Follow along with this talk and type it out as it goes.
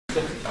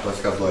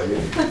Pascal Boyer.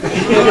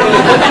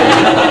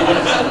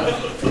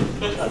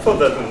 I thought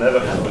that would never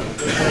happen.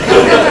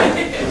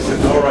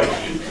 All right.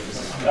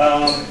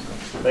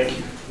 Thank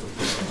you.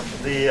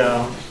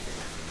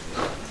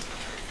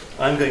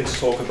 I'm going to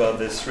talk about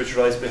this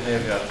ritualized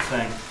behavior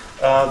thing.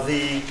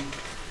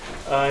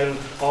 I'll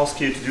ask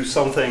you to do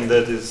something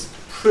that is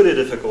pretty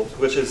difficult,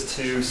 which is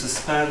to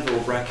suspend or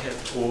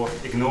bracket or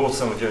ignore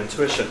some of your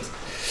intuitions.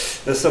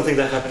 There's something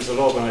that happens a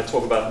lot when I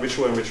talk about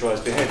ritual and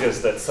ritualized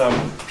behaviors, that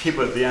some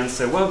people at the end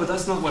say, well, but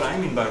that's not what I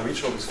mean by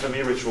ritual, because for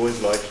me ritual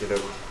is like, you know,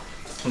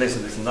 this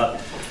and this and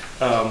that,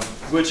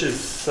 which is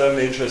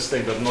certainly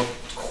interesting, but not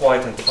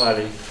quite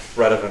entirely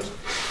relevant.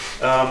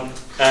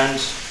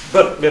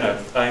 But you know,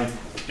 I'm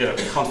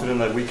confident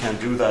that we can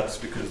do that,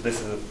 because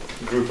this is a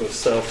group of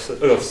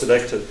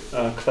selected,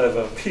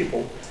 clever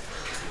people,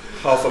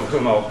 half of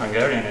whom are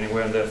Hungarian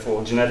anyway, and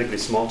therefore genetically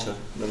smarter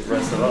than the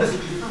rest of us.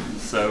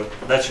 So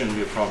that shouldn't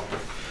be a problem.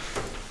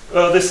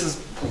 This is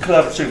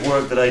collaborative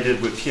work that I did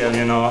with Pierre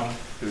Léonard,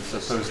 who's a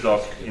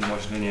postdoc in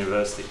Washington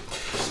University.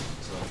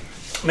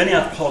 Many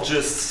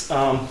anthropologists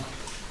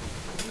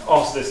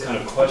ask this kind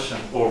of question,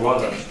 or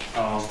rather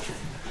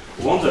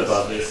wonder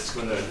about this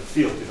when they're in the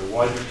field. You know,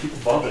 why do people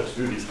bother to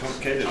do these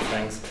complicated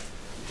things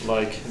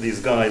like these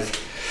guys?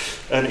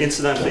 And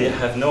incidentally, I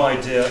have no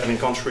idea, I mean,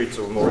 contrary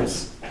to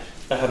Maurice,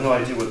 I have no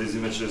idea what these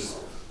images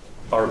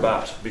are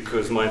about,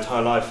 because my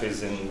entire life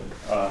is in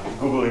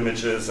Google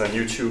Images and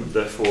YouTube,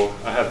 therefore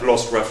I have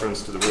lost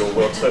reference to the real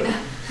world. So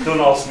don't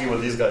ask me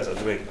what these guys are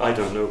doing. I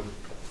don't know.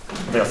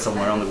 They're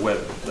somewhere on the web.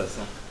 That's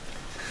all.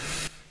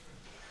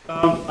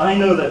 I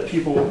know that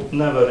people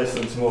never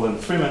listen to more than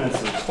 3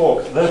 minutes of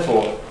talk,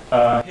 therefore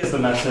here's the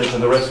message,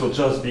 and the rest will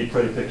just be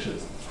pretty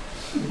pictures.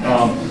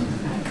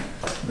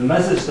 The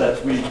message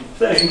that we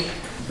think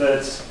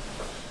that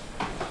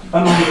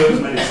among those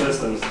many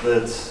systems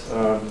that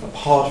are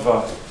part of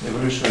our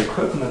evolutionary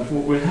equipment,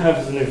 what we have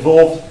is an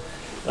evolved,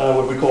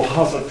 what we call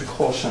hazard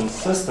precaution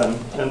system.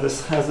 And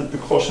this hazard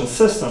precaution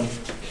system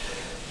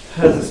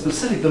has a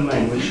specific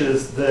domain, which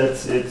is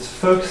that it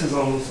focuses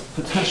on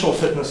potential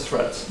fitness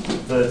threats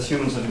that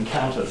humans have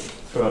encountered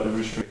throughout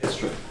evolutionary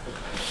history.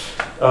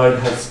 It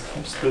has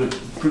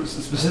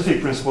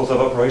specific principles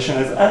of operation.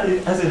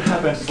 As it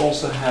happens, it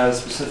also has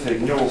specific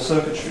neural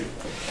circuitry,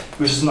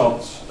 which is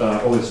not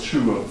always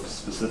true of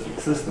specific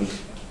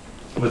systems.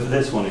 With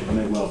this one, it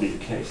may well be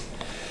the case.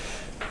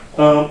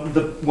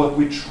 What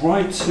we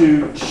try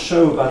to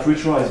show about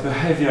ritualized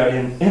behavior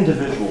in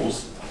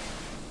individuals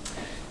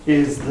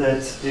is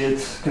that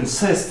it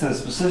consists in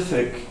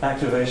specific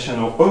activation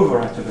or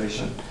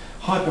overactivation,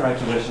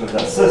 hyperactivation of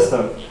that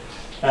system,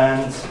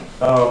 and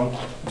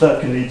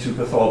that can lead to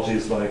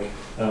pathologies like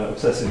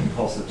obsessive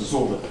compulsive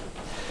disorder.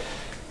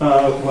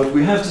 What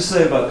we have to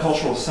say about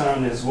cultural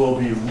soundness will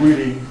be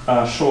really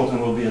short and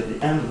will be at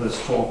the end of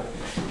this talk,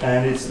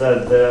 and it's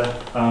that they're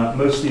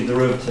mostly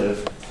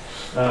derivative.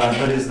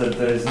 That is, that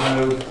there is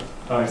no,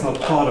 it's not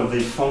part of the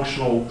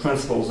functional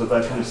principles of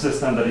that kind of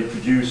system that it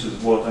produces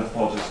what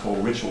anthropologists call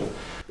ritual.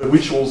 The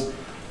rituals,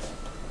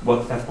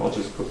 what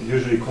anthropologists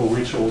usually call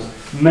rituals,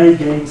 may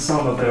gain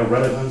some of their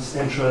relevance,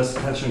 interest,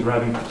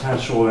 attention-grabbing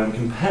potential, and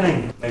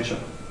compelling nature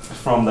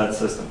from that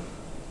system.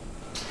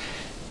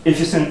 If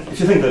you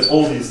think that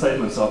all these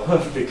statements are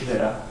perfectly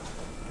clear,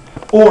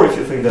 or if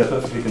you think they're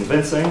perfectly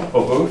convincing,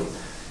 or both,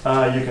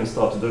 you can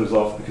start to doze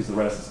off, because the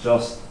rest is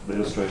just the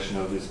illustration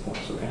of these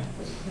points. Okay?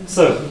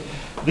 So,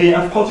 the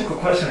anthropological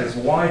question is,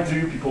 why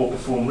do people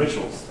perform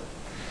rituals?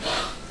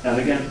 And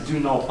again, do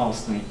not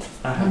ask me.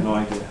 I have no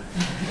idea.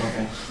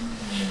 Okay.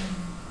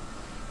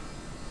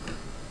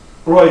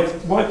 Right,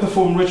 why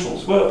perform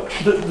rituals? Well,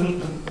 the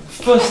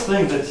first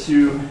thing that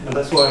and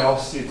that's why I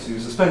asked you to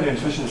suspend your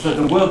intuition, is that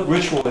the word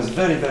ritual is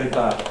very, very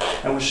bad,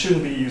 and we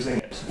shouldn't be using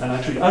it. And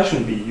actually, I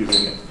shouldn't be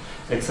using it,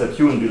 except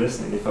you wouldn't be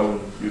listening if I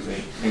wasn't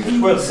using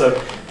English words,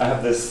 so I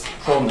have this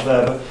problem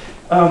there.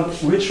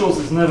 But rituals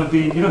has never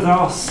been, you know,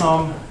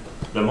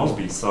 there must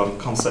be some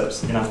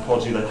concepts in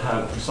anthropology that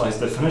have precise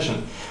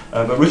definition,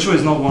 but ritual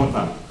is not one of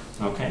them,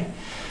 okay?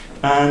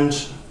 And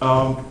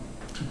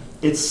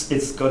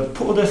it's got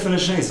poor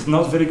definition, it's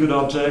not a very good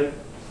object.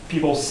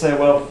 People say,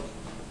 well,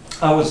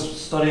 I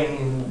was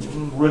studying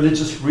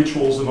religious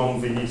rituals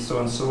among the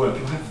so-and-so, and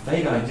people have a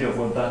vague idea of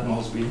what that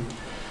must be.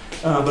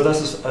 But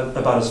that's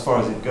about as far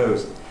as it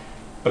goes.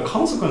 A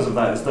consequence of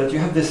that is that you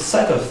have this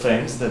set of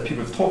things that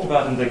people have talked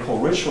about and they call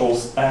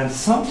rituals, and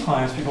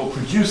sometimes people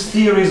produce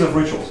theories of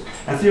rituals.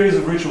 And theories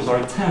of rituals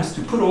are attempts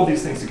to put all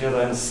these things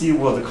together and see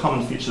what the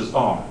common features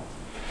are.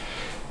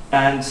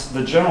 And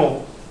the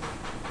general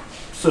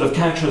sort of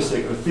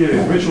characteristic of theory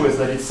of ritual is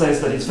that it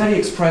says that it's very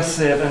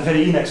expressive and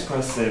very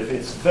inexpressive,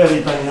 it's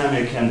very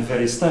dynamic and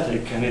very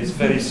static, and it's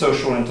very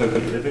social and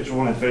totally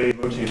individual, and very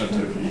emotive and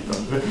totally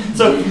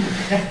so,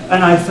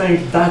 and I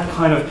think that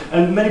kind of,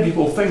 and many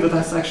people think that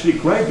that's actually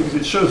great because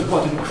it shows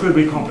what an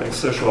incredibly complex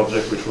social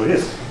object ritual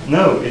is.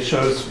 No, it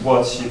shows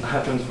what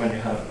happens when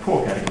you have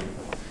poor category.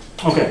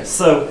 Okay,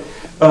 so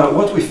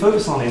what we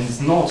focus on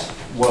is not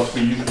what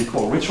we usually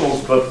call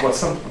rituals, but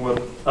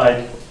what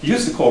I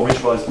used to call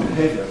ritualized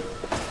behavior.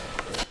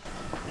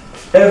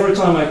 every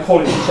time I call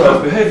it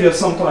ritualized behavior,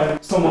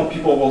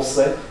 people will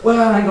say, well,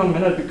 hang on a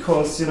minute,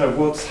 because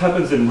what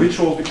happens in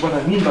rituals, what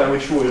I mean by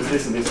ritual is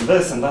this and this and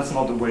this, and that's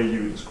not the way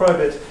you describe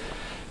it.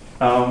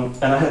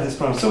 And I had this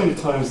problem so many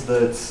times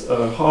that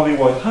Harvey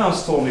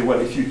Whitehouse told me, well,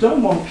 if you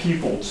don't want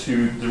people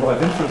to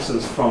derive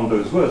inferences from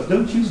those words,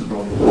 don't use the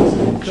wrong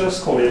words,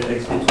 just call it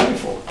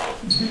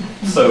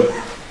XB24. So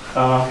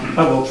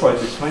I will try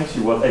to explain to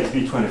you what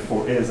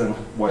XB24 is and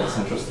why it's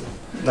interesting.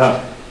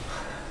 Now,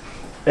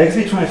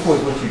 XB24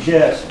 is what you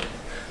get,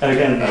 and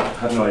again, I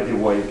have no idea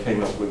why you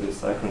came up with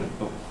this acronym,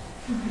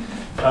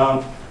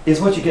 is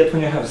what you get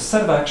when you have a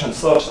set of actions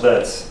such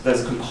that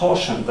there's a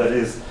compulsion, that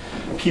is,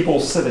 people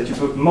say that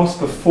you must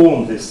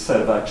perform this set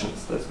of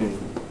actions that's been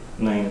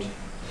named.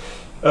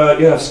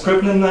 You have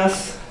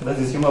scriptedness, that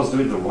is, you must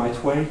do it the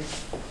right way.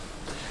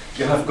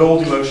 You have goal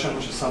emotion,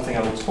 which is something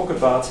I will talk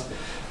about,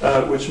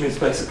 which means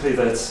basically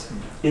that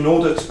in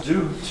order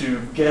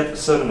to get a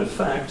certain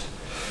effect,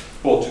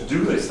 or to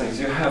do these things,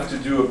 you have to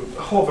do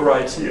a whole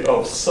variety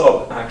of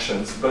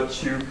sub-actions,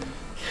 but you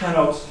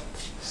cannot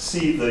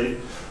see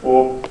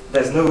or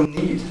there's no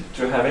need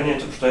to have any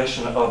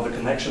interpretation of the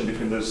connection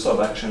between those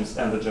sub-actions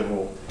and the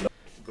general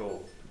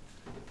goal.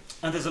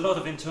 And there's a lot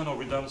of internal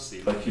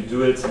redundancy, like you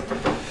do it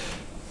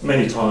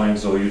many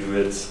times, or you do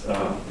it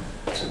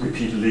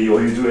repeatedly,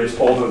 or you do it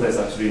although there's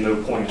absolutely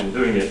no point in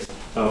doing it.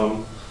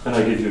 And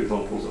I give you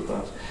examples of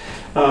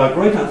that.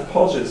 Great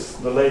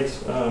anthropologist, the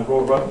late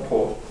Roy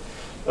Rappaport,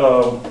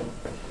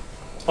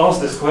 asked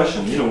this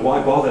question,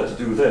 why bother to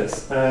do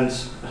this? And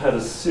had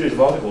a series of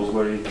articles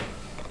where he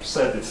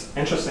said it's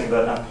interesting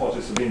that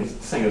anthropologists have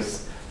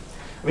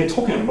been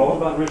talking a lot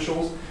about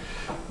rituals,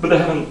 but they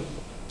haven't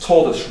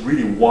told us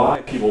really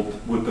why people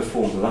would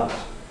perform that.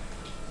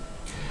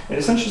 And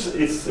it's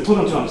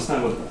important to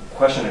understand what the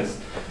question is.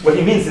 What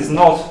he means is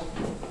not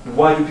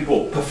why do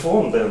people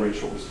perform their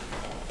rituals,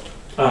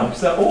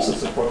 because there are all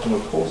sorts of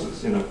proximal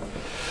causes. You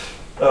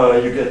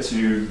get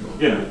to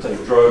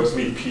take drugs,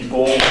 meet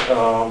people.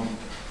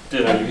 You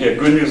hear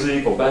good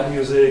music or bad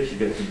music, you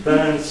get to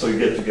dance, or you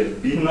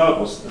get beaten up,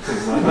 or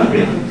things like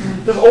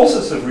that. There's all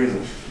sorts of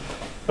reasons.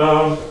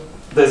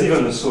 There's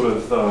even a sort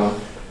of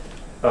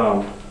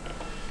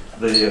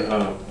the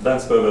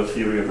Dansberger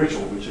theory of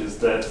ritual, which is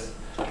that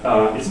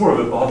it's more of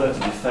a bother to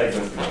defect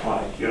than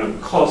comply. The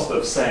cost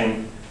of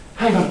saying,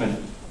 hang on a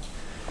minute,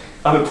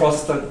 I'm a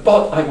Protestant,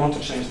 but I want to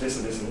change this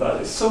and this and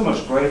that is so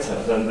much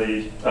greater than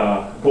the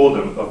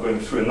boredom of going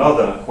through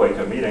another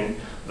Quaker meeting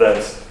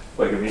that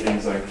Quaker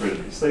meetings are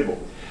incredibly stable.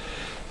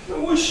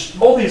 Which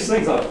all these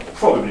things are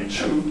probably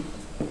true,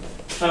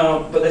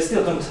 but they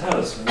still don't tell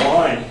us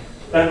why.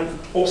 And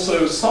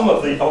also some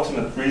of the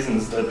ultimate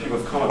reasons that people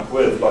have come up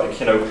with, like,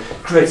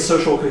 create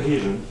social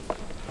cohesion,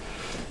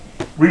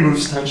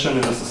 removes tension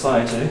in the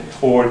society,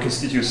 or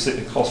constitutes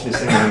costly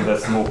signaling,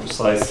 that's a more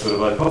precise sort of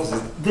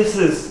hypothesis. This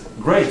is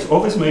great. All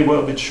this may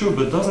well be true,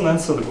 but doesn't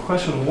answer the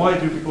question, why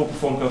do people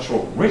perform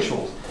cultural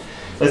rituals?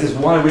 That is,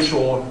 why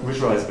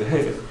ritualized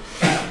behavior?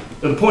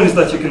 And the point is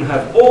that you can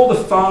have all the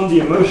fun, the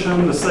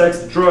emotion, the sex,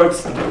 the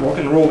drugs, the rock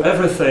and roll,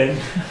 everything,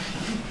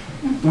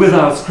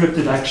 without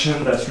scripted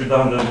action that's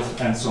redundant,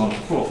 and so on and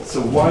so forth.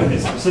 So why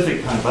this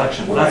specific kind of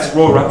action? That's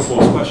Roy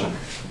Rappaport's question.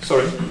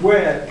 Sorry?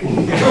 Where?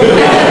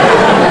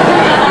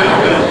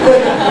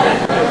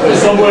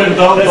 Somewhere in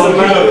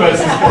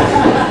Budapest.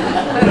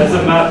 There's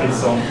a map in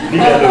some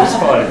Vigalo's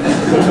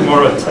 5,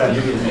 tomorrow at 10.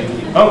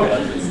 Okay.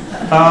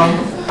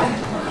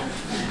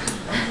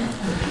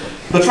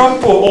 But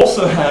Rappaport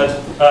also had,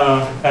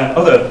 and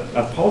other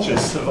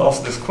anthropologists have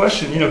asked this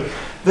question,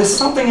 there's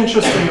something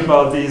interesting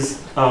about these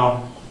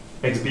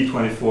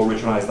XB24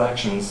 ritualized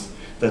actions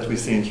that we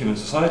see in human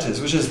societies,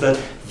 which is that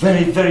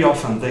very, very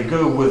often they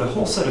go with a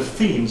whole set of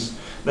themes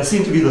that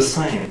seem to be the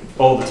same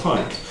all the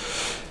time.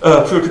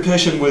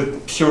 Preoccupation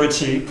with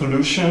purity,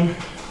 pollution,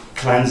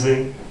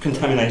 cleansing,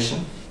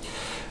 contamination.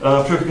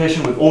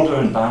 Preoccupation with order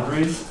and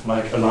boundaries,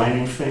 like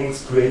aligning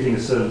things, creating a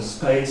certain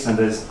space, and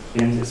there's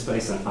in this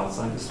space and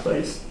outside the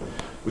space,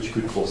 which you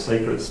could call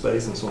sacred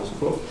space, and so on and so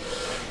forth.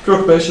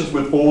 Preoccupations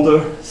with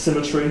order,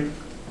 symmetry,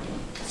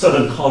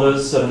 certain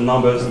colors, certain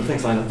numbers, and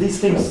things like that. These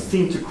things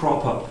seem to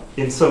crop up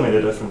in so many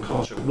different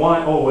cultures.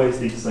 Why always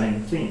these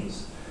same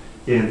themes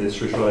in this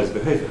ritualized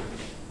behavior?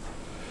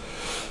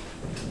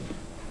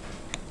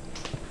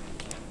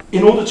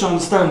 In order to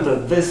understand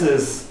that this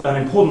is an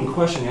important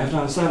question, you have to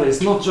understand that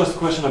it's not just a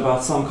question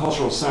about some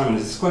cultural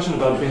ceremonies, it's a question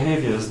about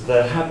behaviors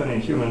that happen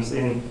in humans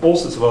in all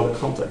sorts of other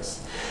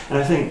contexts. And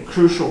I think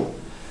crucial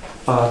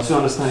to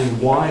understanding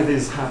why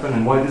these happen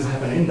and why these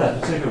happen in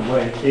that particular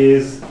way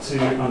is to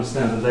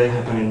understand that they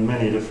happen in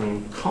many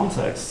different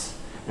contexts,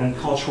 and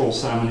cultural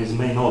ceremonies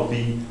may not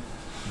be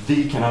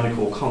the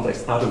canonical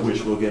context out of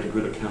which we'll get a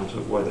good account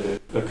of why they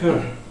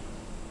occur.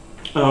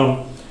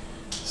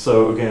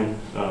 So again,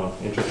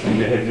 interesting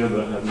behavior,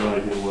 but I have no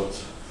idea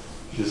what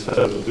these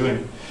fellows are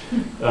doing.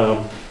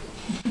 I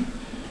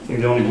think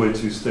the only way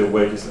to stay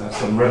awake is to have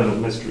some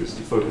relevant mysteries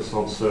to focus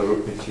on,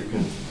 so if you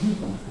can...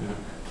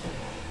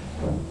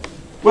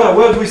 Well,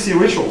 where do we see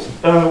rituals?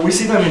 We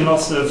see them in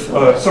lots of,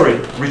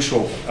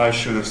 ritual, I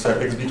should have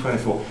said,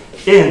 XB24.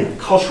 In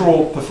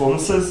cultural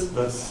performances,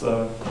 that's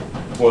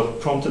what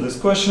prompted this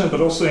question,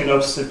 but also in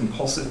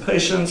obsessive-compulsive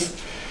patients,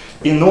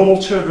 in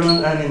normal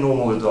children, and in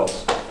normal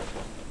adults.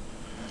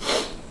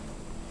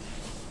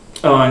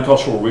 And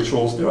cultural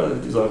rituals,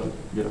 these are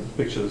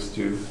pictures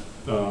to,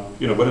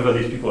 whatever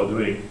these people are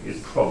doing,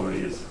 it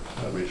probably is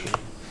a ritual.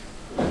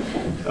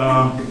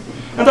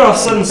 And there are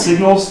certain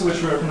signals to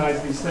which we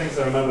recognize these things.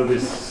 I remember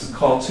this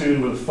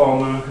cartoon with a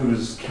farmer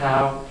whose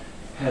cow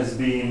has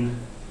been,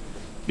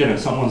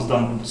 someone's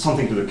done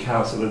something to the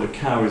cow so that the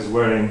cow is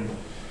wearing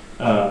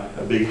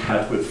a big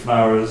hat with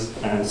flowers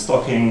and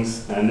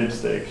stockings and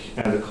lipstick,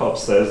 and the cop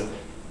says,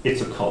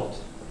 "It's a cult."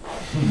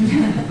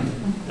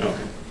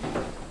 Okay.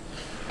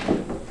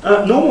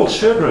 Normal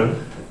children,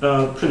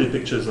 pretty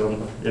pictures are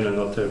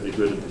not terribly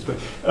good at this, but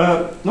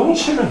normal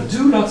children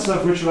do lots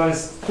of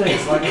ritualized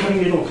things, like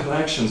having little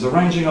collections,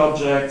 arranging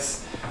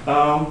objects,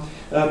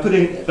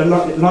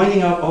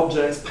 lining up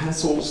objects,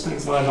 pencils,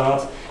 things like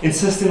that,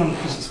 insisting on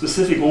a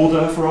specific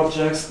order for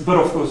objects, but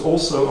of course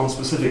also on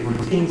specific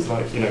routines,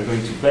 like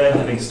going to bed,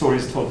 having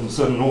stories told in a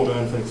certain order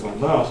and things like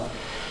that.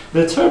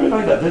 They're terribly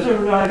like that. They're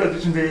terribly like that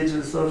between the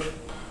ages of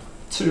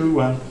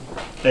 2 and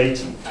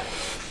 8.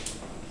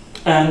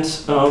 And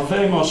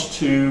very much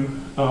to,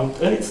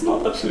 and it's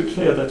not absolutely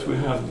clear that we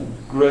have a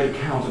great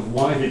account of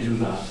why they do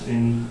that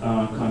in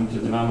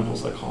cognitive developmental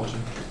psychology.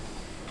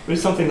 But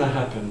it's something that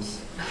happens.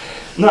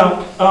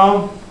 Now,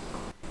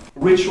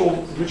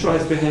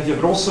 ritualized behavior,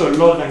 but also a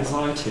lot of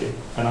anxiety,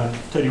 and I'll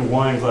tell you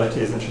why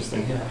anxiety is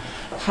interesting here,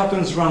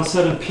 happens around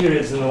certain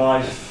periods in the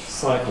life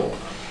cycle.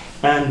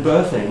 And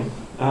birthing,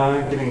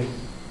 giving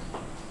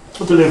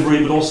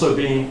delivery, but also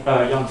being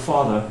a young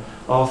father,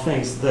 are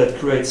things that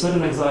create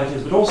certain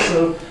anxieties, but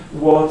also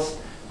what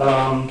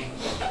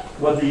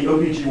the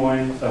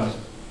OBGYN,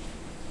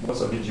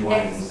 what's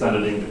OBGYN in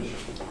standard English?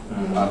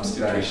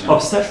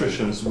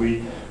 Obstetricians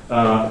we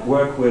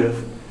work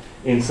with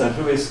in St.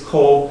 Louis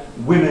call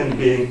women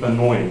being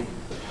annoying,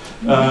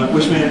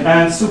 which means,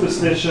 and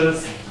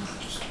superstitious,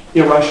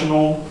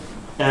 irrational,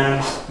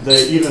 and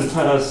they even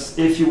tell us,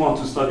 if you want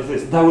to study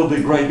this, that will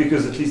be great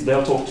because at least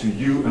they'll talk to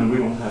you and we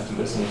won't have to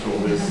listen to all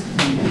this.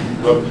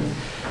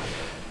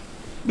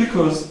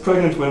 Because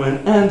pregnant women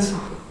and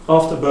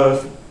after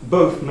birth,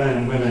 both men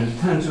and women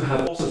tend to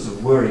have all sorts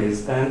of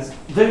worries and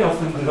very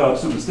often develop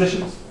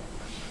superstitions.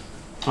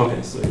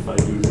 Okay, so if I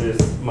do this,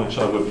 my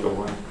child will be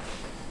alright.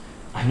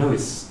 I know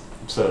it's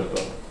absurd,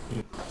 but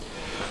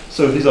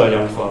so these are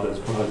young fathers,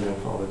 private young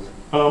fathers.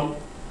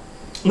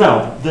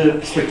 Now,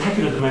 the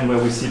spectacular domain where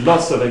we see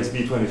lots of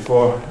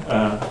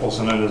XB24,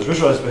 also known as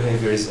ritualized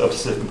behavior, is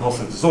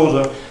obsessive-compulsive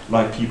disorder,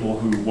 like people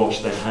who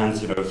wash their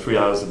hands 3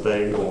 hours a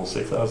day or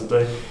 6 hours a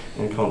day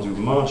and can't do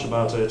much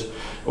about it,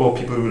 or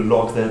people who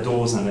lock their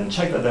doors and then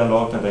check that they're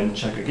locked and then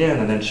check again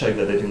and then check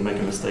that they didn't make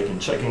a mistake in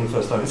checking the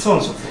first time, and so on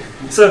and so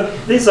forth. So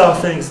these are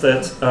things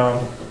that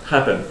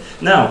happen.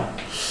 Now,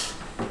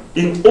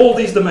 in all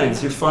these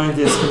domains, you find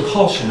this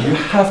compulsion. You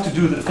have to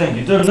do the thing.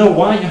 You don't know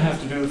why you have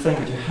to do the thing,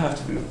 but you have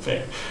to do the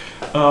thing.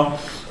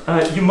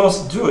 You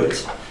must do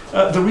it.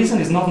 The reason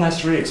is not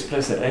necessarily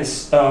explicit.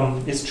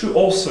 It's true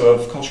also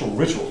of cultural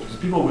rituals. Because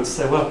people would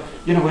say, well,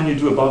 when you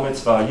do a bar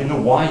mitzvah, you know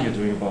why you're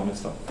doing a bar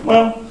mitzvah.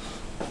 Well,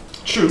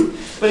 true.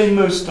 But in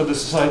most of the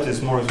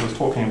societies Maurice was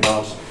talking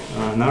about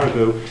an hour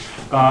ago,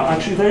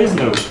 actually there is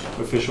no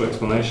official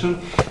explanation,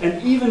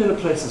 and even in the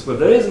places where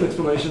there is an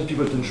explanation,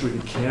 people don't really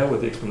care what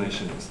the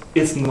explanation is.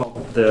 It's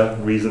not their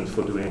reason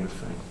for doing the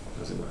thing,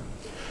 as it were.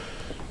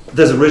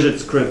 There's a rigid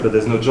script, but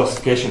there's no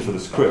justification for the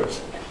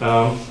script.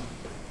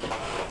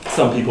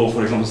 Some people,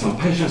 for example, some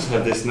patients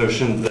have this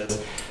notion that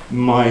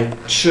my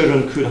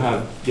children could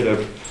have,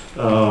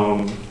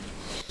 no,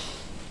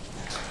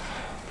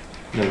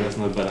 that's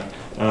not bad.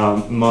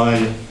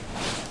 My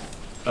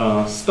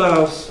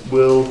spouse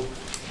will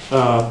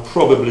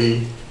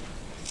probably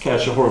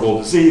catch a horrible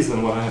disease,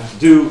 and what I have to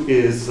do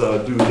is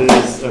do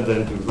this, and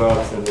then do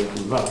that, and then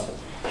do that.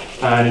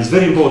 And it's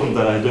very important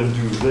that I don't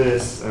do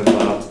this and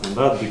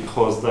that,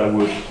 because that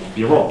would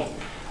be wrong.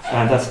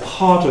 And that's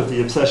part of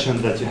the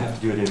obsession that you have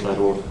to do it in that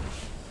order.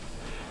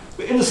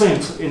 But in the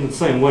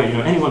same way,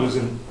 anyone who's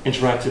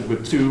interacted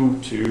with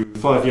 2 to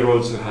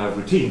 5-year-olds who have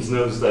routines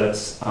knows that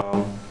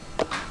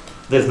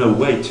there's no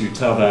way to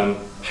tell them,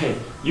 hey,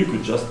 you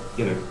could just,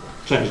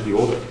 change the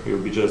order. It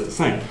would be just the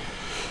same.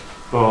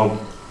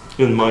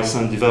 And my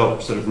son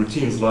developed sort of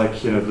routines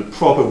like, the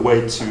proper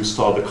way to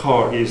start the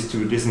car is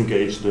to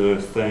disengage the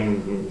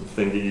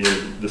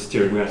the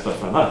steering wheel and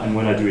stuff like that. And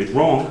when I do it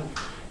wrong,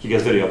 he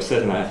gets very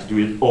upset and I have to do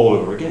it all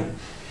over again.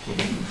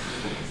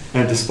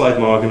 And despite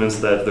my arguments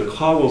that the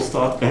car will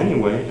start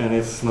anyway and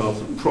it's not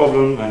a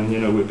problem and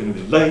we're going to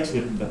be late.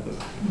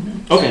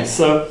 Okay,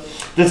 so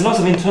there's lots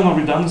of internal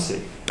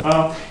redundancy.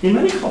 In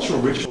many cultural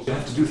rituals, you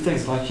have to do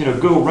things like,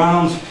 go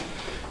around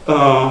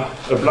a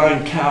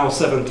blind cow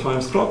 7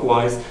 times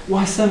clockwise.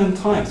 Why 7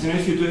 times?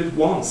 If you do it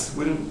once,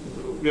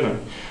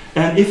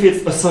 And if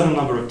it's a certain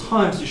number of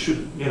times, you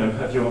should,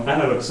 have your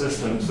analog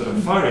system sort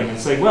of firing and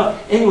saying, well,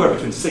 anywhere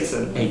between 6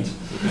 and 8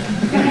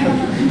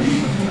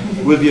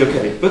 will be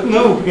okay. But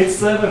no, it's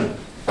 7.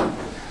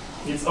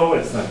 It's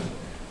always 7.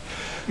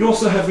 You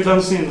also have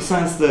redundancy in the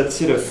sense that,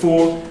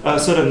 for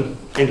certain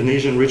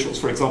Indonesian rituals,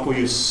 for example,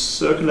 you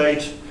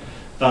circulate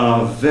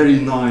very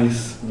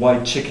nice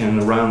white chicken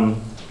around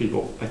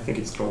people. I think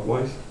it's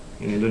clockwise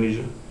in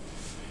Indonesia.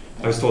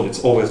 I was told it's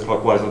always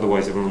clockwise,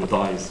 otherwise everyone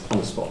dies on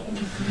the spot.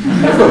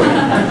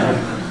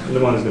 No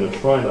one is going to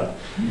try that.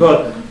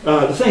 But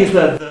the thing is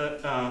that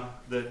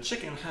the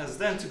chicken has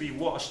then to be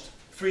washed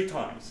 3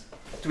 times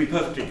to be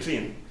perfectly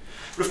clean.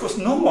 But of course,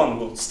 no one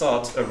will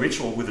start a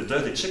ritual with a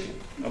dirty chicken.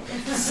 Okay.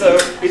 So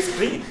it's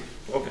clean.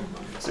 Okay.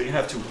 So you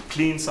have to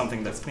clean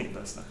something that's clean.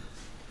 That's that.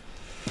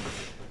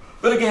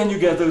 But again, you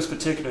get those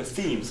particular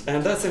themes,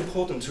 and that's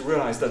important to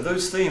realize that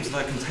those themes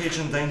like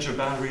contagion, danger,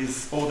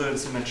 boundaries, order, and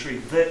symmetry,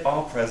 they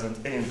are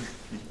present in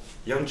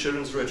young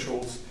children's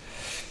rituals,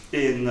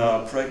 in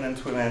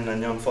pregnant women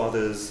and young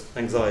fathers'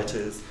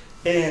 anxieties,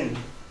 in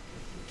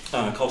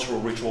cultural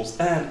rituals,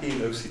 and in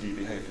OCD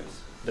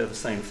behaviors. They're the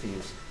same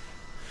themes.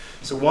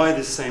 So why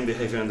this same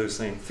behavior and those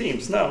same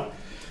themes? Now,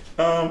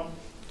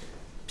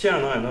 Pierre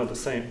and I are not the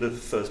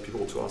first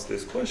people to ask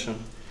this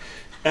question.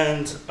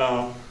 And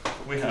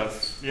we have,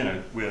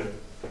 we're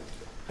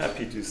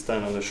happy to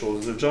stand on the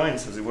shoulders of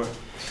giants, as it were.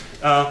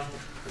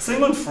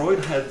 Sigmund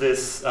Freud had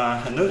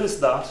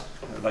noticed that,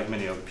 like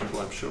many other people,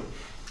 I'm sure,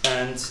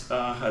 and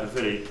had a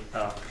very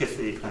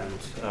pithy and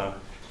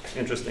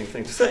interesting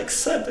thing to say,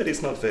 except that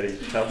it's not very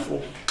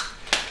helpful.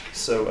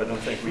 So I don't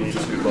think we need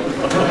to bother.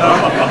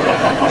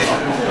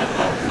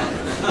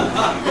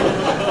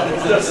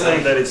 He's just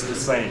saying that it's the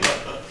same.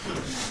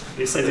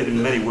 He says it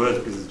in many words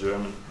because he's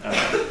German.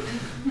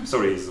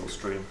 Sorry, he's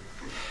Austrian.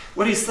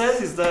 What he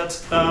says is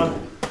that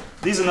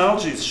these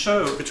analogies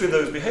show, between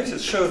those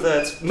behaviors, show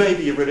that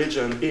maybe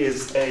religion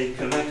is a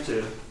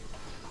connected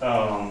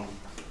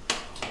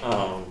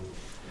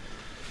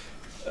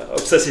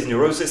obsessive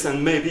neurosis,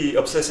 and maybe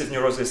obsessive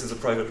neurosis is a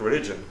private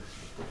religion.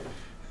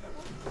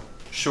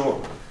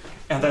 Sure.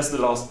 And that's the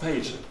last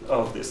page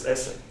of this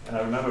essay. And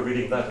I remember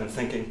reading that and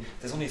thinking,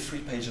 there's only 3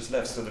 pages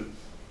left, so the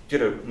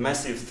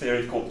massive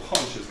theoretical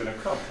punch is going to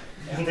come.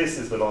 And this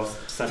is the last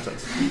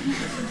sentence.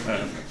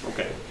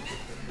 Okay.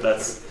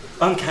 That's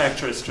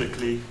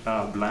uncharacteristically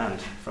bland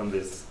from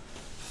this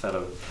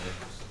fellow.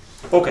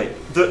 Okay,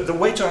 the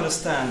way to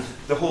understand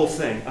the whole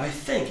thing, I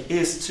think,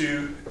 is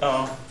to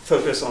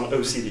focus on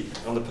OCD,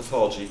 on the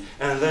pathology,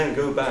 and then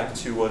go back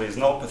to what is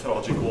not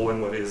pathological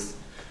and what is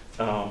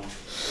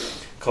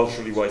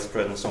culturally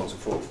widespread and so on and so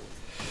forth.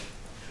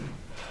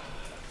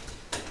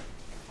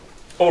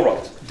 All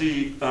right,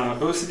 the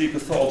OCD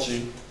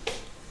pathology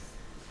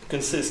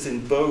consists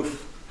in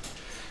both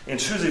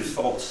intrusive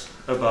thoughts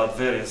about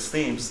various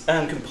themes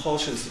and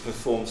compulsions to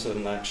perform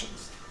certain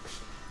actions.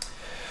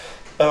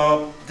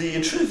 The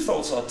intrusive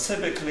thoughts are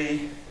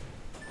typically,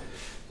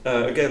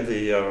 again,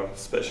 the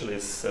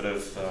specialists sort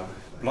of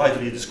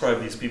blithely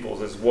describe these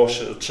people as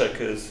washers,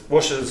 checkers,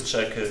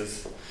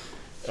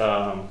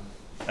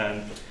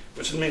 and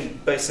which means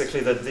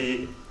basically that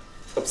the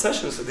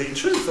obsessions, the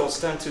intrusive thoughts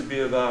tend to be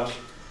about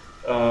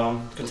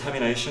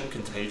contamination,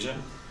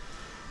 contagion,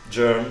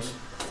 germs,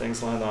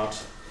 things like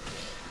that.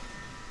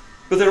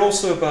 But they're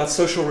also about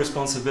social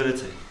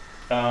responsibility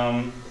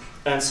and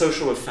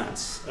social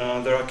offense.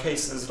 There are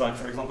cases like,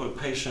 for example, a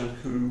patient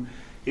who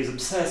is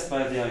obsessed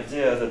by the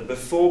idea that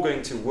before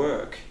going to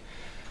work,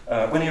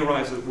 when he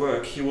arrives at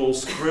work, he will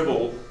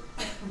scribble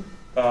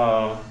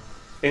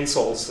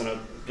insults and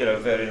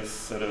various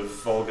sort of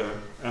vulgar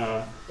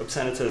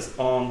obscenities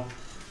on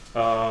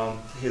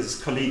his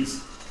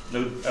colleagues'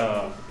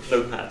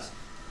 notepads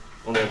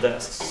on their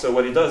desks. So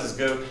what he does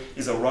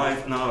is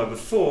arrive an hour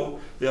before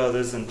the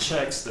others and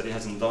checks that he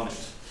hasn't done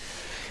it.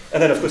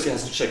 And then, of course, he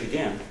has to check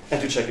again,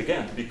 and to check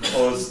again,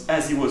 because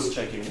as he was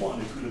checking one,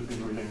 it could have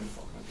been reading the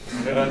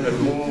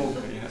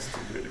phone. He has to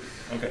do it.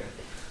 Okay.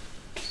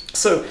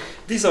 So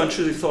these are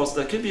intrusive thoughts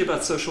that can be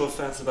about social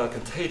offense, about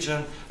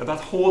contagion,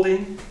 about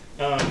hoarding.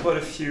 Quite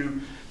a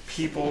few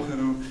people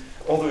who,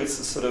 although it's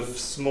a sort of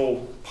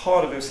small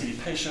part of OCD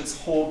patients,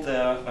 hoard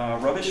their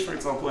rubbish, for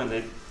example,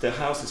 and their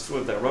house is full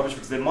of their rubbish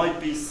because there might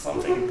be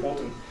something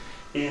important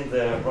in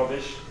their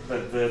rubbish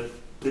that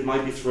they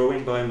might be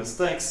throwing by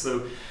mistake.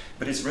 So,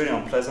 but it's really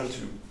unpleasant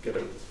to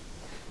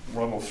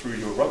rumble through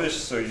your rubbish,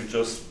 so you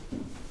just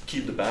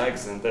keep the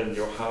bags, and then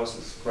your house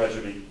is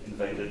gradually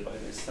invaded by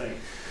this thing.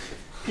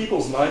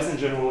 People's lives in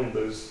general in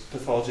those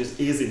pathologies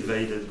is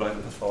invaded by the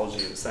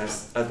pathology in a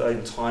sense,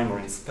 in time or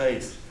in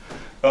space.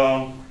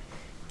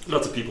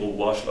 Lots of people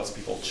wash, lots of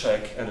people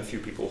check, and a few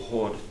people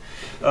hoard.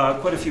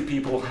 Quite a few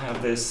people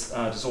have this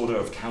disorder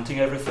of counting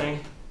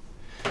everything.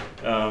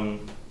 I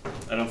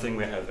don't think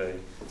we have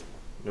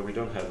we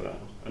don't have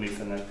an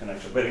Ethernet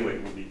connection, but anyway,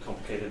 it would be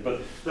complicated.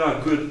 But there are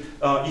good,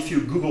 if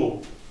you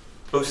Google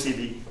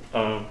OCD,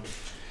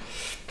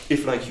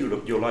 if, like you,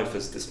 look, your life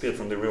has disappeared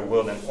from the real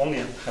world and only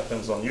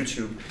happens on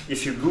YouTube,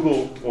 if you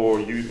Google or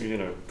you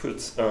know put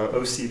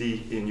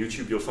OCD in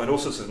YouTube, you'll find all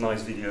sorts of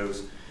nice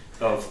videos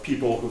of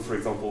people who, for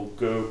example,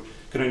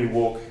 can only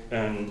walk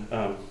and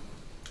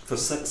for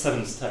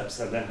 7 steps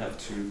and then have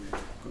to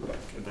go back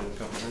and then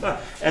come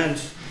back. And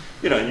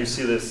you know, and you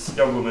see this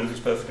young woman who's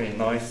perfectly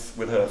nice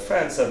with her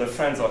friends, and her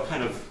friends are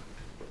kind of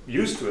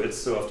used to it.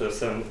 So after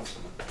 7,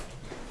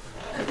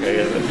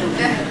 okay,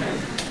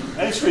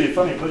 and it's really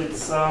funny, but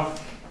it's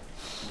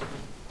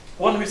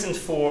one reason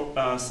for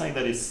saying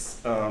that it's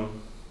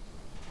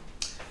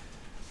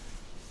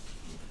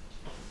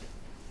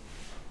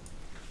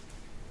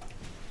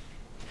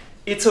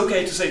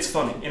okay to say it's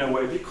funny in a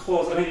way,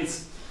 because I mean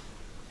it's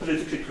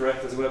politically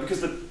correct as well,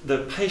 because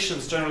the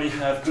patients generally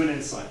have good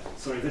insight.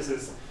 Sorry, this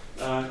is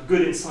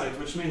good insight,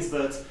 which means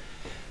that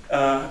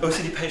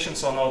OCD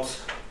patients are not,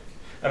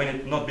 I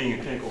mean, not being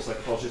a clinical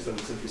psychologist, I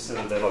would simply say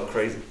that they're not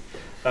crazy.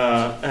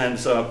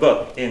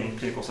 But in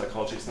clinical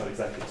psychology, it's not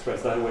exactly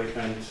expressed that way,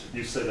 and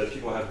you say that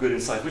people have good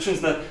insight, which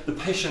means that the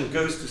patient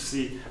goes to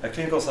see a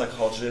clinical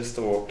psychologist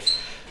or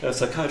a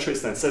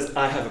psychiatrist and says,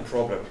 I have a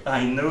problem.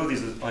 I know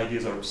these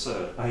ideas are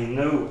absurd. I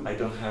know I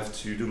don't have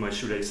to do my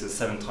shoelaces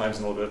 7 times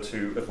in order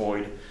to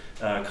avoid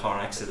a car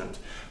accident,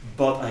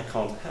 but I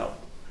can't help.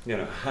 You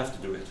know, I have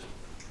to do it.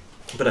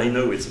 But I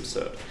know it's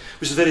absurd,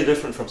 which is very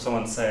different from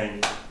someone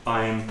saying,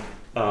 I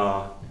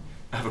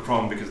have a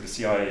problem because the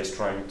CIA is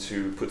trying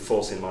to put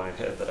thoughts in my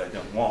head that I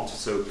don't want,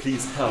 so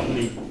please help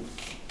me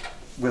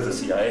with the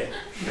CIA,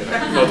 you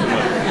know,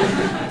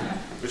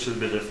 which is a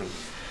bit different.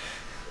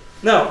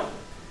 Now,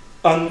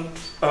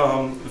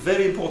 a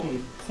very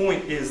important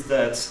point is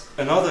that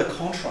another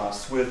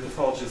contrast with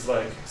pathologies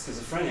like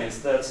schizophrenia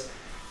is that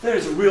there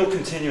is a real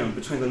continuum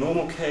between the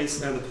normal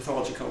case and the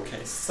pathological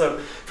case. So,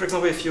 for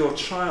example, if your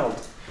child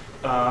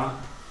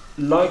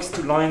likes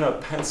to line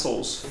up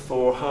pencils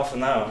for half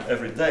an hour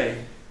every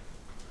day,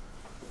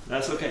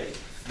 that's okay.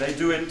 If they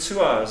do it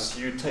 2 hours,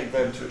 you take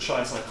them to a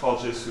child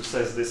psychologist who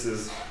says this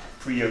is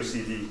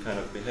pre-OCD kind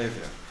of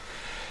behavior.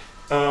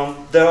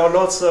 There are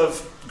lots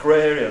of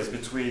gray areas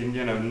between,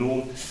 you know,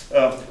 norm,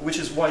 which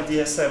is why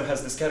DSM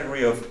has this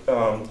category of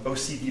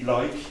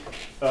OCD-like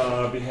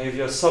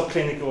behavior,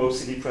 subclinical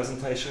OCD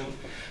presentation,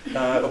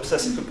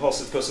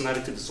 obsessive-compulsive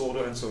personality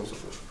disorder, and so on and so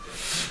forth.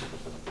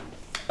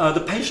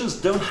 The patients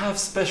don't have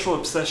special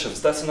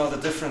obsessions. That's another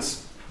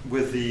difference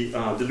with the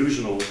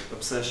delusional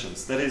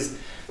obsessions. That is,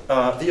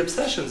 the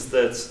obsessions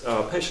that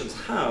patients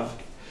have,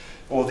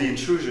 or the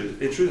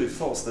intrusive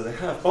thoughts that they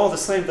have, are the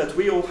same that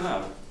we all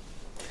have.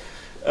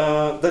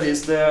 That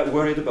is, they're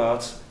worried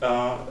about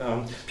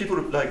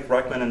people like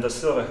Reichman and Da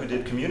Silva, who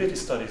did community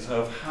studies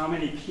of how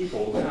many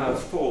people have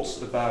thoughts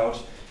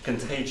about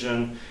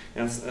contagion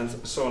and so on and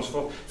so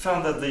forth,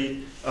 found that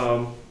the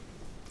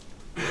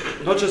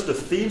not just the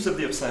themes of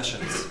the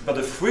obsessions, but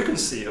the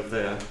frequency of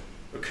their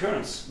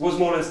occurrence was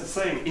more or less the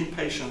same in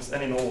patients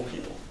and in all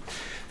people.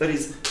 That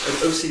is,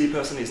 an OCD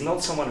person is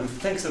not someone who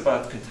thinks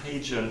about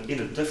contagion in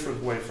a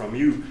different way from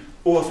you,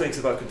 or thinks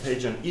about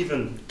contagion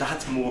even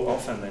that more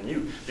often than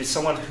you. It's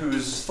someone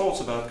whose thoughts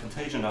about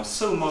contagion are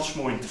so much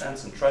more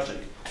intense and tragic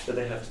that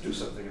they have to do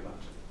something about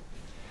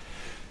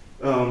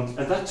it.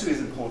 And that too is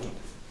important.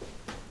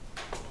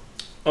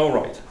 All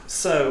right,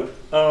 so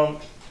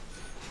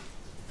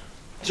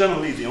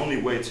generally the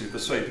only way to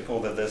persuade people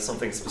that there's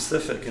something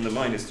specific in the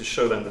mind is to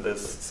show them that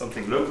there's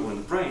something local in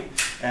the brain.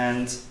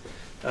 And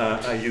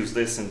I use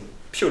this in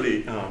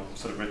purely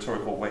sort of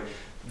rhetorical way.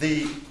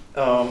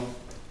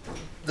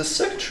 The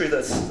circuitry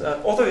that's,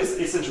 although it's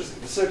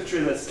interesting, the circuitry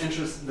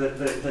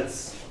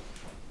that's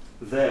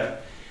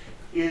there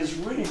is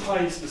really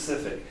highly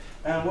specific.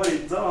 And what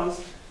it does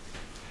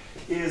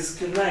is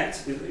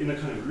connect in a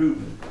kind of loop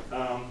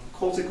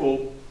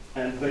cortical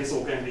and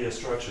basal ganglia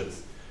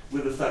structures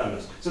with the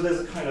thalamus. So there's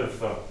a kind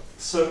of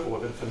circle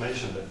of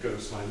information that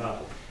goes like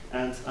that.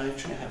 And I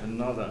actually have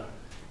another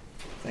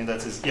thing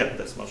that is, yeah,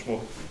 that's much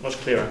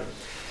clearer.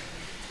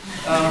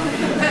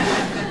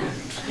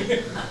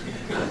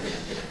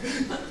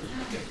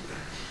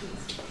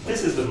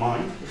 This is the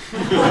mind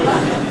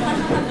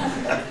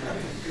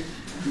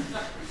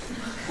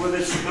with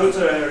its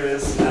motor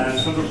areas and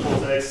frontal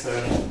cortex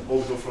and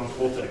orbital front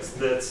cortex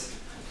that,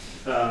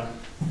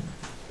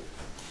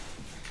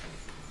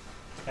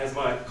 as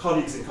my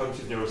colleagues in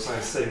cognitive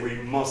neuroscience say, we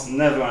must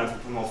never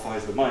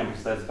anthropomorphize the mind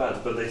because that's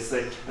bad, but they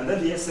say, and then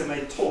the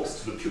SMA talks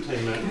to the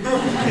putamen,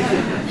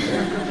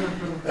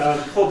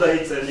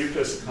 caudate and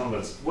nucleus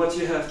accumbens. What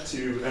you have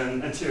to,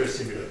 and anterior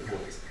cingulate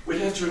cortex. What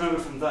you have to remember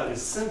from that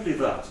is simply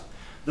that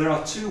there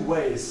are 2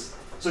 ways.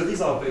 So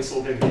these are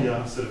basal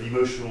ganglia, sort of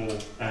emotional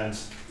and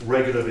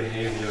regular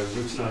behavior,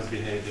 routinized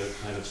behavior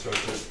kind of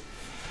structures.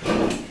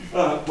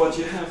 What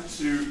you have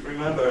to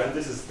remember, and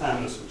this is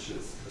thalamus, which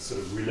is a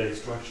sort of relay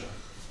structure,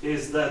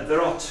 is that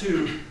there are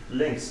 2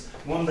 links.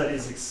 One that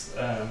is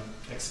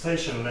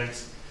excitation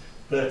links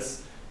that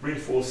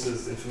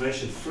reinforces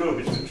information flow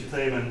between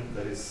putamen,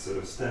 that is sort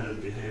of standard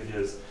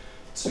behaviors,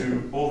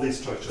 to all these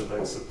structures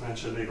like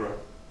substantia nigra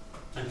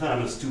and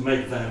thalamus to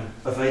make them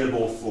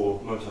available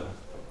for motor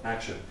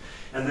action.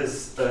 And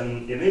there's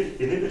an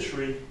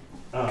inhibitory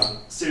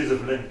series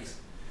of links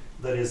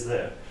that is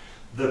there.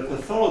 The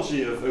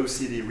pathology of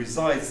OCD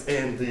resides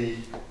in the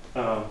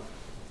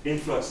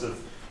influx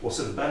of, or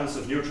sort of balance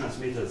of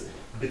neurotransmitters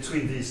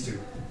between these two.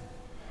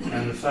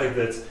 And the fact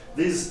that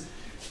these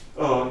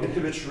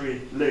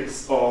inhibitory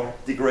links are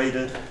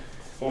degraded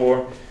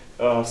or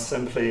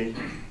simply,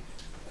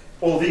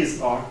 all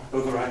these are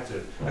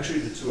overactive. Actually,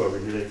 the two are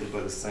regulated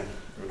by the same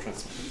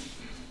neurotransmitter.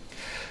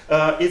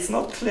 It's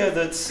not clear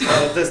that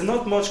there's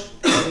not much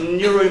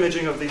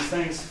neuroimaging of these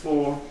things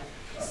for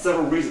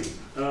several reasons.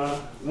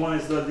 One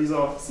is that these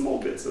are small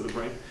bits of the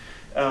brain.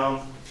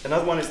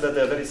 Another one is that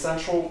they're very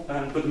central,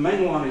 but the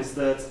main one is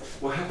that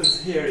what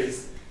happens here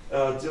is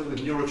deal with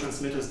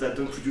neurotransmitters that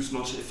don't produce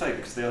much effect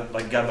because they're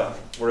like GABA,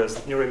 whereas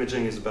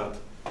neuroimaging is about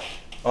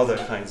other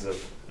kinds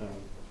of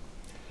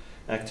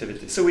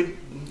activity. So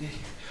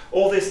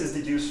all this is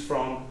deduced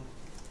from,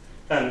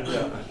 and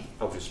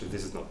obviously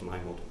this is not my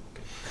model.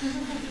 Okay.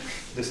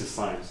 This is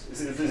science.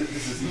 This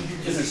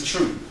is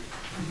true.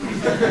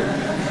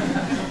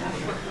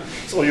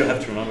 That's all you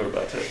have to remember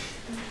about it.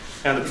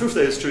 And the proof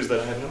that it's true is that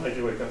I have no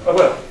idea where it comes from. Oh,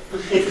 well,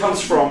 it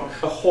comes from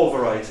a whole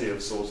variety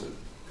of sources.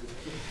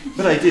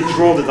 But I did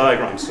draw the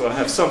diagram, so I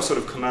have some sort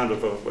of command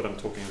over what I'm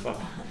talking about.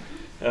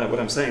 What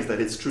I'm saying is that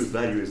its truth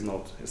value is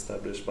not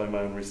established by my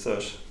own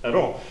research at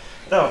all.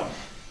 Now,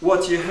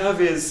 what you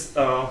have is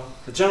a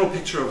general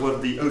picture of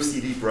what the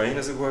OCD brain,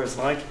 as it were, is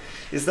like,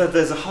 is that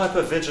there's a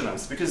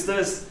hypervigilance, because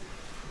there's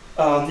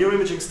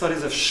neuroimaging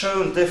studies have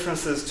shown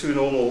differences to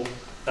normal,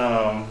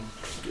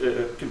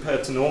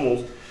 compared to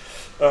normal,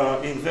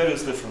 in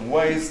various different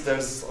ways.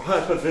 There's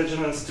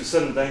hypervigilance to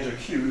certain danger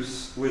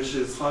cues, which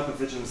is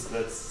hypervigilance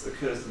that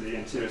occurs in the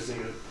anterior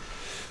cingulate.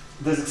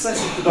 There's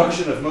excessive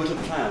production of motor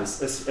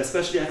plans,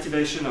 especially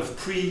activation of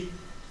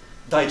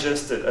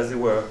pre-digested, as it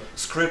were,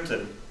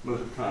 scripted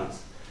motor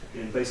plans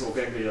in basal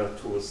ganglia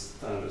towards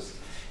thalamus.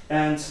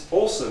 And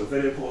also,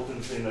 very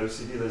important in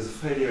OCD, there's a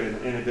failure in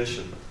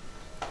inhibition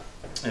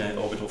in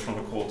orbital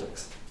frontal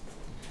cortex.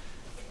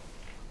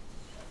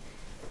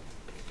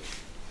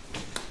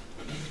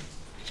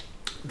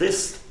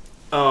 This,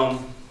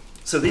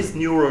 so these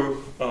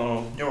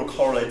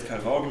neurocorrelate kind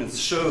of arguments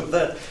show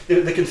that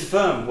they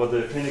confirm what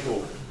the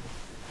clinical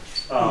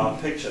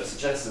picture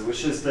suggested,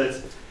 which is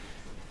that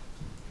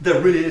there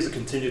really is a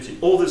continuity.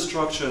 All the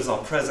structures are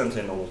present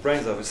in normal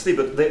brains, obviously,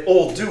 but they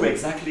all do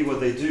exactly what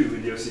they do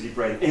in the OCD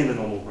brain in the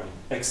normal brain,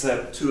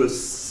 except to a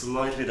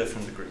slightly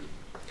different degree.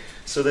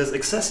 So there's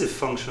excessive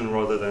function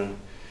rather than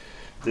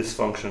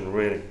dysfunction,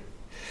 really.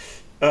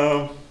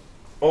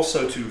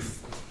 Also, to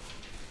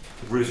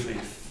briefly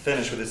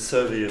finish with this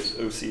survey of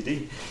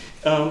OCD,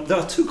 there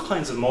are two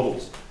kinds of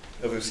models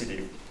of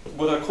OCD.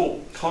 What are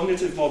called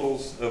cognitive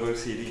models of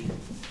OCD.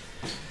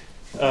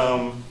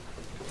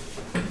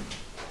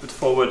 Put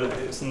forward,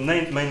 it's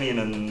named mainly in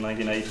the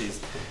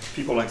 1980s,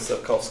 people like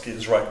Sapkowski,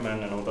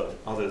 Zreichman, and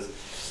others.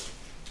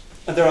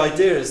 And their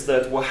idea is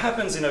that what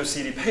happens in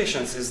OCD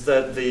patients is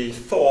that the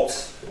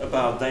thoughts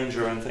about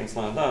danger and things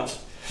like that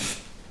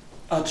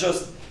are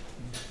just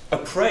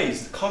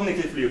appraised,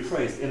 cognitively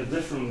appraised in a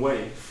different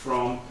way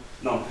from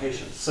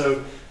non-patients.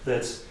 So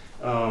that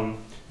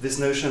this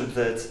notion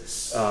that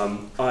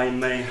I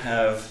may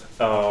have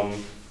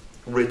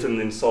written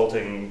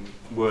insulting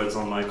words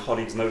on my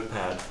colleague's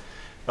notepad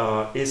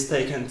is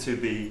taken to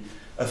be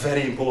a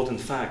very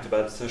important fact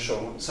about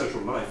social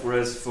life,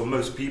 whereas for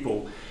most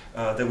people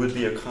there would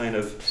be a kind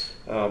of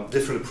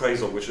different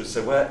appraisal, which would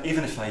say, well,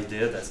 even if I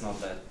did, that's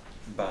not that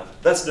bad.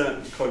 That's the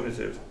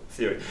cognitive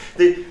theory.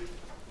 The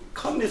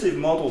cognitive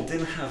model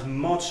didn't have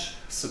much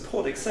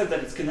support, except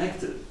that it's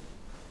connected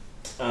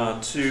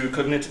to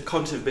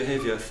cognitive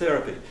behavior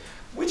therapy,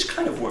 which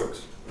kind of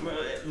works,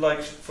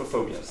 like for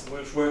phobias,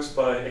 which works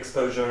by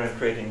exposure and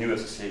creating new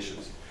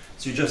associations.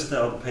 So you just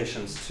tell the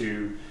patients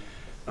to,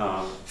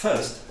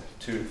 first,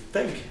 to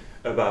think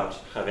about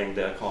having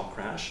their car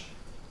crash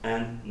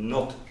and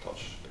not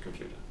touch the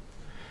computer.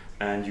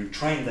 And you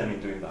train them in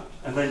doing that.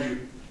 And then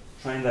you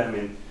train them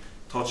in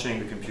touching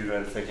the computer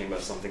and thinking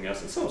about something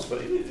else and so on.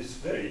 But it's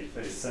very,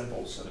 very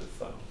simple sort of.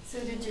 So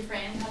did your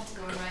friend have to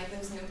go and write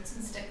those notes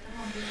and stick them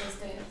on people's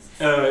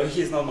desks?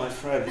 He's not my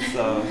friend. He's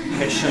a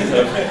patient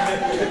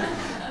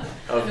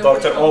of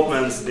Dr.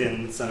 Altman's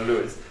in St.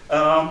 Louis.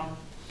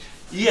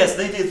 Yes,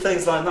 they did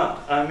things like that.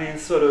 I mean,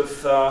 sort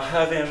of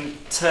have him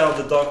tell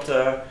the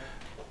doctor,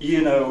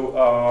 you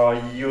know,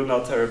 you're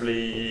not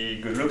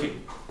terribly good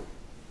looking.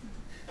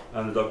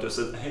 And the doctor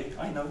said, hey,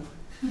 I know.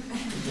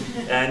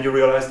 And you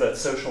realize that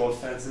social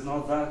offense is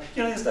not that,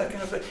 you know, it's that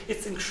kind of thing.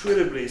 It's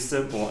incredibly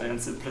simple and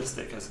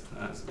simplistic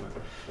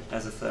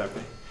as a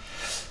therapy.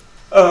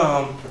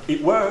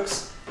 It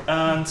works,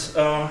 and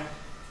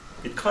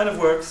it kind of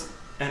works,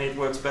 and it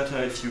works better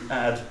if you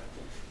add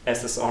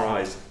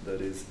SSRIs, that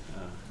is,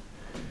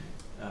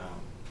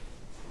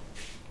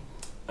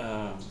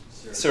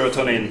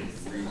 serotonin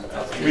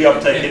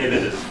reuptake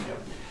inhibitors.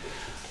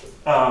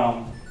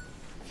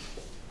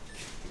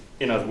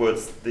 In other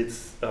words,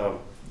 it's,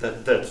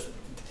 that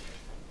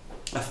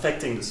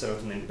affecting the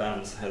serotonin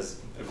balance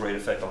has a great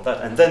effect on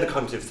that. And then the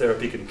cognitive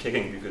therapy can kick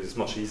in because it's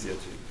much easier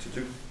to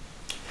do.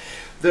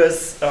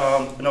 There's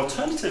an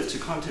alternative to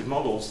cognitive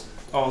models,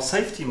 are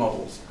safety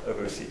models of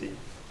OCD,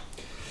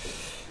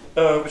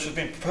 which have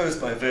been proposed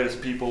by various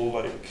people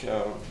like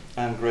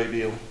Anne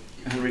Graybiel,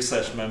 Henry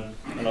Sechman,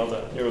 and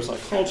other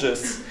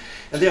neuropsychologists.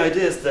 And the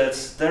idea is that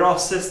there are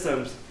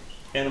systems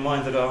in the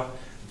mind that are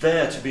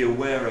there to be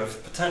aware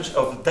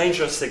of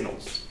dangerous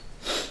signals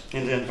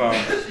in the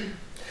environment.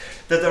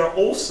 That there are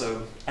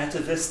also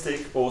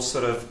atavistic or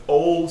sort of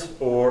old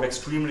or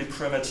extremely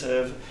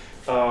primitive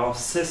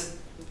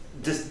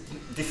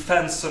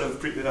defense sort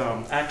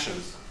of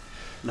actions,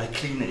 like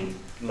cleaning,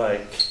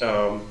 like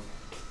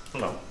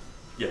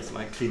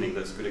like cleaning.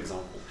 That's a good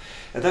example.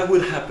 And that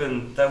would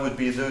happen. That would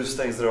be those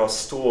things that are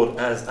stored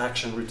as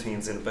action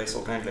routines in the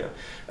basal ganglia.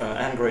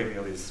 Anne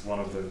Graybiel is one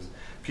of those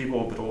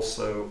people, but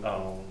also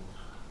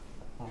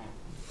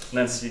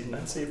Nancy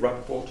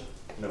Rappaport.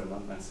 No,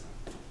 not Nancy,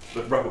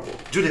 but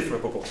Rappaport. Judith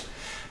Rappaport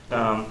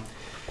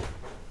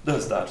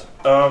does that.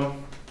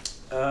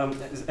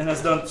 And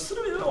has done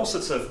sort of all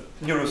sorts of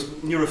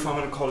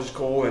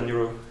neuropharmacological and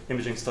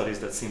neuroimaging studies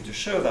that seem to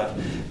show that.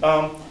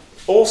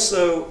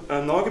 Also,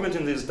 an argument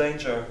in these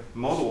danger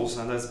models,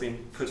 and that's been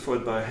put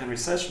forward by Henry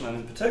Sechman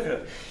in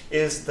particular,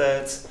 is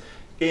that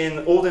in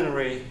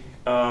ordinary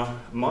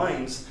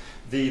minds,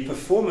 the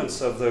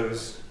performance of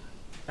those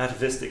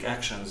atavistic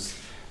actions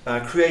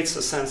creates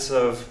a sense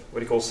of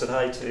what he calls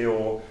satiety,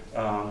 or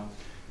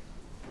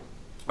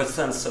a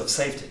sense of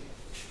safety.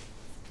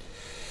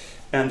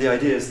 And the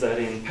idea is that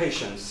in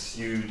patients,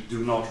 you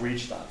do not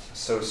reach that.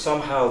 So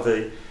somehow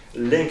the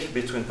link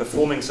between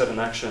performing certain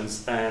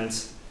actions and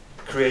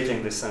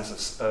creating this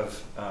sense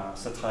of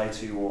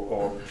satiety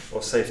or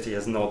safety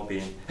has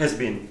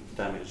been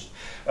damaged.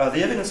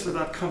 The evidence for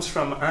that comes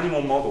from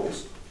animal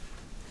models.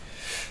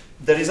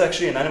 There is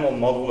actually an animal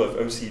model of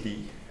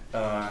OCD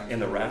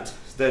in a rat.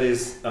 That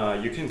is,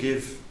 you can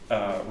give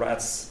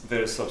rats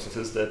various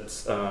substances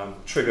that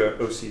trigger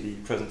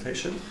OCD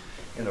presentation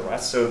in the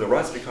rats, so the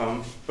rats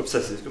become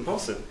obsessive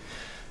compulsive.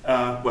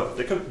 Well,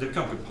 they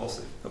become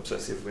compulsive,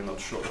 obsessive, we're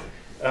not sure.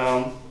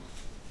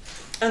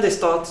 And they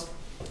start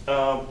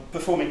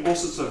performing all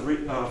sorts of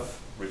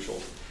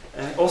rituals,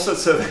 all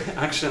sorts of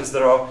actions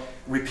that are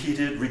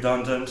repeated,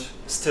 redundant,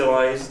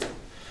 stylized.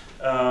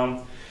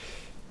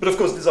 But of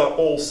course, these are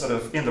all sort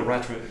of in the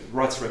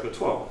rat's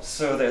repertoire.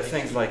 So there are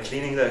things like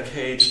cleaning their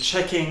cage,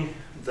 checking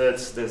that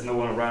there's no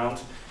one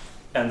around,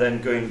 and then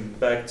going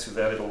back to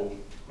their little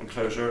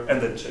enclosure,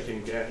 and then checking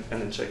again,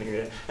 and then checking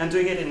again, and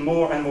doing it in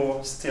more and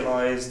more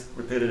stylized,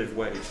 repetitive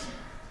ways.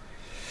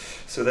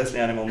 So that's the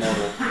animal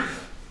model.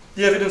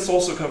 The evidence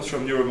also comes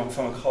from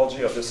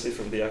neuropharmacology, obviously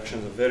from the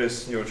actions of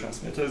various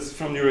neurotransmitters,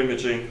 from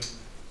neuroimaging,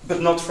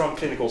 but not from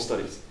clinical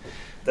studies.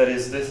 That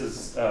is, this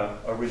is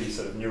a really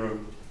sort of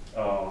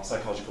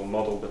neuropsychological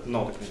model, but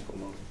not a clinical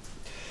model.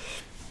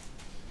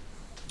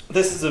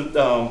 This is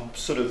a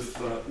sort of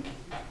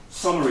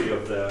summary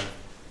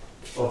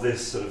of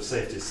this sort of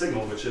safety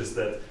signal, which is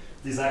that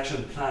these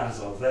action plans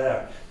are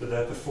there, but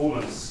their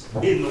performance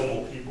in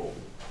normal people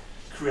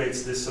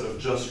creates this sort of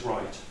just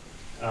right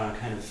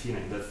kind of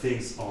feeling that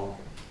things are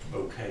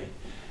okay,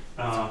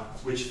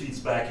 which feeds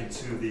back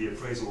into the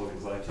appraisal of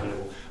anxiety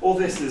level. All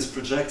this is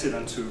projected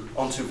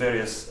onto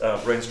various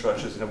brain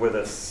structures in a way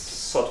that's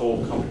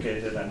subtle,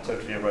 complicated, and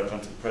totally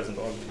irrelevant to the present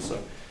argument, so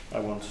I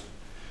won't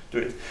do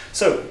it.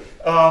 So,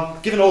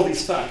 given all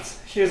these facts,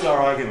 here's our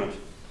argument,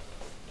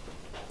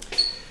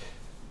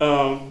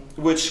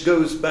 which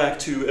goes back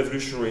to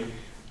evolutionary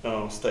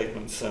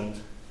statements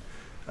and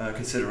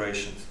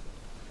considerations.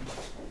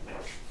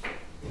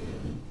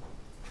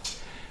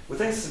 We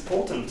think it's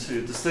important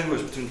to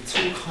distinguish between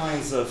two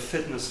kinds of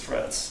fitness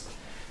threats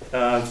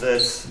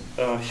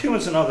that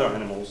humans and other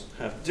animals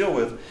have to deal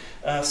with.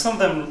 Some of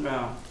them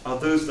are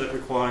those that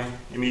require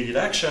immediate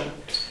action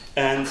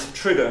and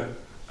trigger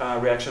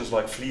reactions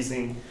like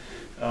freezing,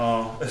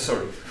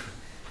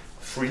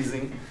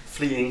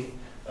 fleeing,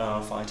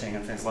 fighting,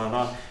 and things like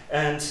that.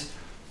 And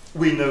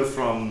we know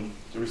from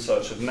the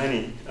research of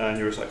many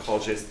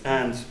neuropsychologists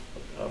and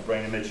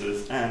brain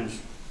imagers and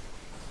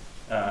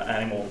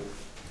animal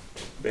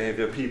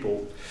behavior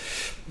people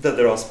that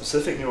there are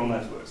specific neural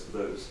networks for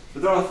those.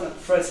 But there are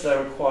threats that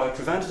require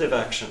preventative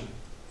action.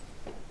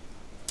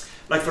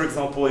 Like, for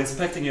example,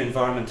 inspecting your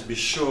environment to be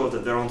sure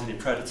that there aren't any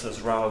predators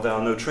around, there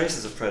are no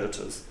traces of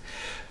predators.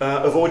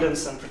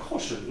 Avoidance and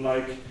precaution,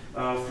 like,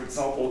 for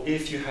example,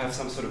 if you have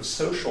some sort of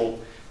social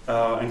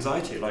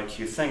anxiety, like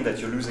you think that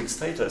you're losing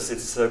status,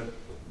 it's a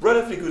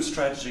relatively good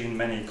strategy in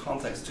many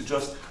contexts to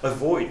just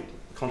avoid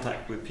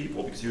contact with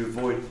people, because you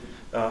avoid,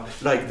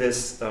 like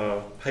this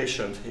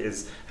patient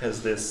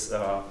has this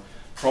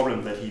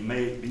problem that he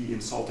may be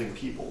insulting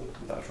people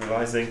without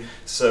realizing,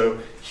 so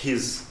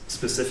he's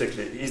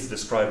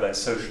described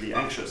as socially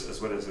anxious as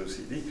well as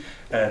OCD,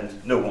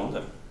 and no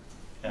wonder.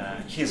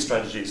 His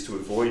strategy is to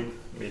avoid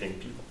meeting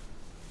people.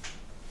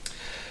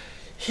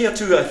 Here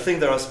too, I think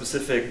there are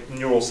specific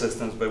neural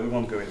systems, but we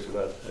won't go into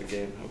that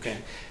again. Okay.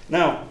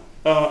 Now,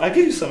 I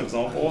give you some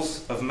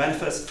examples of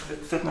manifest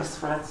fitness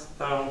threats.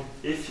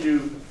 If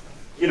you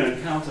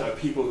encounter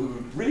people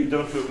who really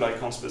don't look like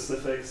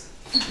conspecifics,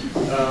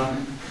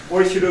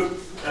 or if you look,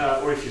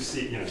 or if you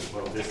see,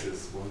 well, this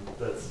is one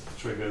that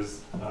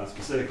triggers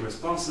specific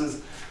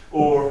responses,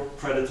 or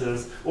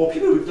predators, or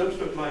people who don't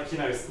look like,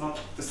 it's not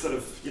the sort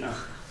of,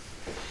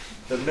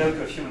 the milk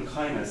of human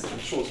kindness in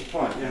short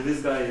supply.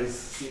 This guy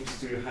seems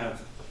to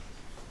have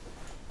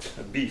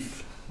a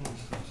beef,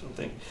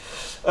 something.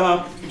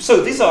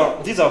 So these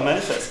are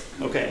manifest.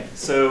 Okay.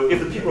 So if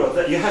the people are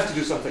there, you have to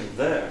do something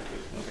there.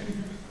 Okay.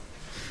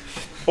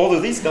 Although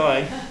these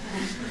guys,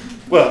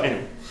 well,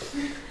 anyway,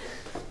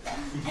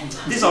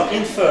 these are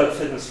inferred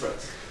fitness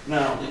threats.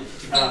 Now,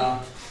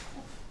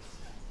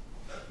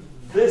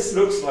 this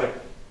looks like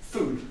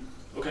food.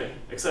 Okay,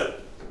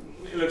 except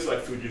it looks like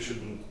food you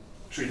shouldn't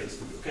treat as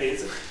food. Okay,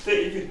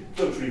 you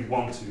don't really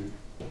want to,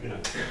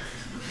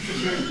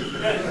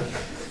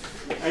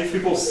 And if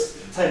people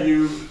tell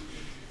you,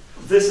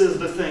 this is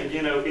the thing,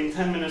 in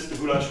 10 minutes the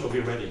goulash will be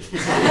ready.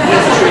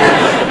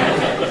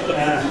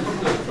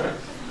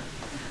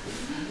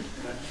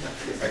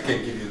 I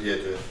can give you the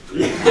address.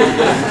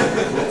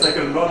 It'll take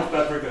a lot of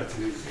paprika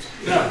to eat.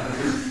 Now,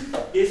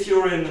 if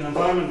you're in an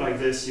environment like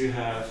this, you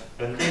have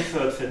an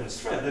inferred fitness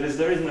threat. That is,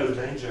 there is no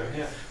danger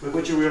here. But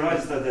what you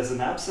realize is that there's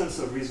an absence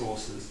of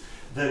resources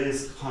that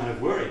is kind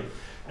of worrying.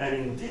 And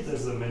indeed,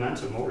 there's a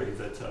memento mori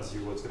that tells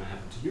you what's going to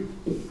happen to you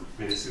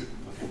really soon.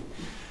 Okay.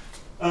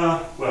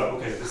 Well,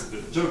 okay, this is a bit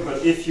of a joke,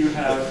 but if you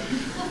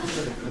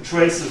have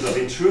traces of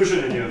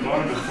intrusion in your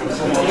environment from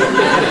someone,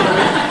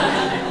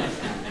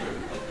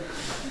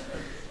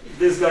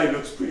 this guy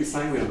looks pretty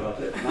sanguine about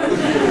it.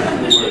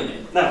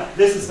 Now,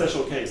 this is a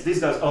special case. These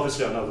guys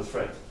obviously are not a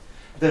threat.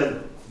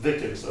 They're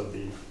victims of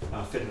the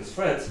fitness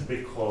threat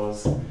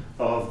because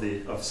of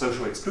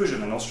social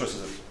exclusion and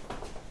ostracism.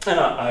 And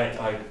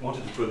I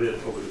wanted to put it,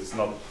 although it's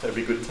not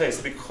very good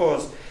taste,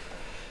 because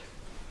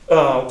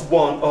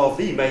one of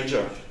the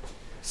major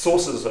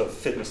sources of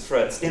fitness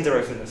threats,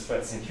 indirect fitness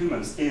threats in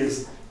humans,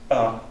 is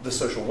the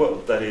social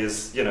world. That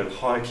is,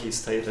 hierarchy,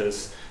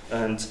 status,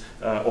 and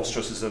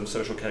ostracism,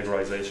 social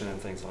categorization, and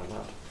things like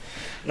that.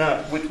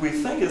 Now, what we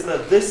think is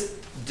that this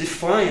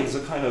defines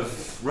a kind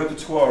of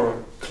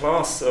repertoire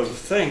class of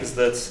things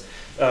that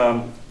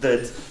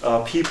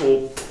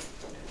people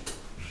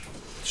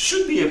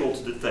should be able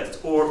to detect,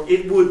 or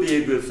it would be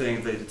a good thing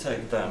if they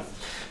detect them.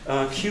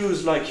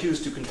 Cues like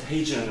cues to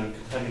contagion and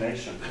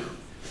contamination,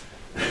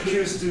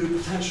 cues to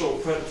potential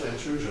predator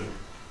intrusion,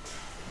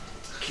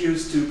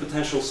 cues to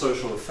potential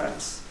social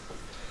offense.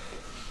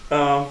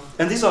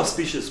 And these are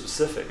species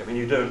specific. I mean,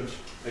 you don't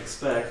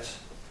expect,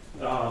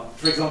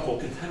 for example,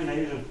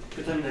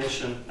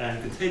 contamination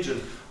and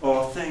contagion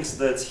are things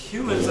that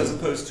humans, as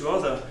opposed to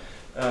other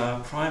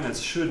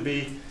primates, should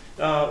be.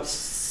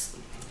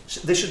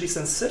 They should be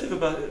sensitive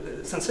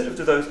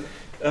to those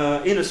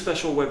in a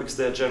special way because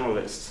they're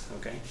generalists.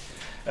 Okay,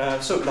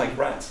 so like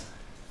rats,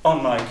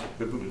 unlike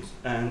baboons,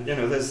 and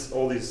there's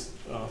all these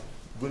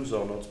baboons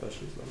are not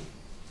specialists.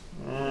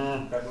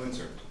 Baboons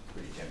are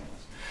pretty generous.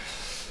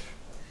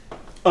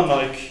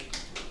 Unlike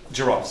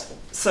giraffes.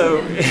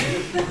 So,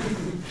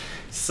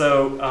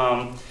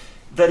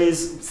 that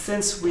is,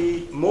 since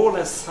we more or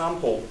less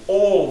sample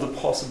all the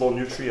possible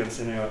nutrients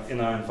in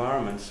our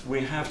environment,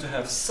 we have to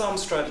have some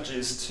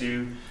strategies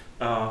to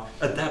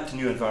adapt to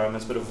new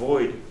environments, but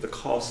avoid the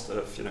cost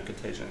of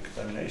contagion and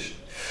contamination.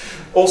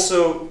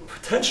 Also,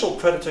 potential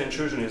predator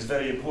intrusion is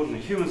very important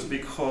in humans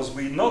because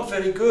we're not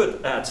very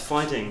good at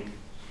fighting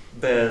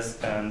bears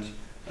and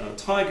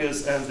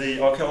tigers, and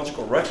the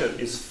archaeological record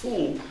is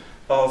full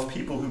of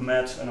people who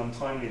met an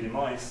untimely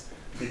demise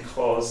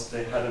because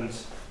they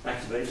hadn't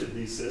activated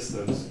these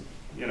systems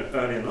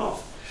early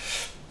enough.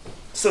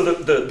 So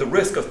the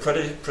risk of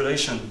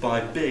predation by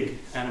big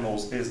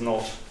animals is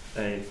not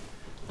a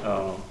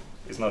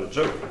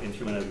joke in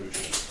human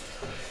evolution.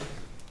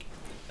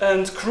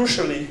 And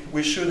crucially,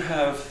 we should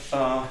have,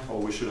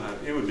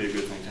 it would be a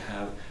good thing to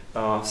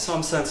have,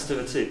 some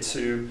sensitivity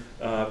to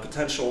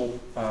potential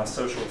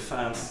social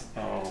offense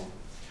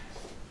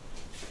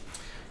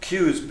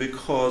cues,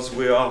 because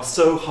we are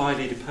so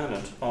highly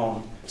dependent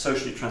on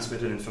socially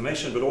transmitted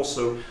information, but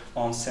also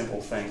on simple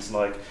things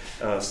like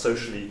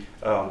socially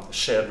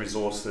shared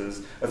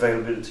resources,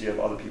 availability of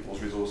other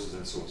people's resources,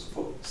 and so on and so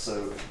forth.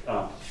 So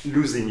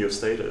losing your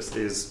status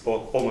is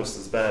almost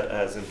as bad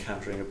as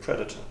encountering a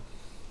predator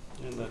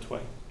in that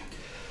way.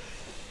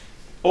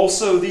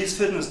 Also, these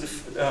fitness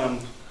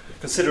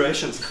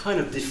considerations kind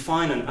of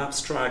define an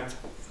abstract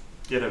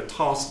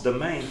task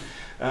domain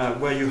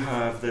where you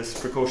have this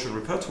precaution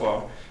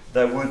repertoire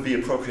that would be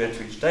appropriate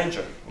to each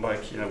danger,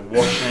 like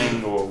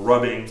washing or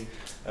rubbing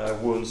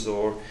wounds,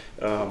 or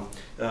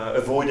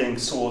avoiding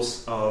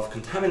source of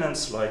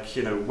contaminants, like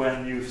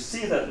when you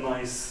see that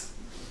nice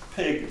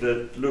pig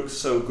that looks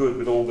so good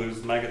with all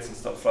those maggots and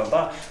stuff like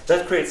that,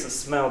 that creates a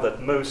smell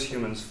that most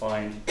humans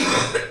find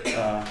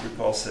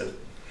repulsive.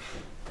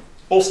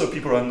 Also,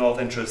 people are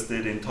not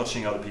interested in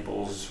touching other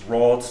people's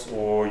rods,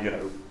 or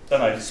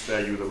then I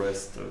spare you the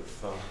rest of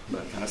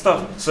that kind of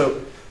stuff.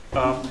 So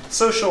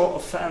Social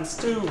offense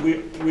too.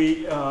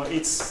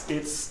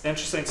 It's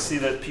interesting to see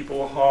that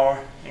people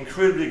are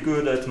incredibly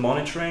good at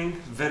monitoring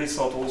very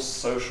subtle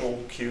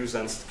social cues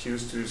and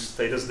cues to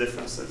status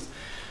differences,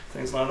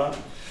 things like that.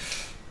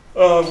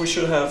 We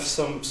should have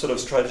some sort of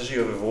strategy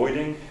of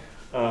avoiding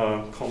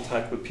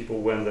contact with people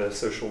when the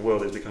social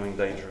world is becoming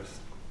dangerous.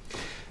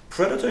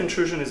 Predator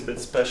intrusion is a bit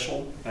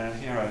special, and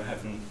here I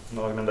have an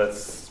argument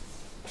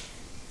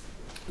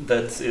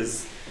that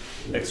is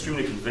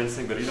extremely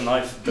convincing, but even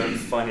I don't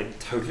find it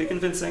totally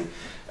convincing,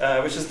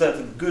 which is that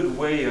a good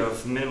way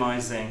of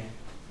minimizing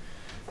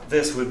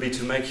this would be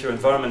to make your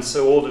environment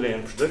so orderly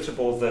and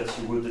predictable that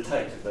you would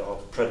detect if there are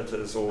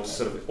predators or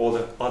sort of all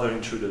the other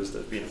intruders that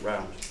have been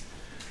around.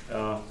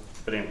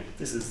 But anyway,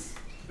 this is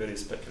very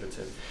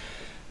speculative.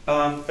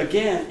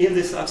 Again, in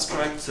this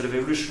abstract sort of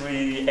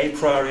evolutionary a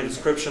priori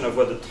description of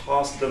what the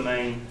task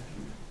domain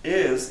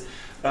is,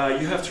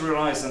 you have to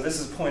realize, and this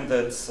is a point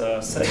that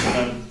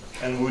Seligman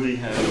and Woody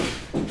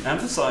have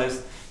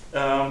emphasized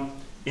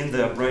in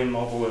their brain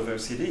model of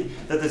OCD,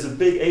 that there's a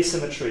big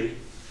asymmetry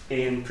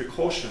in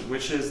precaution,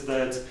 which is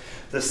that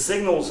the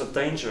signals of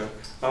danger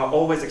are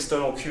always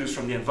external cues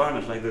from the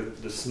environment, like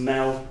the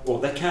smell, or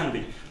there can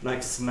be,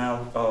 like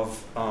smell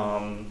of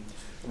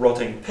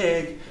rotting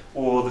pig,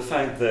 or the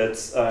fact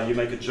that you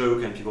make a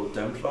joke and people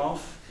don't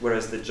laugh,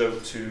 whereas they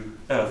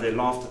they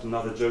laughed at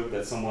another joke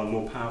that someone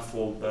more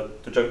powerful,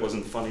 but the joke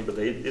wasn't funny, but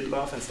they did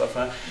laugh and stuff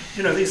like that.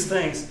 You know, these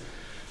things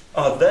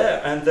are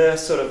there, and they're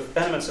sort of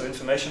elements of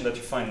information that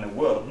you find in the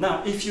world.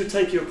 Now, if you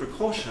take your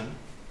precaution,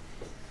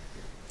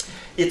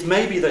 it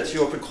may be that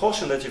your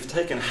precaution that you've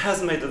taken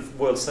has made the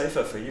world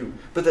safer for you,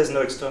 but there's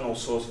no external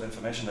source of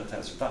information that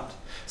tells you that.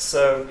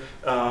 So,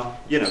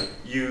 you know,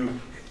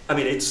 I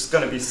mean, it's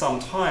going to be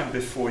some time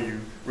before you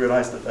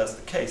realize that that's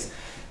the case.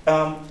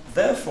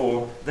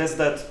 Therefore, there's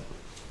that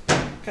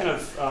kind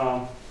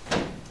of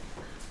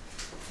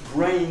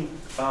brain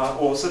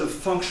or sort of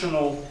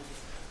functional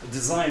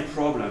design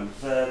problem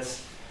that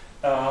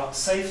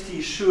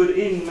safety should,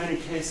 in many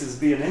cases,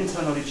 be an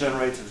internally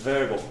generated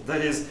variable.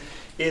 That is,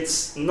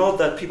 it's not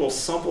that people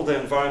sample their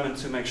environment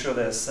to make sure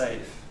they're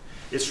safe.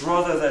 It's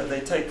rather that they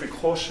take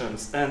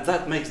precautions, and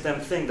that makes them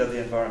think that the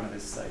environment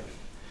is safe.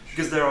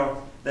 Because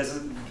there's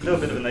a little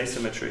bit of an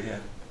asymmetry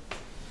here.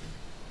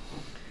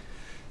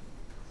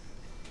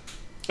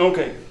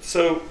 Okay,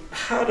 so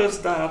how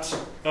does that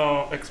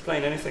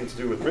explain anything to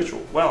do with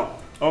ritual? Well,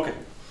 okay.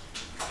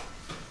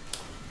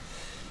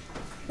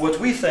 What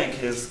we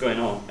think is going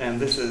on, and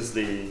this is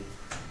the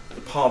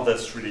part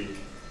that's really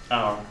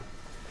our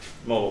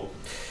model,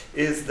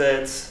 is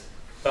that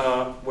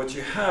what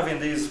you have in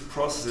these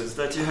processes,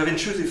 that you have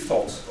intrusive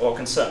thoughts or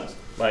concerns,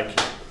 like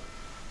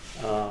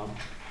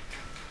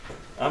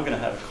I'm going to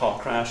have a car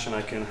crash, and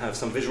I can have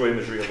some visual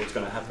imagery of what's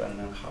going to happen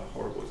and how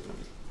horrible it's going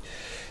to be.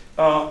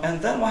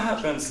 And then what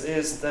happens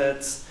is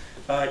that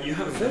you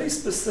have a very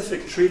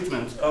specific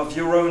treatment of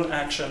your own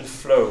action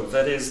flow.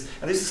 That is,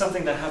 and this is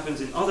something that happens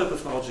in other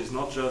pathologies,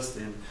 not just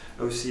in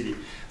OCD.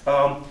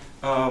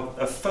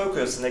 A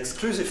focus, an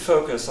exclusive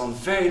focus on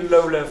very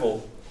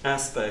low-level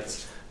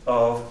aspects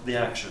of the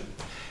action,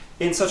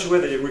 in such a way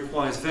that it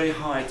requires very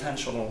high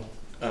attentional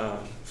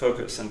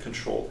focus and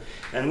control.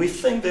 And we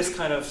think this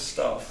kind of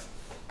stuff,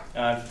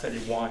 I'll tell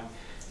you why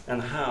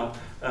and how,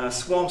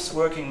 swamps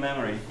working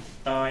memory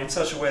in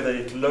such a way that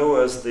it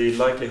lowers the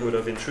likelihood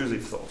of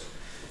intrusive thought.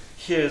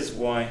 Here's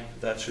why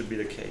that should be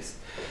the case.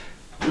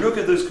 Look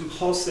at those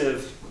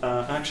compulsive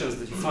actions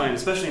that you find,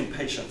 especially in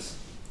patients,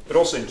 but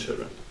also in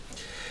children.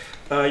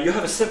 You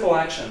have a simple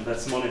action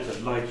that's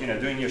monitored, like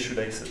doing your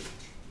shoelaces.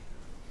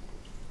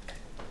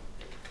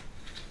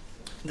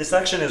 This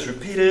action is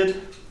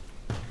repeated.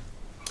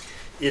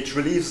 It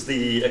relieves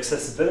the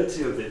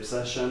accessibility of the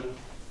obsession,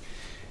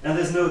 and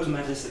there's no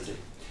automaticity.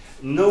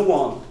 No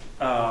one,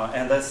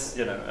 and that's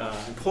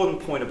important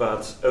point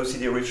about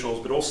OCD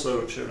rituals, but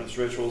also children's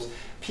rituals.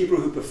 People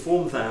who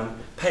perform them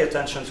pay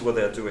attention to what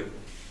they're doing.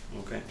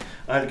 Okay,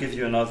 I'll give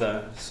you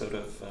another sort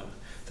of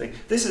thing.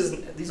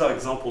 These are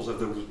examples of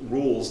the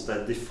rules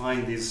that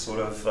define these sort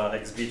of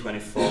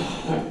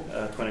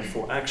XB24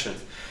 24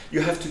 actions.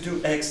 You have to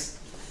do X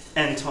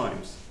n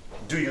times.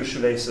 Do your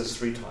shoelaces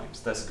 3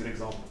 times. That's a good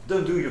example.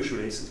 Don't do your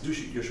shoelaces. Do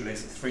your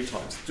shoelaces 3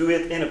 times. Do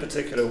it in a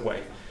particular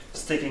way,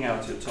 sticking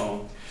out your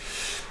tongue.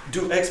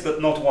 Do X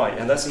but not Y,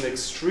 and that's an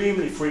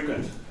extremely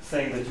frequent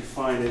thing that you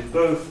find in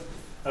both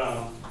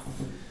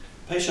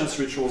patients'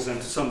 rituals and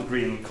to some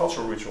degree in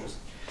cultural rituals.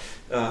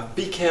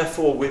 Be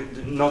careful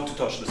with not to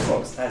touch the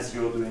socks as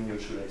you're doing your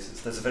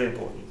shoelaces. That's a very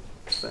important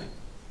thing.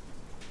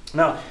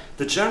 Now,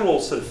 the general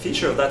sort of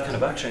feature of that kind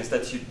of action is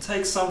that you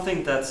take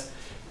something that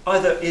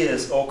either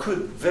is or could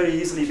very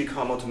easily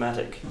become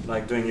automatic,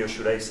 like doing your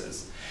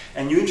shoelaces,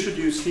 and you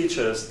introduce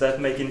features that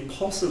make it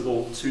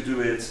impossible to do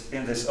it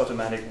in this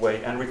automatic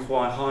way and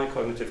require high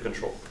cognitive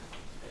control.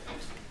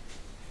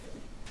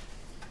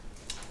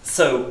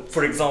 So,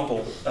 for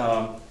example,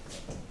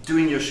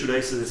 doing your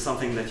shoelaces is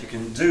something that you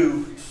can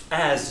do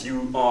as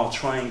you are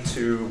trying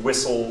to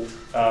whistle,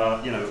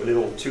 a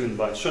little tune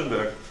by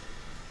Schoenberg.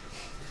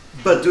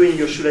 but doing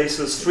your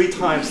shoelaces 3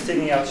 times,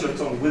 sticking out your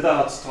tongue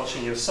without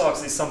touching your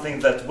socks is something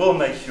that will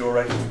make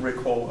your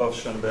recall of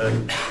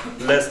Schoenberg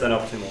less than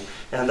optimal.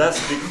 And that's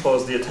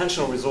because the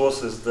attentional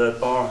resources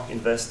that are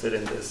invested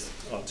in this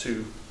are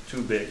too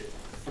big.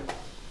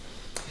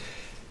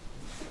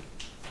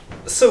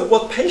 So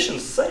what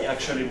patients say,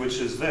 actually, which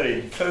is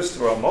very close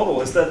to our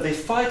model, is that they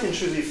fight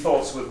intrusive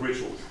thoughts with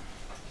rituals.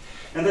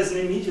 And there's an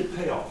immediate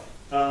payoff.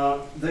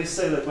 They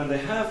say that when they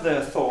have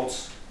their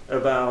thoughts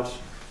about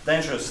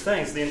dangerous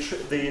things, the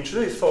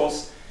intrusive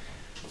thoughts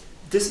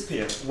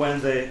disappear when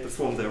they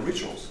perform their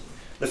rituals.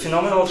 The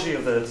phenomenology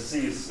of the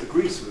disease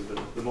agrees with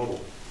the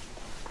model.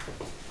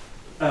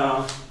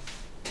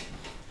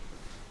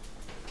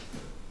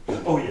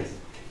 Oh yes,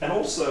 and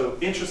also,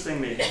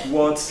 interestingly,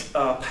 what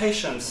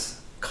patients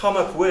come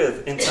up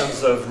with in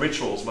terms of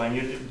rituals, when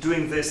you're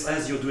doing this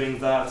as you're doing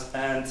that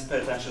and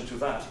pay attention to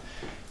that,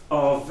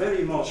 are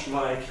very much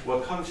like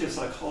what cognitive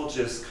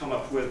psychologists come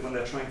up with when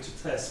they're trying to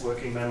test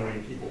working memory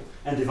in people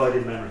and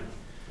divided memory.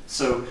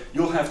 So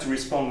you'll have to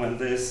respond when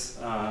this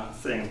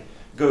thing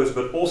goes,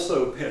 but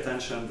also pay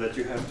attention that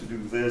you have to do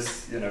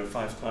this,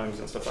 5 times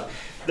and stuff like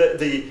that.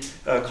 The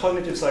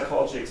cognitive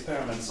psychology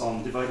experiments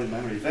on divided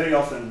memory very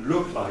often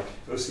look like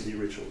OCD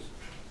rituals.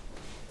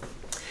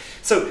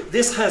 So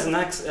this has an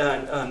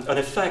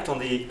effect on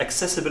the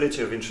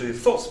accessibility of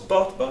intrusive thoughts,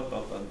 but.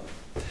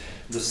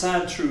 The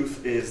sad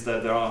truth is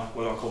that there are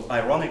what are called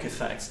ironic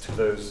effects to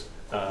those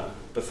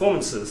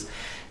performances,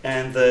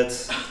 and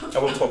that I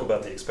will talk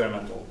about the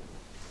experimental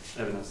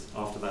evidence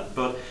after that.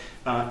 But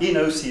in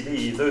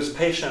OCD, those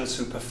patients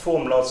who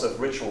perform lots of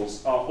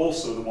rituals are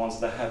also the ones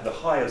that have the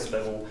highest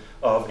level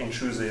of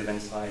intrusive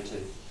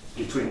anxiety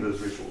between those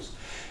rituals.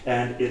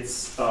 And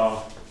it's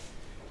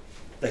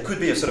there could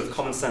be a sort of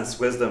common sense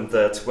wisdom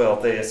that, well,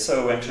 they are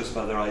so anxious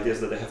about their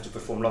ideas that they have to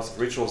perform lots of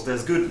rituals.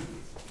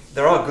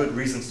 There are good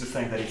reasons to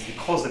think that it's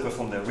because they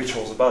perform their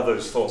rituals about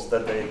those thoughts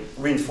that they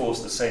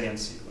reinforce the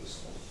saliency of those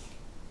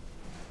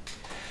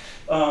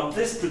thoughts.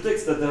 This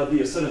predicts that there'll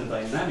be a certain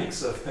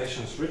dynamics of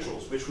patients'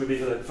 rituals, which would be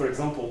that, for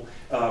example,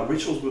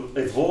 rituals will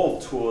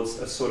evolve towards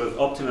a sort of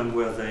optimum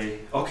where they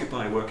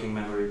occupy working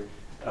memory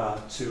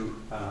to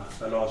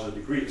a larger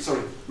degree,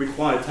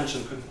 require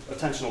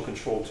attentional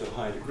control to a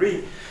high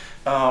degree.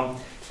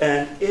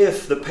 And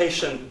if the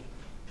patient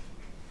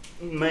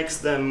makes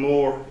them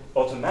more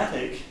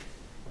automatic,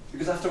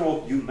 because after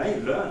all, you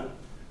may learn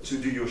to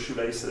do your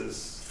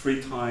shoelaces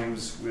 3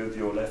 times with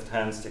your left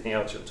hand sticking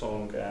out your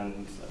tongue,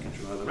 and I can't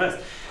remember the rest.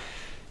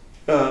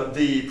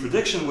 The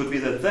prediction would be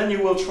that then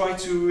you will try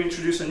to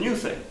introduce a new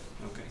thing.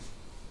 Okay.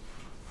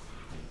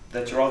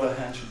 That your other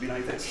hand should be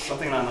like this,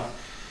 something like that.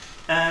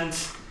 And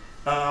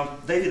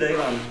David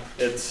Alan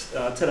at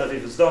Tel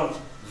Aviv has done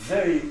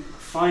very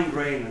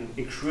fine-grained and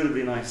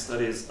incredibly nice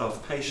studies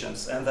of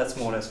patients, and that's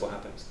more or less what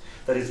happens.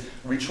 That is,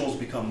 rituals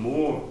become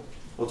more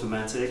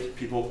automatic,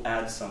 people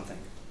add something,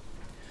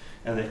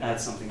 and they add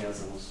something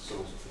else and so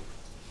on.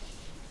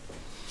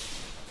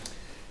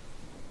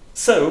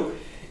 So,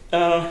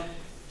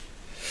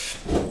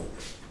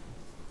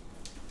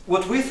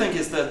 what we think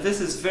is that this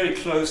is very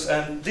close,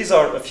 and these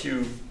are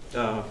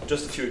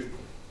just a few.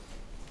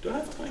 Do I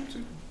have time to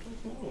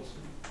talk more?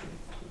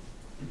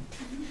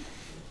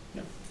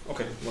 No.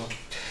 Okay.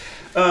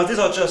 Well, these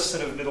are just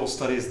sort of little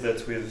studies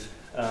that we've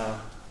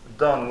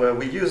done where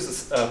we use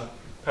this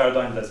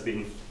paradigm that's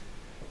been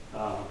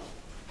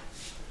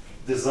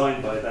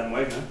designed by Dan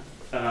Wegner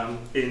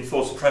in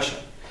thought suppression.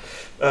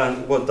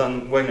 And what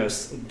Dan Wegner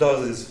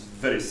does is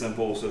very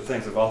simple sort of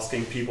things of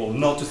asking people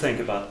not to think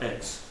about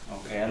X.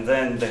 Okay, and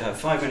then they have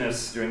 5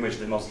 minutes during which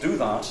they must do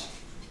that,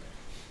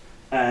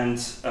 and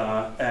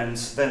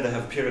then they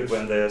have a period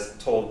when they're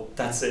told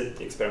that's it,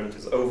 the experiment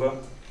is over.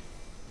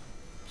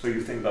 So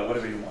you think about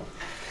whatever you want.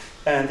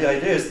 And the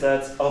idea is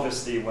that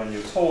obviously when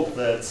you're told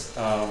that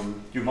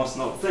you must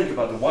not think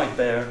about the white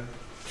bear,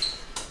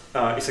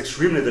 it's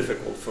extremely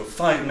difficult for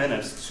 5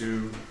 minutes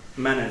to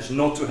manage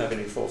not to have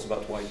any thoughts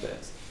about white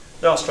bears.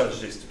 There are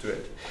strategies to do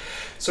it.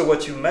 So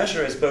what you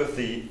measure is both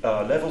the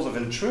levels of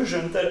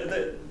intrusion.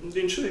 The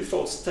intrusive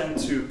thoughts tend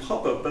to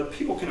pop up, but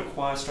people can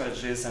acquire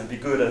strategies and be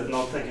good at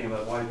not thinking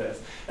about white bears.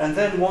 And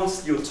then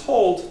once you're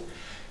told,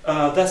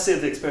 that's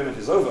it, the experiment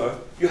is over,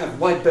 you have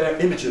white bear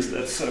images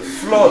that sort of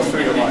flood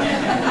through your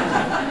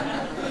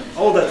mind.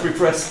 All that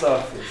repressed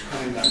stuff is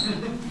coming back.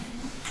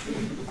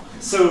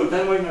 So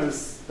Dan Wegner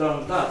has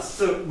done that.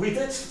 So we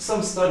did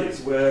some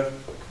studies where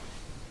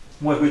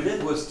what we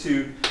did was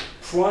to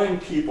prime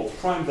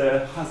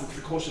their hazard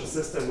precaution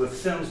system with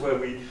films where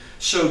we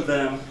showed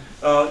them,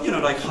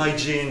 like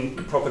hygiene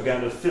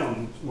propaganda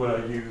film,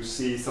 where you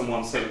see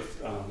someone sort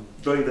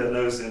of blowing their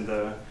nose in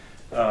the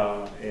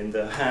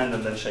hand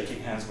and then shaking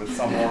hands with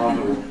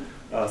someone,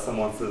 or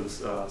someone sort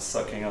of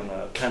sucking on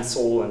a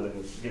pencil and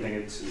then giving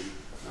it to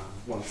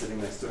one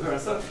sitting next to her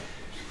and stuff.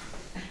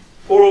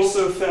 Or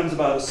also films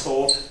about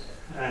assault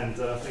and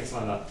things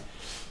like that.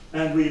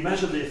 And we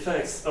measured the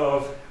effects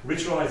of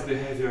ritualized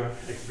behavior,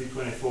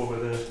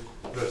 XB24,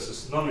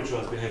 versus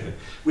non-ritualized behavior.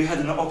 We had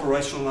an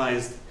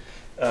operationalized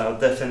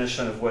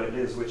definition of what it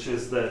is, which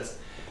is that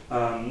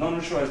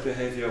Non-ritualized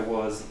behavior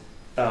was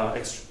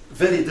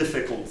very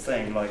difficult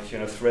thing, like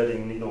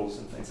threading needles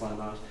and things like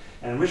that.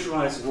 And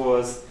ritualized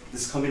was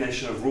this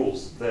combination of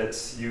rules that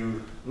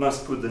you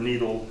must put the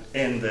needle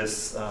in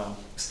this,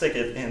 stick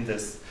it in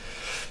this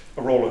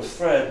roll of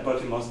thread,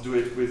 but you must do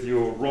it with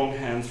your wrong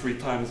hand 3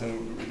 times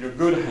and with your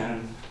good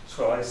hand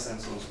twice,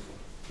 and so on and so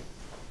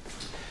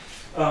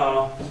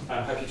forth.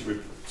 I'm happy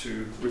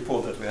to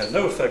report that we had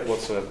no effect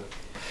whatsoever.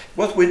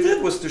 What we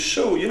did was to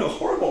show,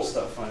 horrible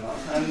stuff,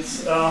 and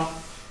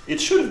it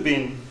should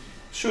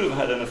have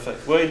had an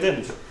effect. Well, it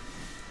didn't.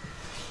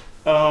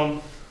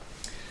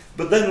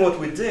 But then what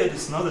we did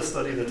is another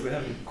study that we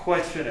haven't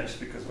quite finished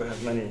because we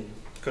have many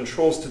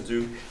controls to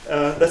do.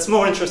 That's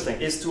more interesting,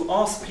 is to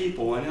ask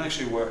people, and it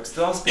actually works,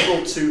 to ask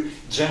people to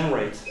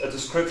generate a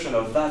description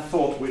of that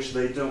thought which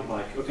they don't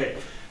like. Okay,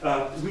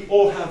 we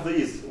all have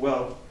these.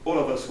 Well, all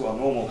of us who are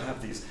normal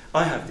have these.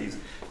 I have these.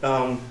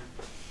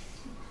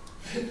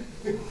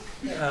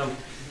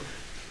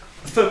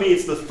 For me,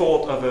 it's the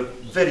thought of a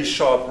very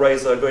sharp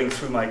razor going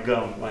through my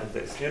gum like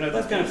this.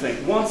 That kind of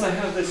thing. Once I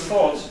have this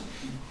thought,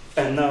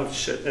 and now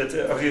shit, it's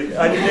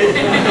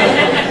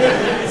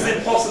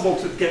impossible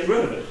to get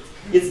rid of it.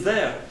 It's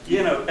there,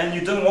 and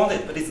you don't want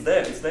it, but it's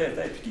there,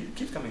 it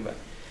keeps coming back.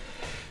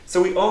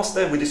 So we asked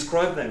them, we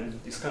described them,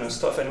 this kind of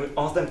stuff, and we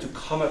asked them to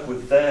come up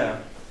with their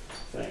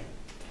thing.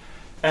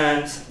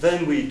 And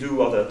then we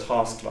do other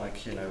tasks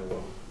like,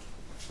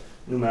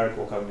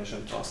 numerical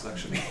cognition tasks,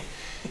 actually.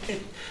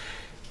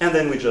 And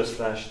then we just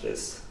flash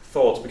this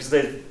thought, because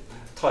they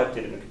typed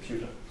it in the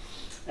computer.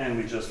 And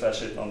we just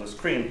flash it on the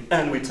screen.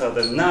 And we tell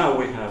them, now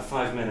we have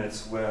 5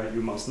 minutes where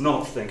you must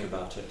not think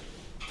about it.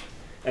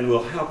 And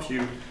we'll help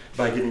you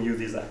by giving you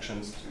these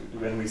actions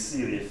when we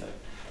see the effect.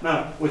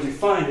 Now, what you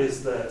find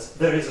is that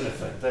there is an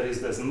effect. That is,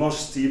 there's a much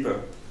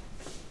steeper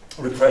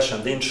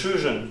repression. The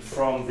intrusion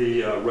from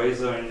the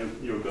razor in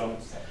your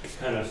gums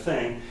kind of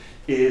thing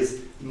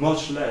is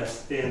much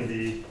less in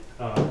the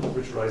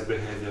ritualized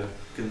behavior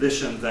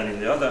condition than in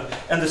the other.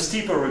 And the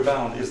steeper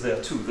rebound is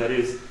there too. That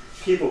is,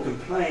 people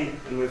complain,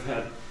 and we've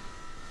had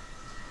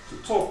to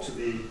talk to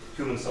the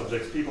human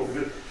subjects, people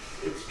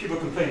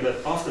complain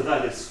that after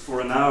that, it's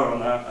for an hour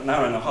and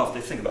a half, they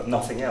think about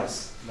nothing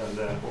else than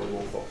their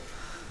horrible thought.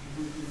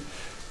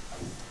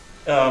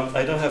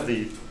 I don't have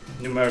the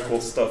numerical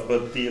stuff,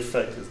 but the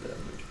effect is there.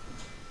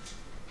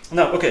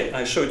 Now, okay,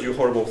 I showed you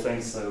horrible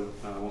things, so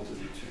I wanted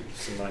you to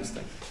see nice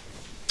things.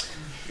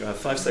 You have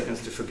 5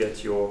 seconds to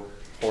forget your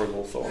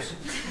horrible thoughts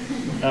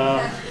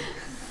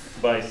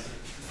by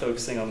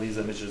focusing on these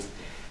images.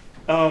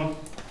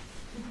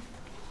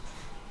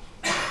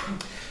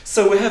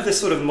 So we have this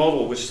sort of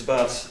model which is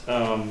about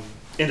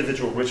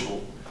individual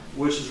ritual,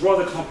 which is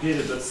rather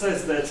complicated, but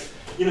says that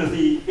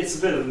it's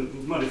a bit of a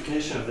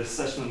modification of this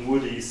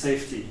Seshman-Woody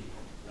safety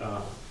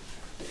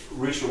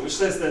ritual, which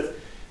says that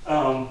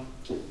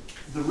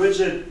the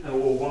rigid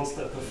or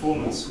one-step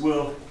performance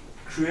will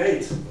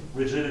create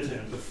rigidity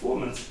in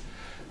performance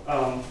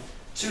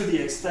to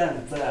the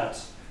extent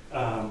that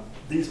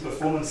these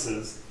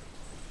performances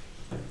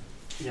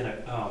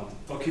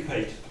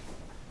occupy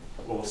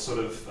or sort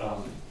of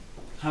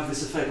have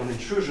this effect on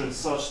intrusion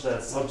such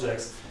that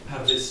subjects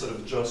have this sort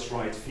of just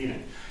right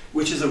feeling,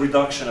 which is a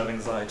reduction of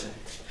anxiety.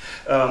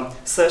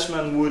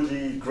 Seshman,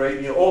 Woody,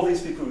 Gray, all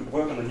these people who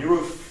work on the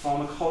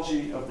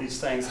neuropharmacology of these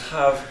things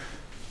have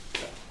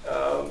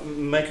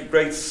make a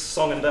great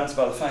song and dance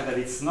about the fact that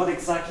it's not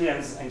exactly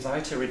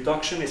anxiety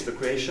reduction, it's the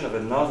creation of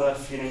another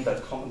feeling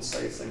that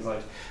compensates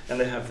anxiety. And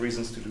they have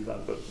reasons to do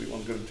that, but we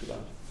won't go into that.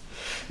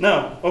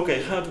 Now,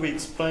 okay, how do we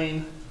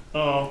explain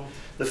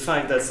the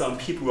fact that some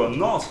people who are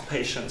not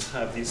patients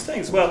have these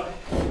things? Well,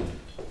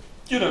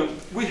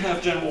 we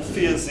have general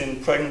fears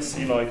in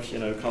pregnancy, like,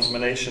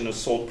 contamination,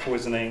 assault,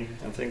 poisoning,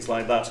 and things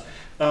like that.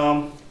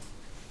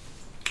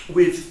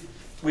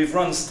 We've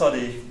run a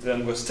study,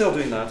 and we're still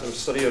doing that, a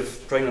study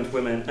of pregnant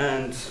women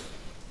and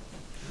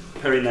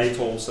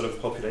perinatal sort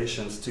of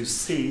populations to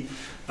see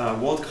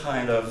what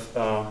kind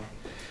of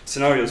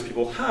scenarios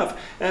people have.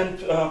 And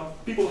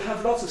people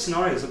have lots of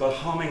scenarios about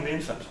harming the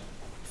infant,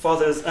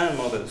 fathers and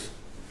mothers.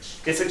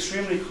 It's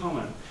extremely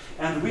common.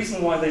 And the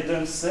reason why they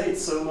don't say it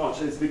so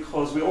much is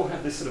because we all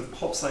have this sort of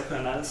pop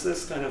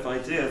psychoanalysis kind of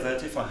idea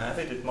that if I have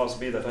it, it must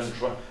be that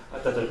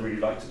that I'd really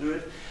like to do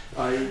it.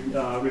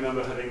 I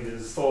remember having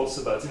these thoughts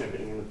about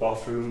being in the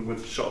bathroom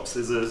with sharp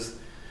scissors.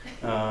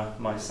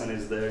 My son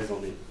is there, he's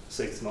only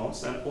 6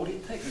 months, and all he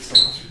takes is so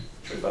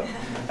much.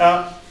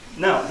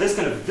 Now, this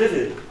kind of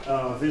vivid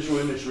visual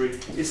imagery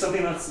is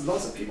something that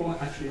lots of people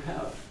actually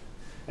have.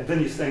 And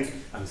then you think,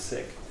 I'm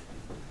sick.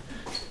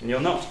 And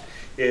you're not.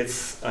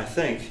 It's, I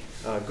think,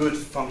 good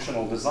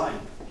functional design.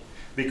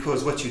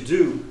 Because what you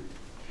do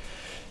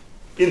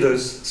in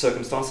those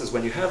circumstances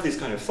when you have these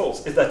kind of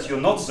thoughts is that you're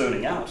not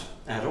zoning out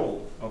at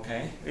all,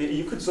 okay?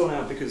 You could zone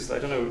out because, I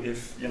don't know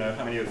if,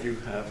 how many of you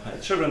have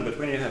had children, but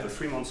when you have a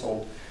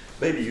 3-month-old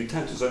baby, you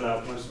tend to zone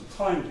out most of the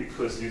time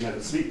because you never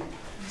sleep.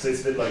 So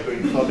it's a bit like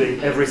going clubbing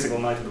every single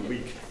night of the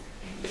week.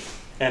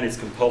 And it's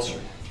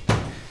compulsory.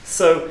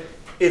 So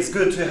it's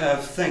good to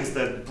have things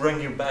that bring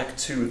you back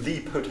to the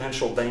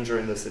potential danger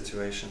in the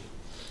situation.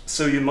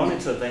 So you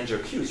monitor danger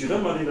cues. You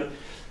don't monitor,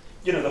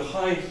 the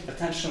high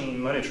attention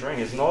monitoring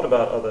is not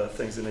about other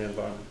things in the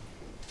environment.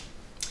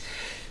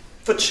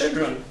 For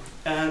children,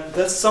 and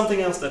that's something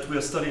else that we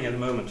are studying at the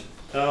moment.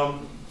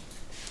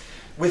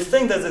 We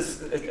think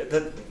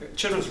that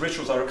children's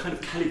rituals are a kind of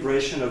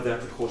calibration of their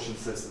precaution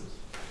systems.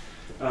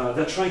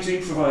 They're trying to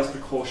improvise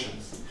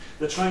precautions.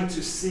 They're trying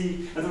to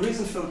see, and the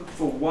reason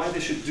for why they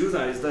should do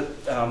that is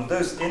that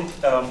those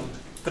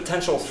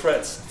potential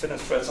threats,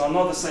 fitness threats, are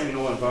not the same in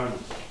all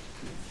environments.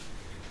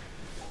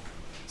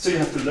 So you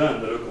have to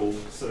learn the local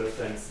sort of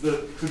things.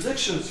 The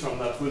predictions from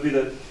that would be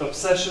that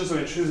obsessions or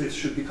intrusives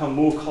should become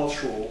more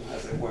cultural,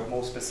 as it were,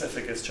 more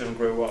specific as children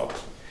grow up.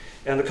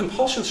 And the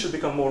compulsions should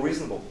become more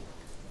reasonable.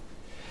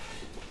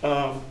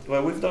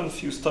 Well, we've done a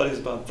few studies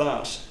about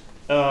that.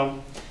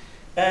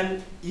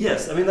 And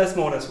yes, I mean, that's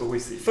more or less what we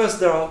see.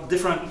 First, there are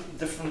different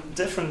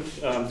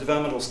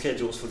developmental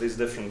schedules for these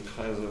different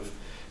kinds of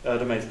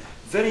domains.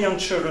 Very young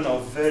children are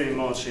very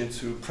much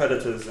into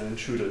predators and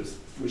intruders,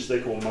 which they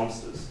call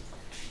monsters.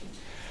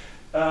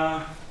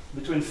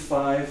 Between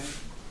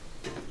 5,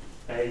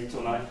 8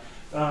 or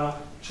 9,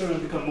 children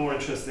become more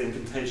interested in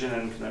contagion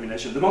and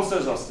contamination. The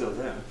monsters are still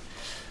there.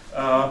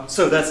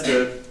 So that's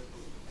the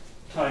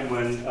time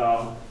when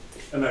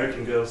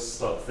American girls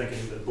start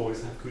thinking that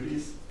boys have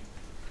cooties.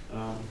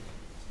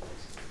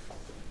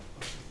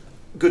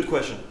 Good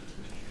question.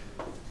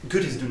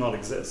 Goodies do not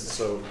exist,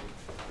 so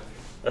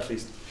at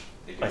least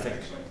I think.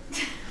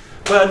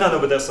 Well, no,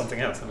 but there's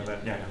something else. I mean,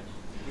 yeah.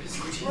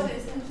 What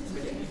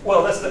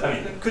is it?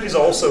 Well, goodies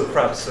are also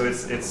crap, so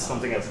it's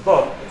something else.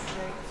 But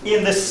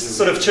in this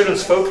sort of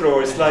children's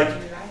folklore, it's like,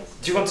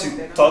 do you want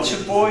to touch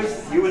a boy?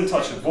 You wouldn't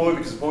touch a boy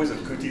because boys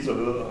have cooties.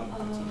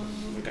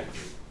 Okay.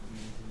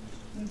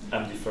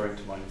 I'm deferring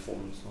to my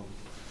informants.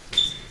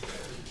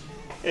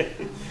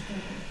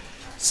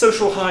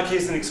 Social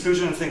hierarchies and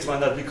exclusion and things like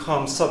that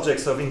become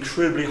subjects of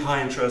incredibly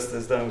high interest,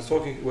 as Dan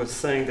was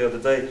saying the other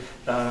day,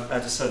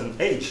 at a certain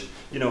age.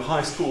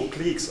 High school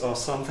cliques are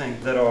something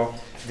that are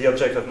the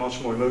object of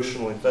much more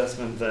emotional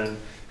investment than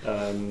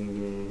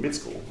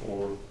mid-school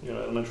or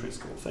elementary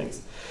school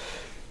things.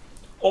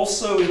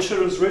 Also, in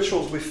children's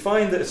rituals, we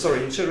find that,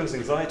 in children's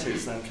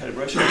anxieties and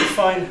calibration, we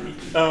find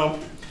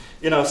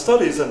in our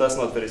studies, and that's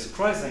not very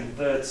surprising,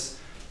 that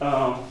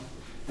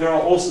there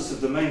are all sorts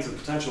of domains of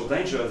potential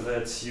danger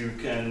that you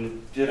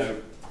can,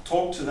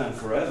 talk to them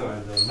forever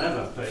and they'll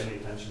never pay any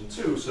attention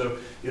to. So,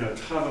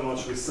 however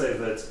much we say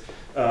that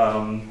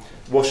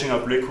washing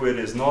up liquid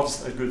is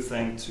not a good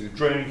thing to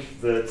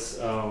drink, that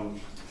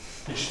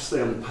you should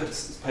stay on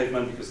the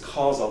pavement because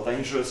cars are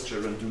dangerous,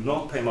 children do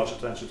not pay much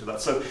attention to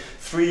that. So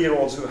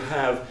 3-year-olds who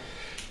have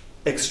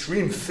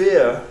extreme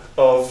fear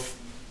of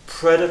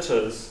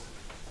predators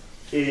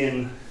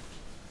in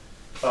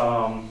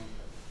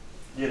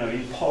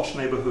in posh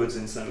neighborhoods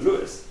in St.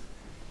 Louis.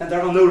 And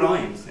there are no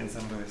lions in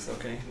St. Louis,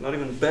 okay? Not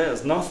even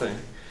bears, nothing.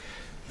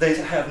 They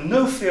have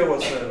no fear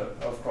whatsoever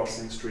of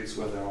crossing streets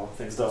where there are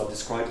things that are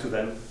described to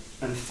them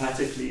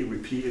emphatically,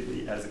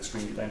 repeatedly as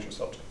extremely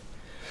dangerous objects.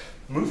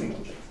 Moving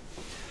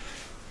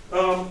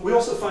objects. We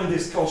also find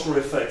these cultural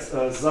effects.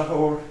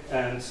 Zahor,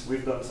 and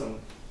we've done some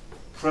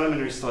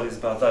preliminary studies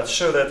about that,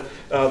 show that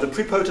the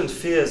prepotent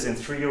fears in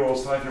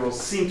 3-year-olds, 5-year-olds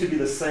seem to be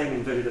the same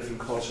in very different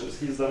cultures.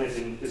 He's done it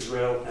in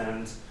Israel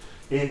and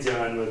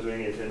India, and we're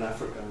doing it in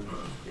Africa and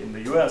in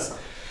the US.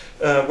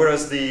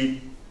 Whereas the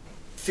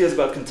fears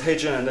about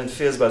contagion and then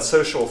fears about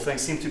social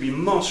things seem to be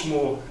much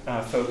more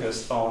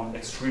focused on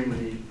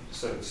extremely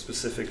sort of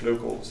specific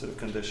local sort of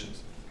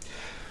conditions.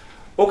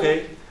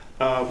 Okay,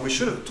 we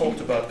should have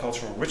talked about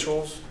cultural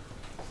rituals.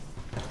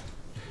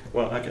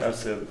 Well, I'll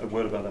say a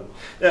word about them.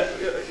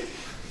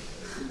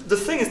 The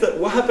thing is that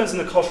what happens in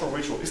a cultural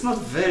ritual is not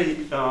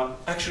very,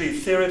 actually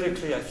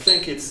theoretically, I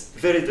think it's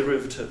very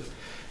derivative.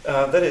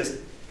 That is,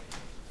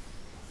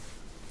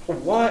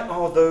 why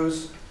are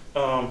those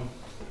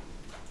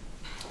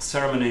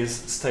ceremonies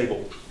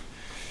stable?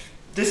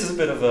 This is a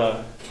bit of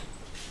a,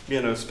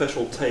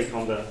 special take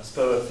on the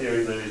Spur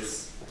theory that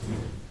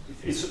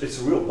it's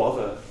a real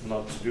bother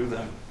not to do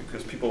them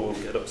because people will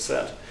get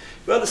upset.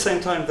 But at the same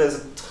time,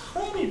 there's a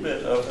tiny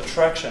bit of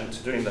attraction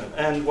to doing them.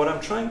 And what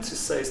I'm trying to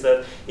say is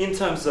that in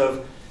terms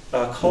of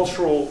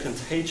cultural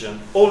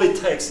contagion, all it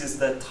takes is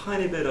that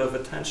tiny bit of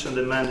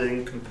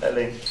attention-demanding,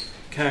 compelling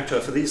character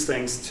for these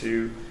things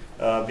to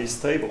be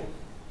stable.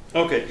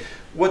 Okay,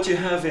 what you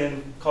have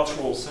in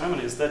cultural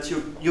ceremonies is that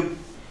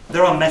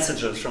there are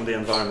messages from the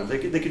environment.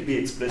 They could be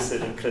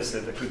explicit,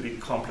 implicit, they could be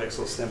complex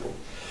or simple.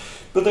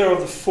 But they are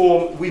the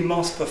form, we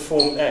must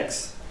perform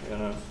X,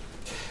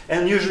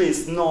 And usually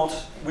it's not,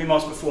 we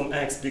must perform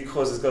X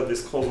because it's got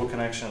this causal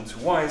connection to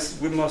Y.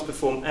 We must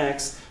perform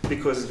X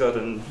because it's got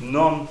a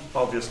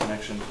non-obvious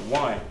connection to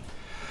Y.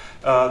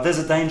 There's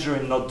a danger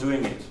in not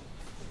doing it.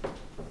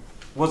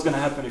 What's going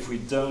to happen if we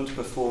don't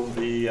perform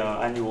the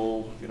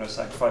annual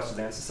sacrifice to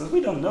the ancestors?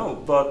 We don't know,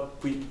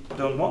 but we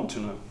don't want to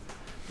know.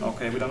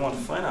 Okay, we don't want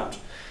to find out.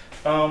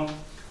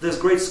 There's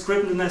great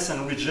scriptedness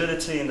and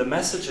rigidity in the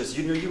messages.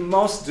 You know, you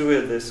must do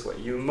it this way.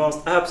 You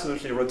must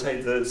absolutely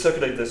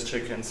circulate this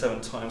chicken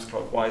 7 times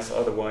clockwise,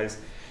 otherwise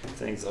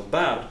things are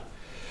bad.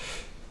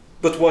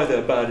 But why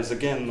they're bad is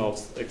again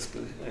not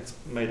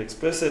made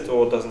explicit,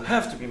 or doesn't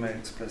have to be made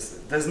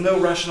explicit. There's no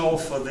rationale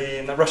for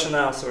the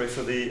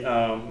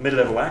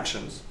mid-level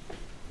actions.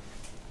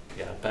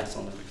 Yeah, pass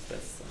on the next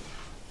test.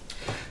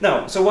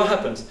 Now, so what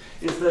happens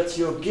is that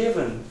you're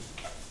given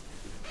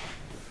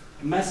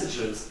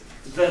messages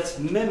that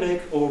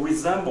mimic or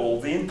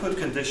resemble the input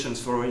conditions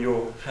for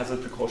your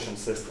hazard precaution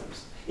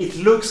systems. It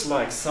looks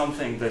like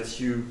something that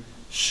you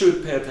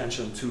should pay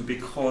attention to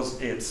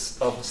because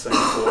it's of the same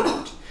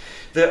format.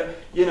 There,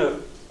 you know,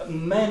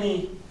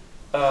 many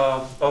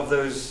of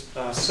those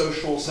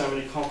social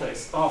ceremony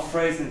contexts are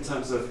phrased in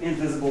terms of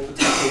invisible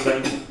potential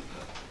danger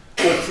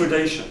or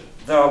predation.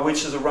 There are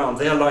witches around.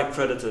 They are like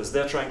predators.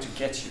 They're trying to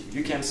get you.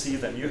 You can see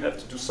them. You have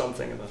to do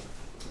something about it.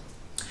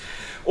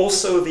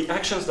 Also, the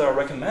actions that are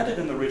recommended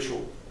in the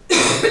ritual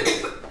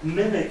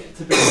mimic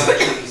typical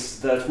actions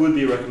that would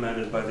be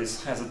recommended by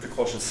this hazard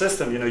precaution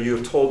system. You know,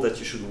 you're told that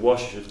you should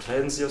wash, you should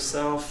cleanse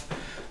yourself,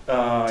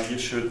 you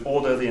should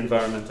order the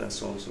environment, and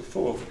so on and so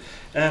forth.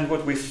 And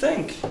what we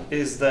think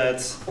is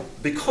that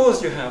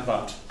because you have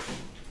that,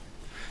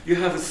 you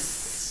have a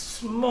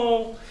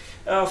small,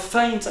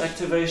 faint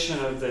activation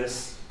of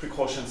this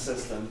precaution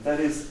system that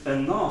is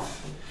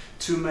enough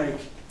to make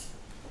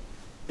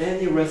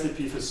any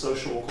recipe for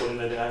social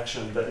coordinated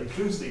action that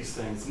includes these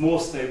things more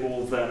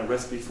stable than a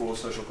recipe for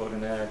social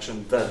coordinated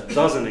action that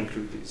doesn't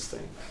include these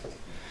things.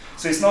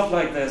 So it's not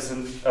like there's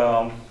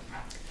a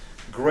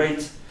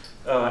great,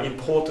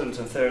 important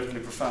and theoretically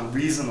profound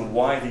reason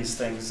why these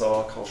things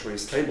are culturally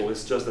stable.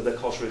 It's just that they're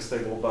culturally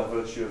stable by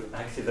virtue of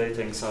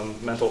activating some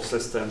mental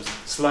systems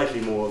slightly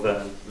more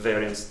than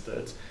variants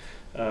than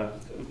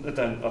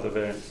other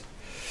variants.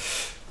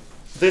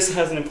 This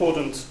has an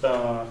important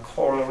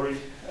corollary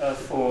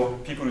for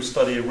people who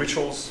study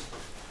rituals,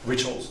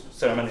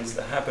 ceremonies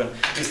that happen,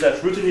 is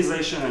that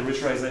routinization and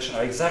ritualization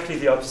are exactly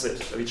the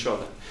opposite of each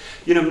other.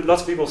 You know,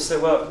 lots of people say,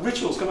 well,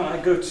 rituals, come on, I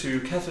go to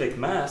Catholic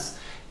Mass,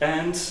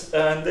 and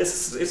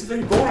this is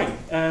very boring,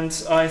 and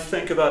I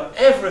think about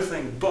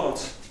everything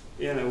but,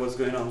 you know, what's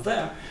going on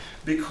there,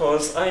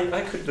 because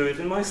I could do it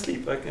in my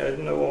sleep. I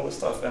know all the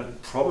stuff, and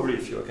probably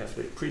if you're a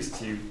Catholic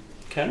priest, you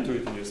can do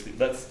it in your sleep.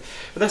 But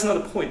that's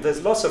not the point.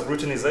 There's lots of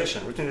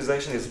routinization.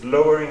 Routinization is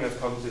lowering of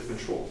cognitive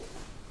control.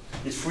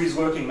 It frees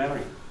working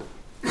memory.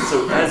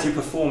 So as you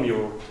perform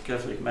your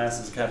Catholic Mass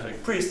as a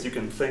Catholic priest, you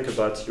can think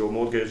about your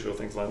mortgage or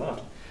things like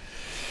that.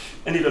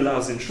 And it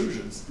allows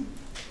intrusions.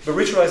 But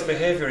ritualized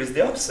behavior is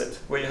the opposite,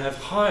 where you have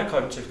higher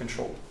cognitive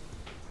control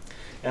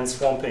and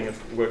swamping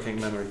of working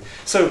memory.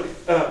 So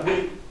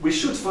we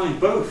should find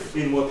both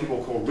in what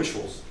people call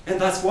rituals. And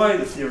that's why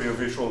the theory of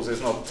rituals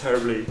is not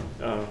terribly,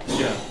 a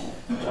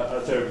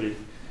terribly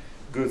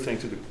good thing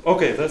to do.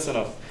 Okay, that's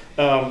enough.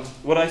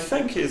 What I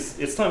think is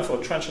it's time for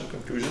trenchant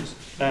conclusions.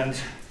 And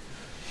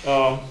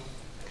I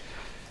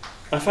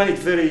find it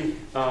very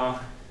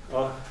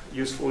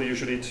useful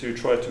usually to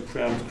try to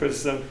preempt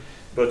criticism,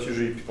 but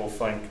usually people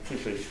find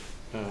completely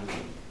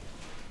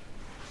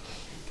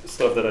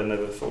stuff that I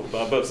never thought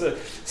about. But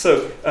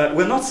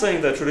we're not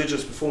saying that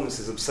religious performance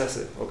is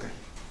obsessive, okay?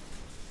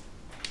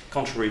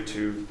 Contrary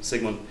to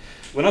Sigmund.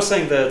 We're not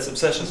saying that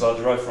obsessions are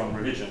derived from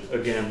religion,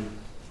 again,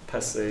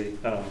 passé,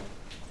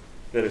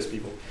 various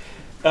people.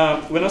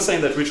 We're not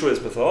saying that ritual is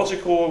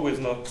pathological. We're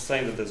not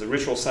saying that there's a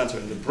ritual center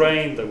in the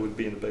brain that would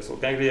be in the basal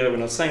ganglia. We're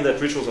not saying that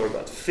rituals are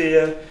about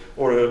fear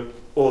or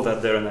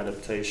that they're an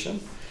adaptation.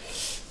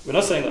 We're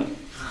not saying that.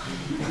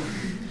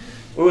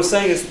 What we're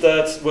saying is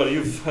that, well,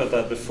 you've heard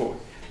that before.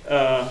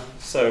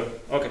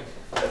 Okay,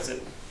 that's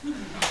it.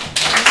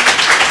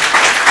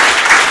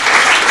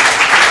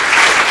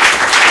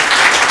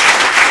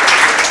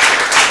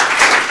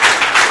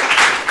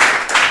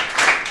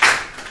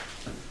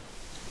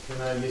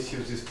 Can I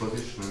misuse this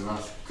position and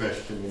ask a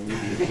question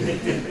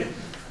immediately?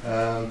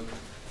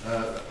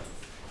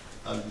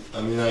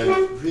 I mean, I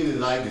really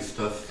like this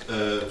stuff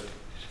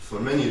for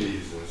many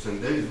reasons,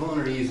 and there is one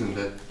reason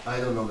that I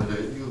don't know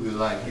whether you will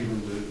like,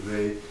 given the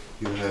way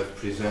you have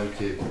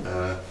presented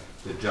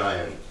the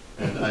giant.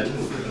 And I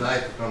just would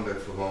like to come back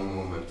for one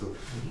moment to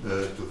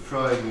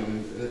Freud.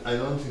 I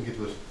don't think it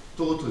was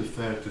totally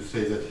fair to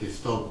say that he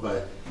stopped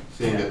by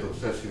saying that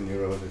obsessive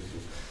neurosis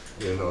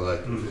is, you know,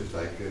 like it's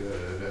like a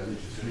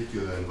religious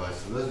ritual and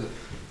vice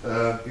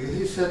versa.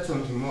 He said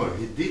something more.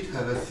 He did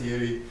have a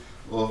theory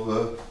of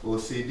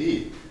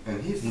OCD,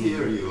 and his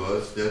theory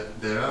was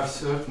that there are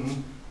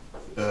certain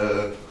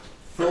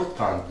thought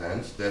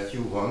contents that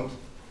you want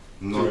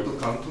not to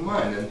come to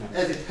mind. And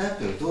as it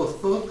happens, those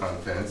thought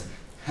contents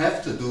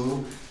have to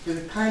do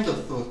with the kind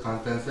of thought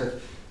contents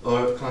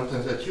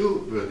that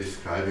you were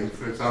describing.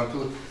 For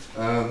example,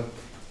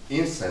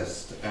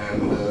 incest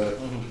and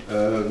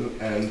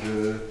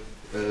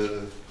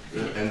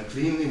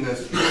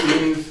cleanliness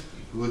routines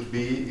would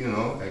be, you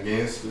know,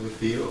 against the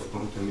fear of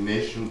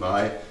contamination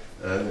by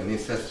an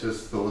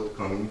incestuous thought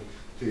coming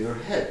to your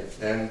head.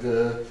 And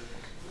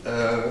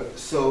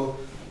So,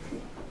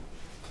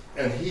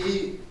 and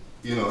he,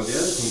 you know, the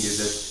other thing is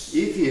that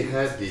if he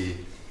had the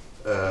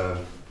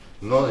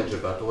knowledge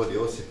about all the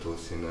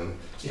oxytocin and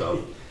stuff,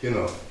 you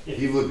know,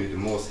 he would be the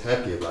most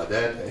happy about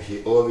that. And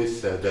he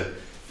always said that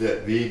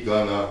we're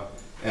gonna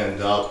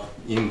end up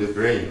in the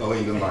brain, or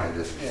in the mind,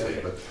 as we say.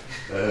 But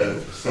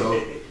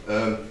so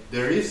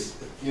there is,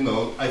 you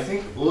know, I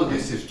think all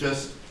this is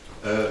just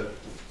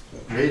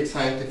great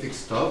scientific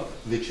stuff,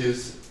 which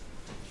is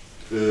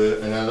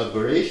an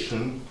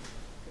elaboration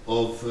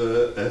of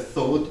a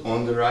thought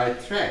on the right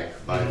track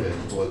by the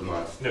old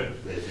master,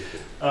 basically.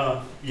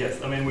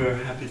 Yes, I mean, we're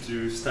happy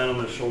to stand on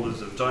the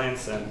shoulders of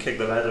giants and kick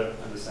the ladder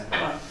at the same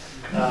time,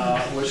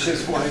 which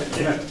is why,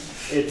 you know,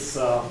 it's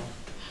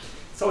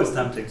always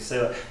tempting to say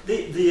that.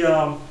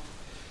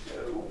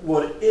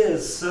 What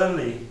is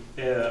certainly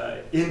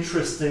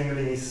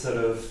interestingly sort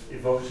of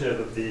evocative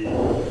of the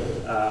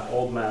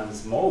old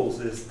man's models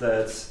is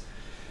that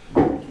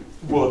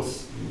what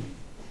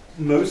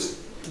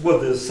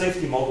the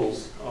safety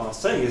models are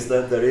saying is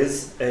that there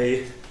is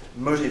a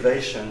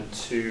motivation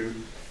to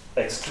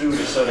exclude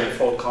a certain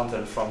fault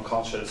content from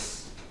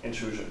conscious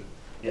intrusion.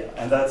 Yeah,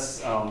 and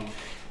that's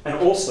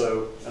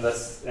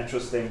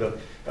interesting. But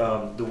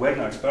the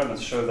Wagner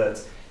experiments show that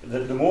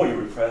the more you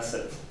repress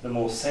it, the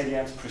more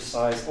salient,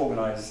 precise,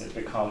 organized it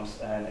becomes,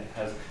 and it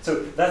has.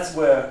 So that's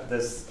where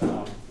there's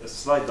a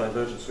slight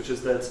divergence, which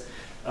is that.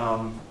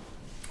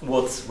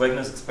 What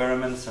Wagner's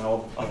experiments and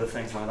all other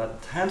things like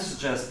that tend to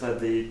suggest that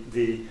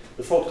the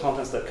fault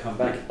contents that come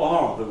back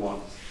are the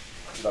ones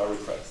that are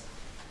repressed.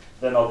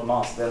 They're not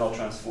masked, they're not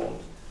transformed.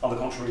 On the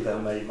contrary, they're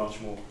made much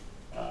more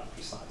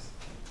precise.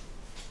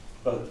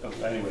 But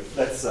anyway,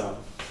 that's... I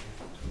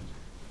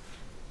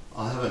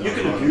have you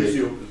can abuse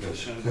your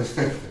position.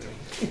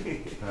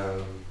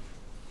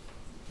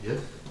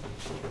 Yes?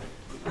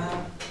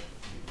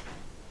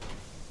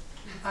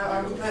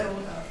 I would add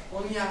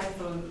only I have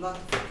a lot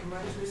of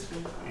documentaries,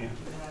 but I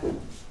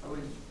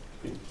will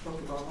talk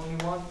about only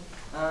one.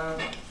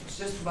 It's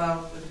just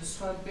about the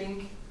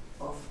swamping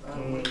of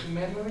working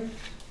memory,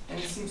 and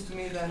it seems to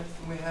me that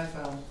we have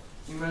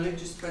in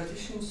religious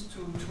traditions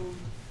two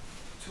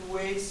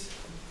ways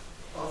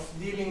of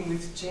dealing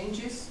with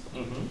changes,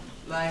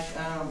 like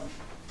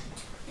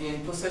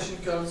in possession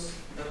cults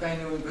that I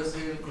know in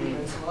Brazil, Korea,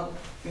 and so on.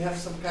 We have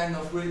some kind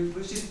of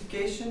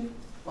rigidification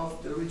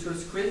of the ritual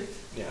script.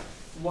 Yeah.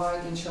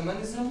 While in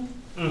shamanism,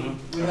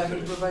 we have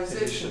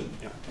improvisation.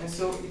 And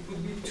so it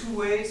would be two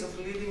ways of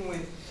living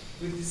with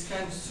this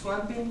kind of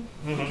swamping,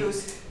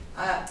 because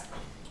I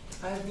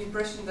have the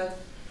impression that,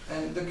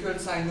 and the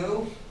cults I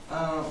know,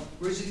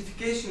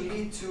 rigidification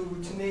lead to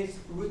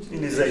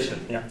routinization.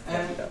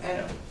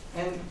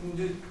 And in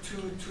the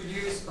two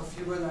years of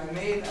Europe I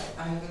made,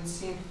 I haven't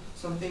seen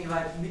something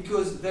like,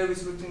 because there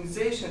is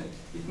routinization,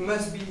 it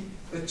must be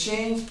a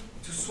change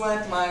to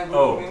swamp my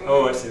memory.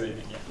 Oh, I see what you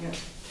mean, yeah.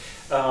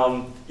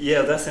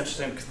 Yeah, that's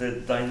interesting, because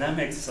the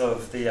dynamics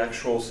of the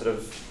actual sort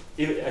of,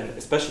 and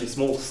especially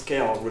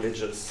small-scale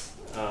religious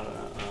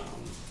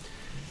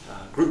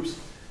groups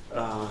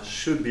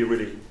should be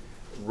really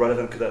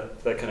relevant to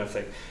that kind of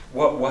thing.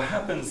 What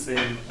happens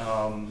in,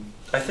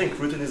 I think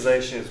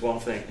routinization is one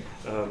thing,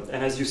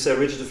 and as you say,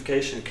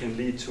 rigidification can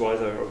lead to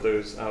either of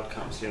those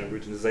outcomes, you know,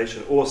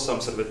 routinization or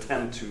some sort of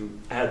attempt to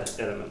add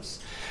elements.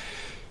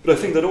 But I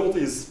think that all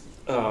these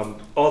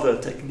other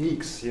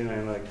techniques, you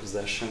know, like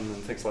possession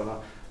and things like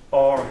that,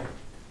 are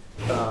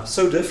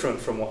so different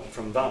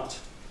from that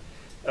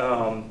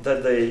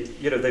that they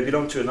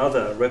belong to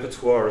another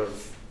repertoire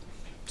of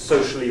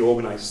socially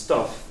organized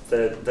stuff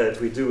that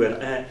we do,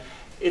 and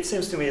it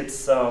seems to me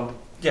it's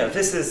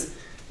this is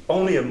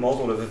only a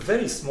model of a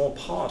very small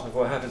part of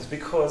what happens,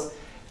 because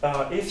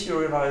if you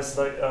realize,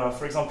 like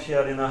for example,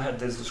 Pierre Lina had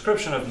this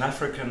description of an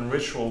African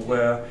ritual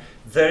where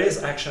there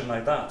is action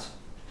like that,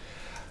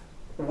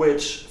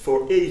 which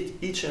for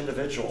each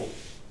individual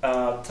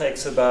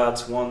takes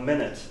about 1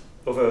 minute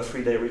over a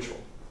 3-day ritual.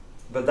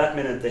 But that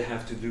minute they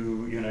have to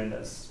do, you know, in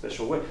a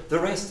special way. The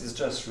rest is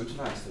just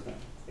routinized to them.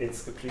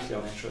 It's completely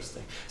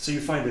uninteresting. So you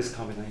find this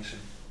combination.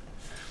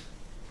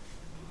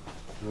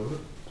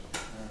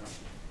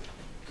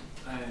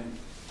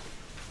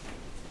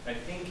 I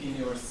think in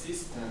your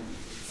system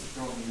it's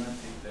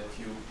problematic that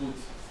you put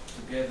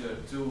together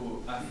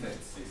two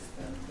affect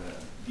systems, the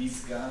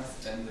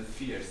disgust and the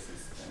fear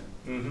system.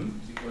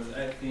 Because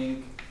I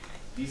think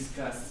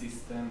disgust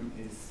system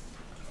is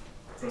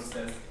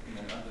processed in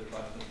another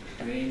part of the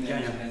brain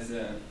and has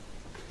a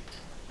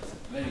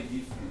very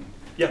different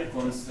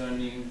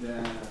concerning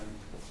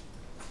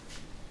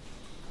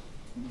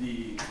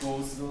the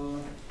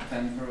causal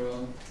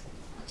temporal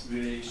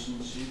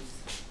relationships,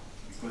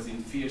 because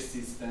in fear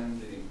system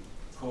the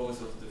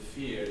cause of the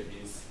fear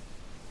is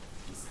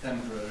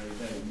temporary,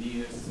 very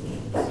near,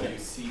 so you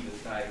see the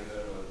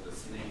tiger or the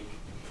snake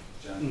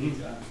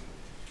jumping up.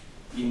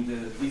 In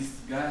the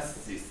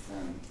disgust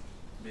system,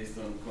 based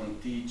on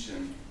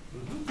contagion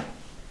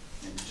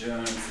and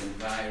germs and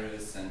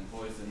virus and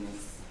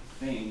poisonous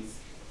things,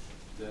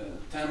 the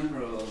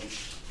temporal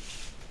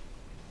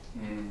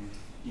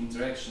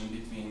interaction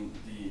between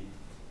the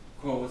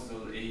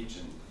causal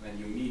agent when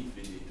you meet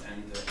with it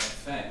and the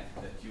effect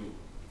that you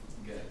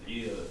get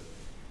ill,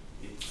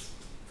 it's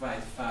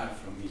quite far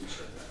from each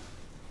other.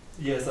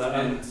 Yes,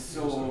 and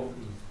so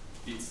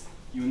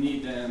you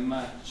need a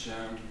much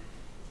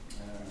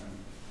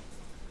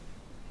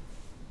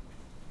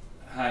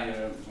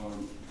higher or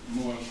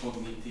more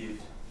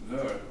cognitive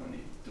work on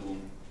it to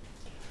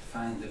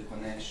find the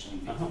connection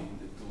between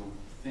the two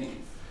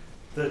things.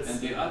 And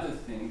the other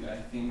thing, I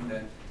think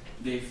that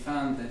they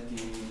found that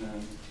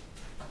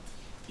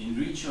in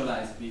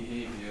ritualized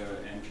behavior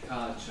and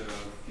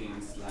cultural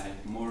things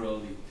like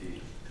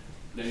morality,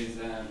 there is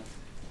a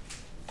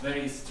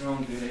very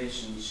strong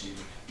relationship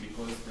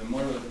because the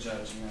moral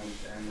judgment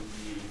and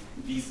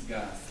the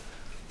disgust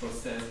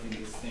processed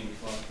in the same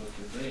part of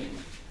the brain.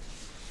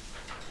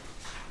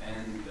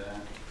 And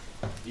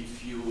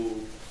if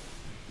you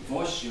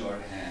wash your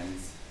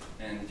hands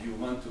and you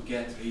want to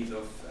get rid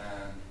of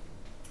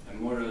a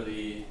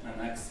morally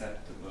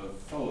unacceptable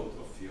thought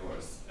of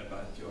yours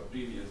about your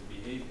previous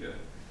behavior,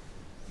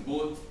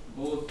 both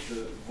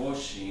the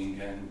washing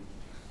and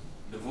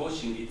the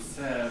washing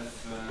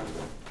itself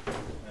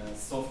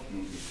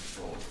softens this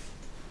thought.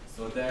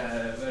 So there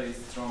are a very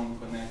strong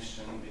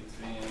connection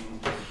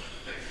between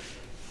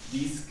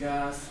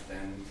disgust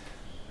and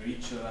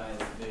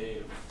ritualized way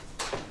of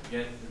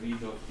get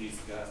rid of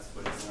disgust,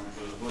 for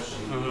example,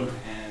 washing your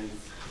hands,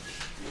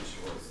 which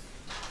was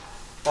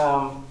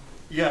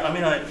yeah, I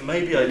mean,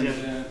 maybe I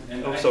didn't.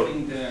 And oh, I sorry.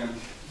 think the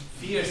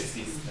fear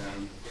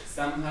system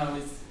somehow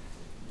is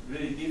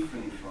really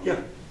different from Yeah,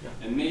 it.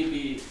 yeah. And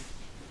maybe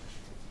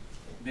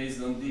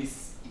based on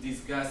this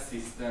disgust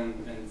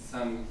system and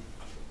some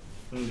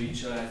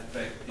ritualized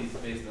practice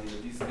based on the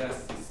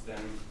disgust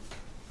system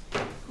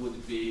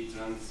could be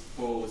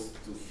transposed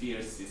to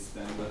fear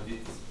system, but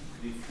it's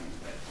different,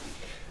 I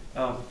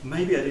think.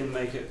 Maybe I didn't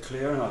make it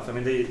clear enough. I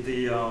mean,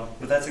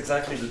 but that's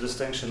exactly the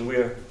distinction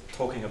we're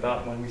talking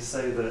about when we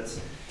say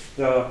that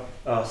there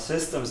are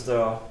systems that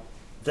are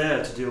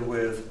there to deal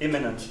with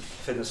imminent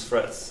fitness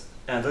threats,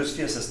 and those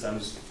fear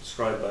systems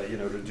described by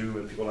Redu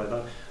and people like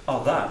that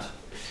are that,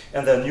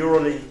 and they're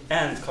neurally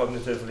and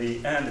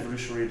cognitively and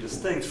evolutionarily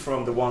distinct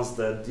from the ones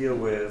that deal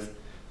with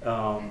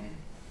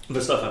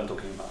the stuff I'm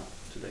talking about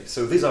today.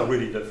 So these are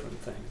really different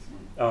things.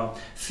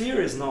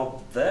 Fear is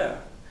not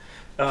there.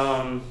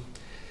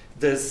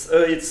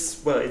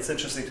 It's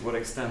interesting to what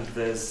extent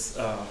there's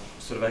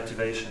sort of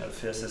activation of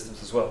fear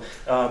systems as well,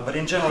 but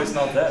in general it's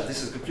not there.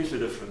 This is completely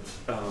different.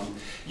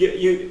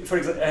 For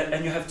example,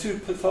 and you have two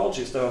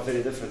pathologies that are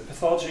very different.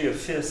 Pathology of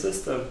fear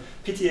system,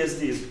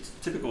 PTSD is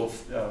typical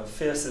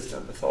fear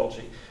system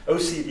pathology.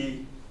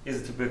 OCD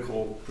is a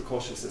typical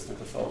precaution system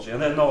pathology,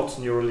 and they're not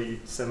neurally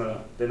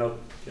similar. They're not,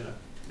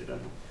 they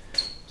don't.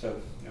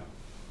 So, yeah.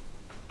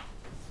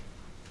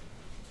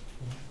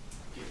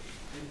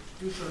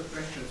 Two short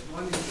questions.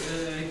 One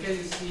is, can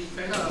you see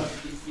parallels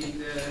between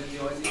the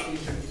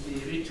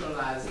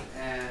ritualized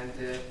and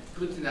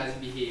routinized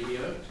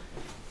behavior,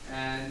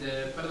 and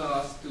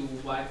parallels to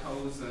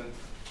Whitehouse and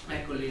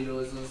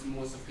Macaulay-Lowe's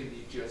modes of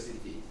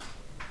religiosity?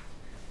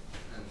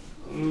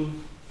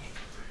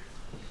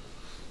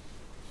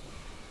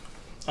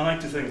 I like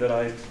to think that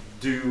I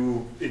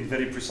do in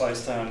very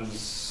precise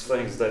terms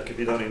things that could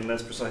be done in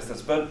less precise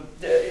terms, but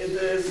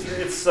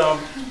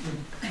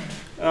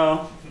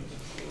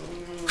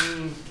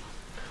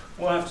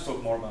we'll have to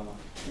talk more about that.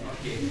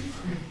 Okay.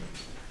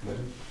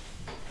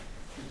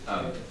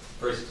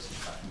 First,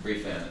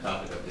 briefly on the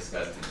topic of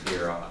disgust and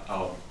fear,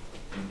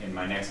 in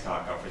my next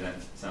talk, I'll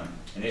present some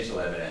initial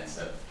evidence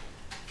of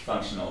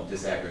functional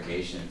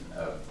disaggregation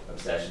of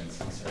obsessions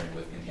concerned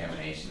with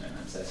contamination and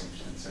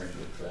obsessions concerned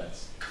with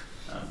threats.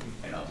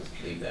 And I'll just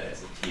leave that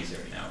as a teaser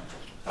now.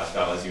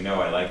 Pascal, as you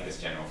know, I like this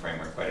general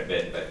framework quite a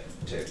bit, but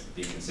to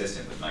be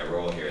consistent with my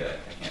role here, that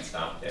I can't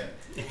stop there.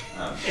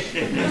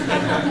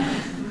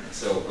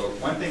 So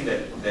one thing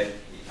that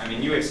I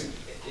mean, you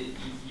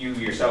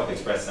yourself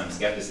expressed some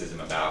skepticism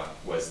about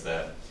was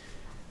the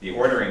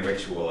ordering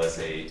ritual as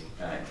a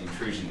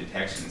intrusion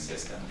detection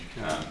system,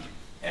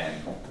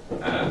 and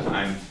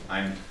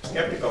I'm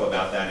skeptical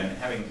about that. And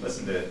having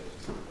listened to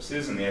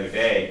Susan the other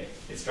day,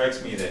 it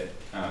strikes me that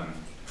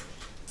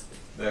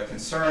the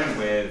concern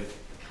with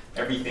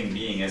everything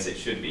being as it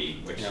should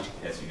be, which,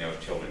 as you know,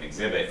 children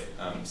exhibit,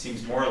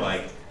 seems more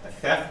like a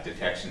theft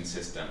detection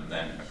system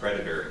than a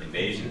predator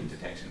invasion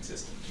detection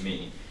system to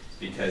me.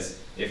 Because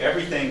if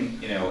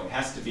everything,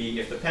 has to be,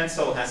 if the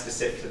pencil has to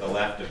sit to the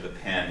left of the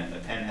pen, and the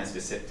pen has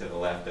to sit to the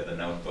left of the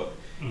notebook,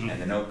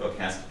 and the notebook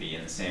has to be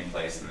in the same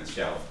place in the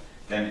shelf,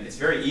 then it's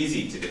very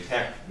easy to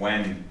detect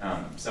when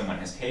someone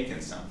has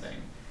taken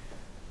something.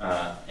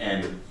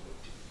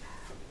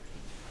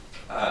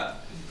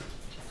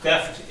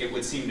 Theft, it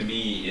would seem to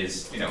me,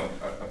 is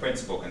a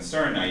principal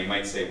concern. Now you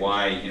might say,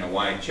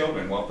 why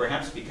children? Well,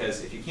 perhaps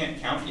because if you can't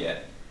count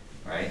yet,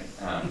 right?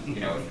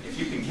 If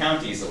you can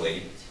count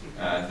easily,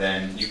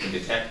 then you can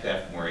detect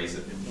theft more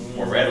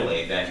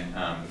readily than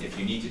if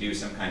you need to do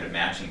some kind of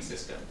matching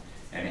system.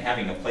 And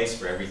having a place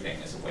for everything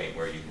is a way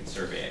where you can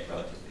survey it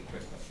relatively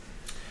quickly.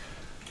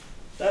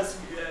 That's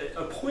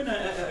a point,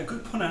 a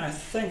good point, I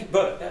think.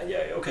 But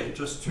yeah, okay.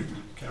 Just to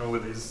carry on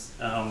with these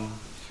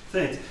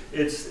things,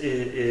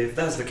 if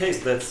that's the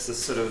case, that's a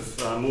sort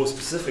of more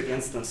specific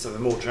instance of a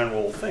more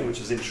general thing, which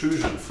is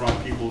intrusion from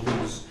people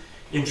whose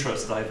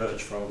interests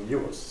diverge from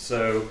yours.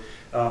 So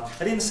I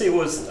didn't say it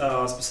was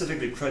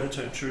specifically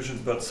predator intrusion,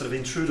 but sort of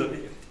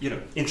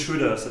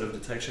intruder sort of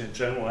detection in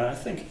general. And I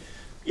think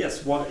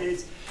yes,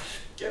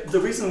 the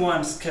reason why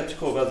I'm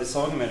skeptical about this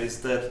argument is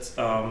that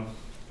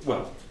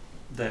well,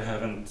 they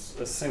haven't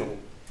a single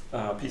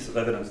piece of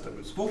evidence that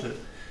would support it,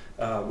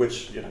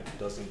 which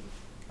doesn't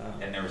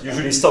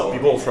usually stop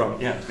people from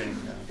being.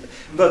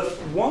 But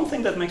one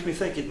thing that makes me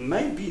think it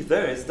may be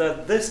there is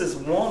that this is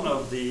one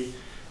of the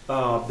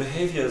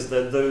behaviors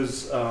that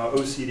those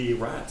OCD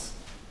rats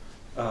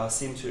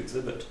seem to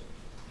exhibit.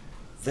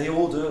 They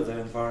order their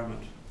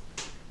environment,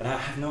 and I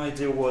have no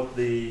idea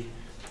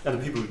and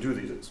the people who do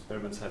these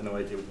experiments have no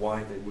idea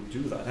why they would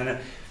do that. And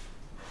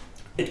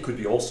it could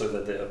be also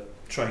that they're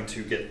trying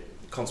to get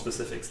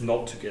conspecifics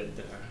not to get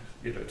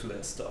to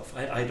their stuff.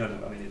 I don't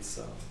know. I mean, it's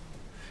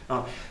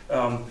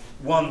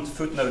one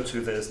footnote to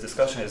this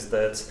discussion is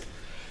that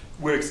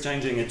we're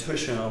exchanging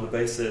intuition on the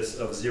basis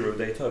of zero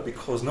data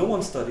because no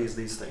one studies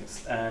these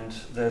things, and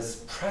there's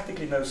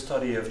practically no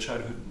study of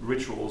childhood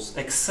rituals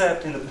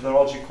except in the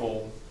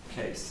pathological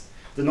case.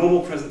 The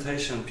normal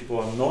presentation people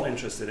are not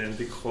interested in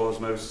because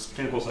most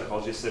clinical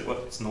psychologists say,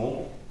 well, it's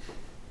normal,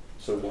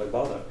 so why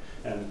bother?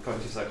 And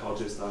cognitive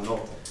psychologists are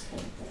not,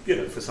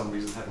 for some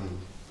reason haven't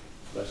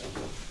less of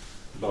that.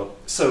 But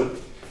so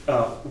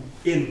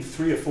in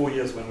 3 or 4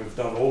 years when we've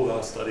done all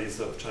our studies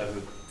of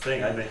childhood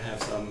thing, I may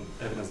have some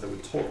evidence that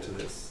would talk to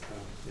this.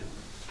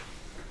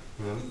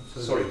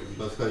 Sorry.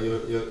 Pascal,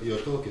 your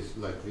talk is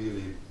like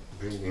really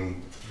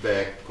bringing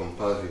back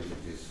compositing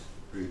these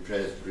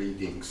repressed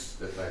readings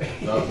that I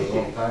have done a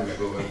long time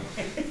ago. And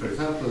for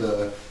example,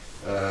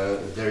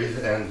 there is,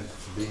 and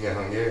being a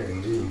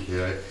Hungarian being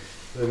here,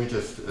 let me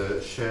just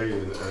share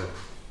you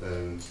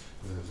a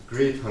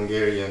great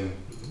Hungarian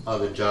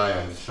other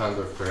giant,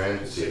 Sándor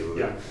Ferenczi,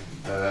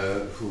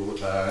 who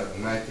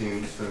in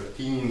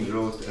 1913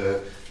 wrote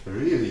a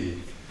really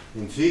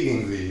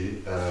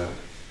intriguingly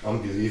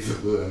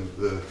unbelievable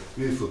and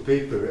beautiful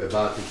paper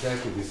about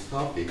exactly this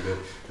topic,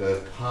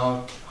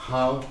 how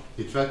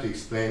he tried to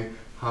explain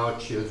how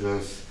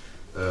children's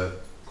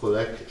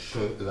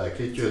collection, like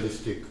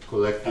ritualistic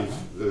collective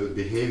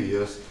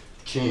behaviors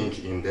change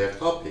in their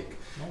topic.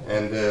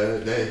 And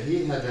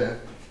he had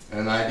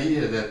an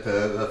idea that,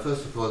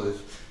 first of all,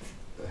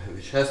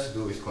 which has to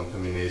do with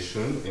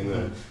contamination,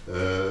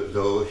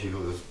 though he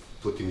was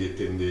putting it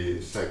in the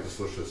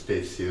psychosocial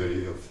state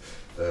theory of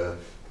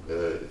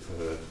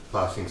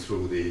passing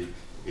through the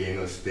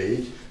anal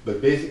stage, but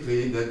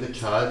basically that the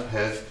child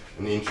has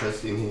an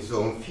interest in his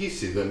own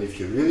feces, and if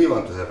you really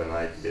want to have an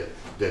idea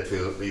that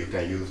you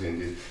can use in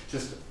this,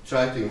 just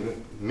try to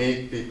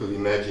make people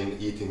imagine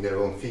eating their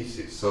own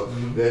feces. So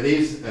there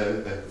is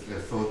a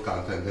thought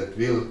content that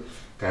will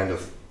kind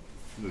of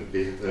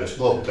be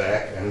pop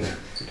back, and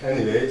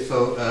anyway,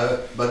 so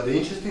but the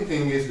interesting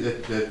thing is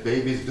that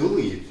babies do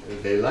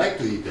eat, they like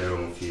to eat their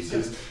own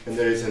feces, and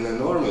there is an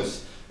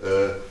enormous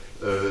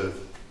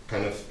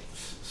kind of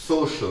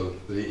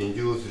socially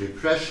induced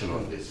repression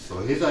on this. So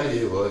his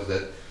idea was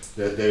that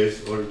there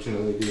is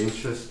originally the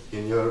interest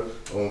in your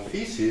own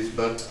feces,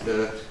 but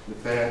the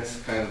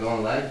parents kind of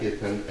don't like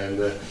it and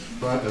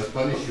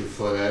punish you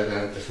for that,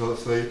 and so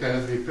you kind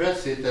of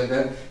repress it, and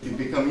then you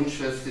become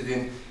interested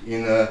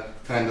in a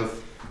kind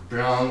of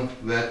brown,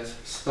 wet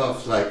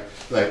stuff like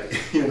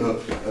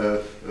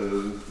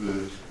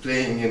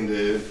playing in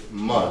the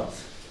mud.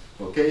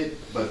 Okay,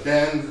 but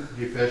then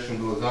repression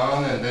goes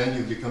on, and then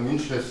you become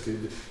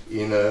interested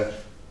in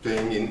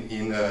playing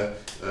in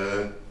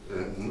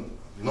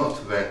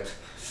not wet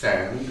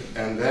sand,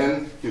 and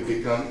then you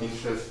become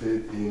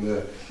interested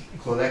in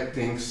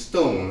collecting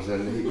stones,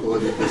 and he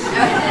called it the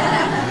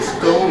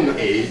Stone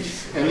Age.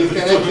 And you can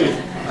actually,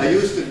 I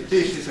used to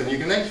teach this, and you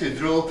can actually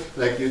draw,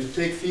 like you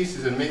take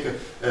feces and make a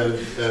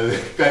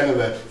kind of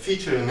a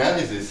feature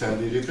analysis, and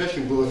the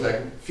repression goes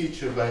like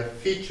feature by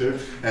feature,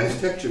 and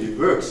it actually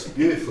works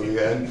beautifully.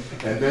 And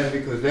then,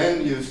 because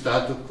then you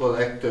start to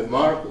collect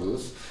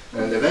marbles,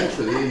 and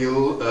eventually you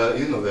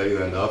know where you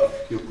end up,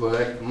 you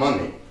collect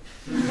money.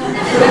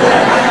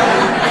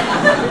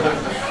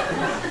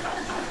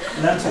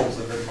 Lentils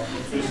a bit more.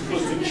 You're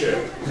supposed to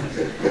check.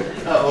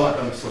 Oh,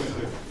 I'm so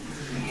sorry.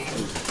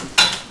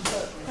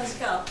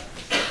 Pascal,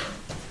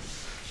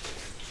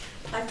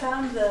 I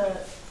found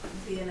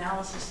the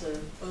analysis of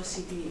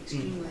OCD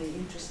extremely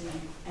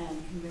interesting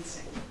and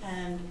convincing,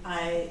 and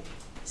I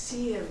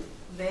see a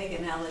vague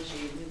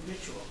analogy with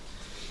ritual.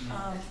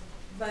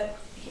 But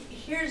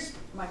here's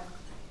my,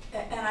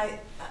 and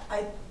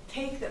I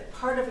take that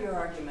part of your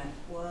argument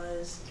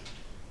was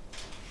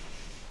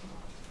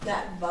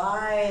that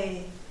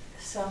by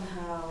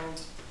somehow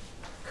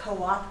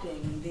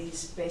co-opting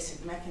these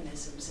basic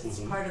mechanisms, it's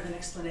part of an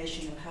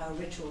explanation of how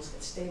rituals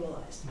get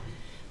stabilized.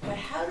 But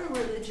how do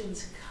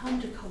religions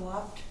come to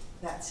co-opt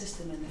that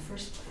system in the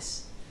first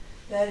place?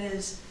 That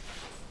is,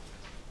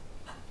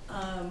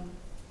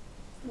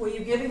 Were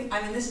you giving,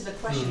 I mean, this is a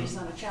question, it's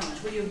not a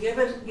challenge. Were you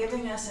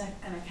giving us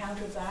an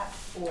account of that,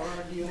 or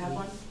do you have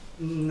one?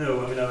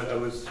 No, I mean, I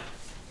was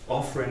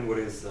offering what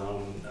is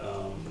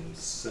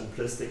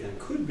simplistic and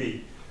could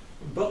be,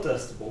 but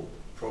testable,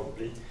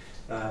 probably,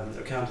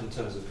 account in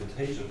terms of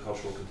contagion,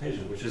 cultural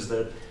contagion, which is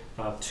that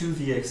to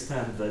the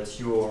extent that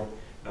your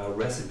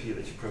recipe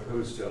that you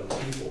propose to other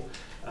people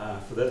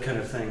for that kind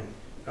of thing,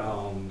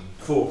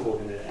 for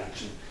coordinated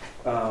action,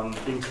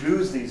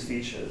 includes these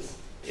features,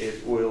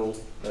 it will,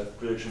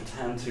 prediction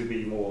tend to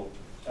be more,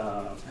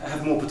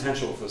 have more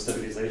potential for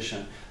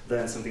stabilization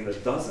than something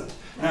that doesn't.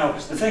 Now,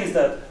 the thing is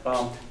that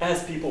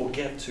as people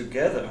get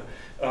together,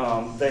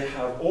 they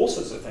have all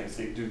sorts of things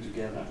they do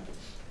together.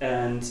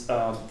 And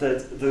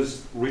that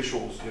those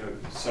rituals,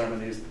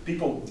 ceremonies,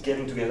 people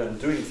getting together and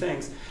doing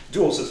things,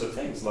 do all sorts of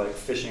things like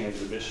fishing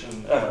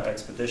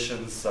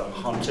expeditions,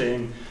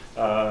 hunting,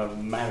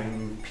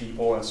 marrying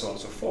people, and so on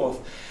and so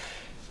forth.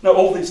 Now,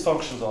 all these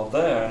functions are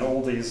there, and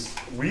all these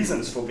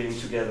reasons for being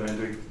together and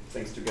doing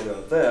things together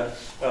are there.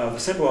 The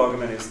simple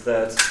argument is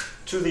that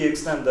to the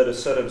extent that a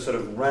certain sort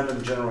of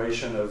random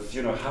generation of,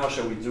 how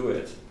shall we do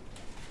it,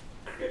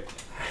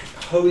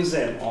 hones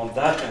in on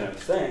that kind of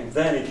thing,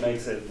 then it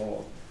makes it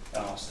more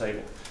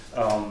stable.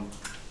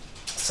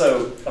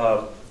 So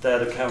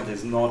that account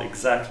is not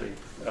exactly,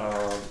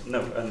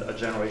 a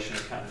generation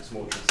account, it's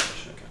more a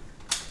translation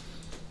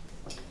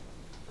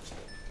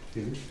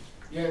account.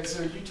 Yeah,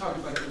 so you talked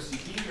about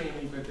OCD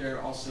mainly, but there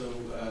are also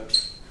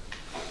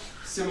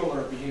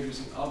similar behaviors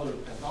in other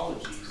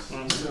pathologies.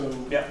 So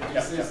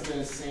is this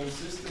the same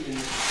system in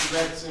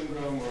Tourette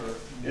syndrome or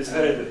it's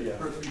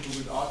for people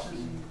with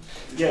autism?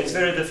 Yeah, it's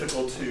very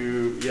difficult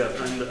to,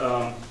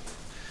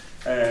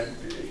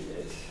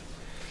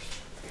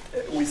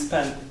 we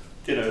spent,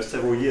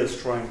 several years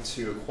trying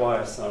to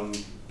acquire some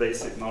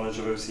basic knowledge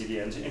of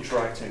OCD and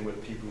interacting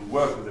with people who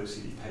work with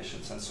OCD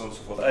patients and so on and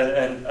so forth,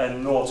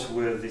 and not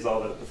with these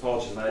other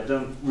pathologies. And I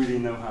don't really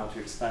know how to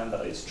expand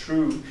that. It's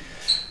true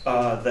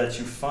that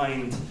you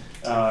find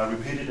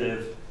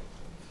repetitive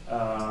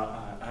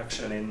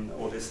action in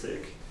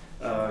autistic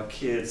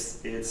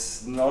kids.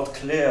 It's not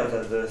clear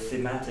that the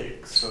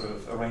thematic sort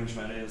of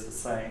arrangement is the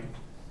same.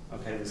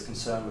 Okay, there's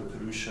concern with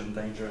pollution,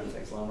 danger, and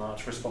things like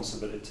that,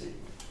 responsibility,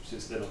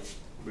 since they're not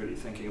really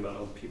thinking about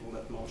other people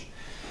that much.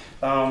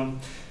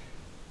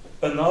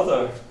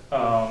 Another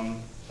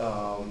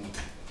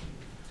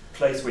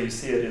place where you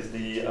see it is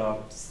the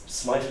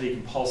slightly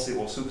compulsive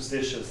or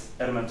superstitious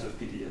element of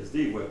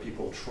PTSD, where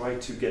people try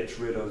to get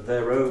rid of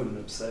their own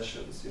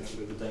obsessions,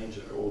 with the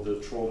danger or the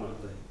trauma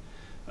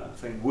they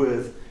think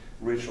with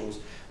rituals.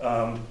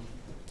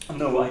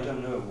 No, I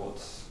don't know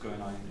what's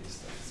going on in these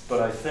things,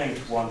 but I think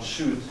one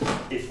should,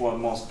 if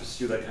one wants to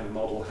pursue that kind of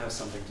model, have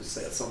something to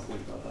say at some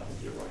point about that.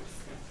 You're right.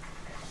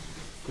 Yeah.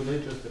 Could I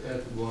just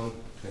add one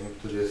thing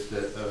to this?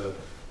 That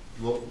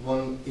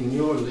one in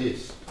your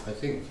list, I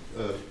think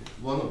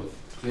one of the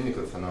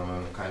clinical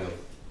phenomena kind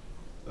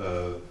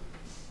of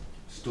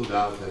stood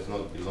out as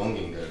not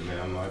belonging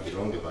there. I might be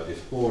wrong about this,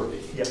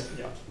 hoarding. Yeah.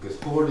 Because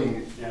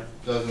hoarding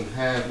doesn't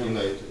have,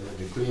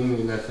 the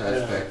cleanliness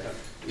aspect.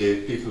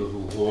 People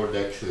who hoard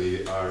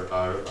actually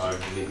are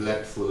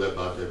neglectful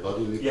about their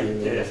bodily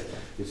cleanliness.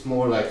 It's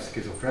more like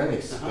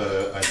schizophrenics,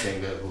 I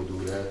think, that who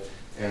do that.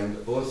 And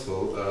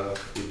also,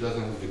 it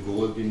doesn't have the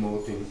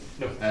goal-demoting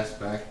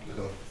aspect.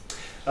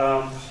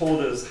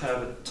 Hoarders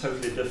have a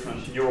totally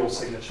different neural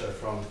signature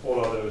from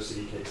all other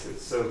OCD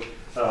cases. So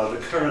the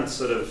current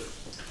sort of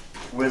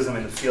wisdom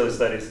in the field is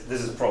that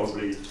this is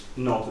probably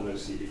not an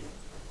OCD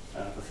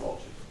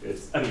pathology.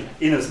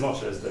 In as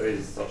much as there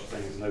is such a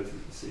thing as an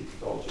OTC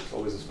pathology, it's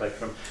always a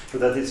spectrum,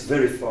 but that it's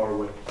very far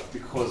away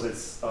because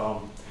its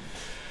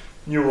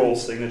neural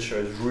signature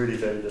is really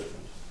very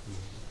different.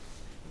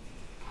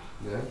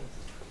 Yeah.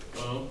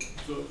 So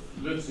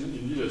let's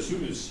indeed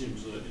assume it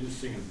seems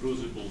interesting and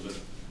plausible that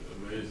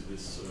there is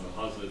this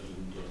hazard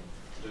and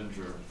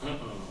danger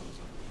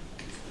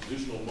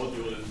additional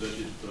module, and that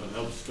it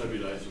helps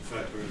stabilize the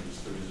factor in the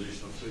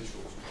stabilization of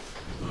rituals,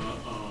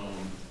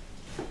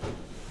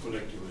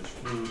 collective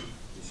rituals,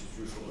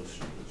 institutional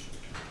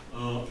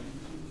rituals.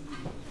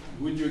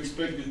 Would you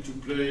expect it to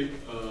play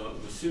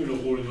a similar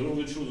role in all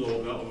rituals,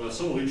 or there are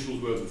some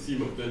rituals where the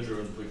theme of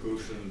danger and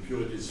precaution and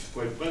purity is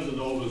quite present,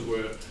 others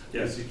where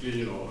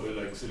basically,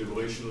 like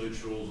celebration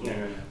rituals or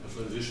a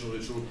transitional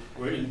ritual,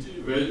 where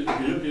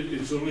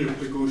it's only a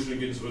precaution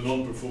against the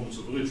non-performance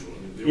of a ritual.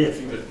 The only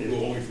thing that could go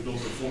wrong if you don't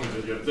perform is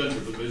that you have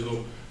danger, but there is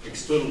no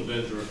external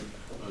danger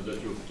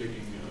that you're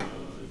taking,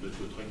 that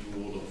you're trying to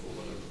ward off or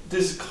whatever.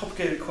 This is a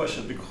complicated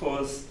question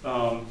because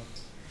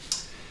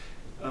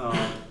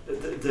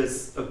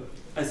there's,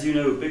 as you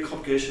know, a big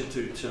complication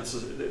to answer.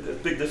 The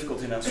big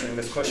difficulty in answering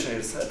this question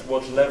is at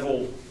what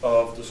level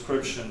of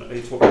description are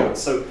you talking about?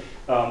 So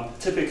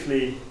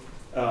typically,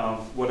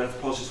 what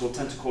anthropologists will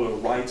tend to call a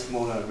rite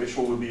more than a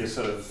ritual would be a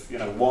sort of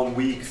 1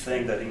 week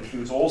thing that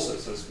includes all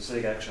sorts of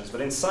specific actions.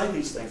 But inside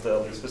these things, there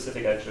are these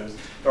specific actions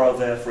that are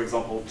there, for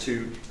example,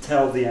 to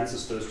tell the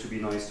ancestors to be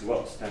nice to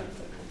us, kind of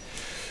thing.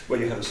 where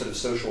you have a sort of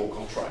social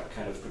contract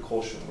kind of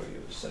precaution where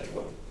you're saying,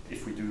 well,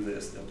 if we do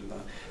this, they'll do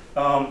that.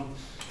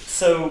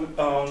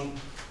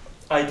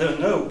 I don't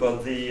know,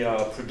 but the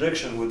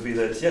prediction would be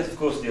that, yes, of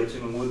course, the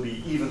optimum would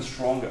be even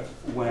stronger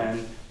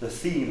when the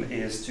theme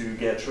is to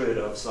get rid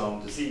of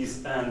some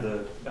disease and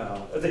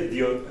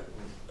the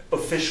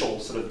official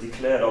sort of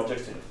declared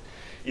objective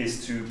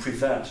is to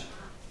prevent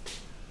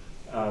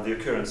the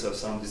occurrence of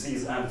some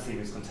disease and the theme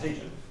is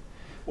contagion.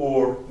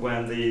 Or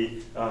when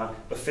the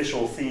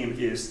official theme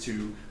is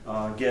to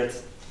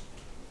get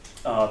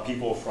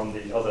people from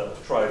the other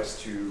tribes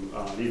to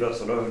leave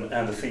us alone,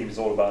 and the theme is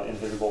all about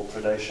invisible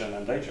predation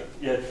and danger.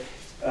 Yet,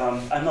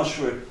 I'm not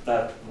sure if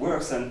that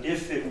works, and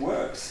if it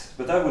works,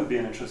 but that would be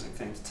an interesting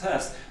thing to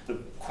test. The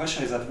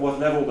question is, at what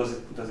level does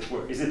it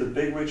work? Is it the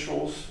big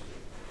rituals,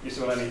 you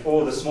see what I mean,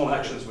 or the small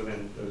actions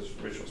within those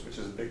rituals, which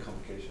is a big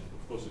complication?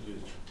 Of course it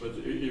is, but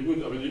it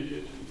would. I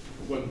mean,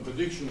 one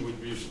prediction would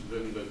be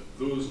then that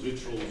those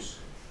rituals,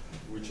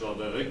 which are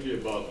directly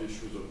about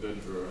issues of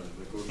danger and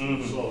precaution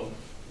and so on,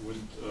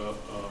 would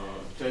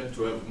tend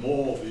to have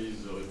more of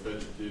these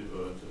repetitive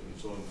and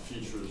so on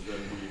features than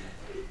the.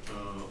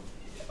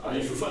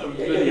 If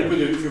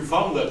you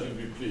found that, you'd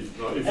be pleased.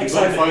 Now, if you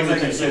don't find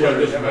it, you say, well,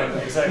 it doesn't matter.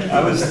 Exactly.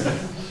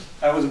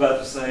 I was about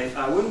to say,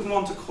 I wouldn't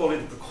want to call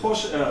it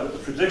a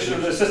prediction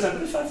of the system,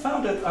 but if I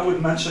found it, I would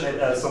mention it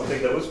as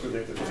something that was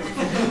predicted.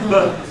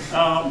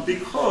 But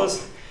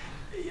because,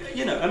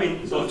 you know, I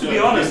mean, to be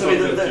honest, I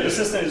mean, the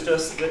system is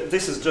just,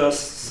 this is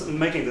just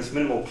making this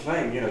minimal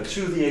claim, you know,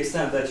 to the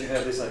extent that you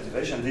have this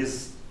activation,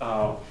 this,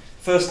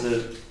 first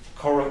the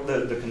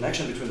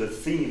connection between the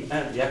theme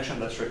and the action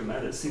that's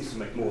recommended seems to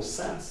make more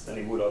sense than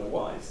it would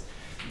otherwise.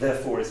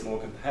 Therefore, it's more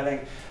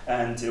compelling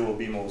and it will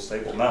be more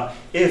stable. Now,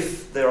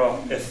 if there are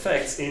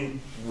effects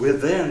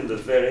within the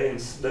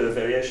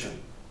variation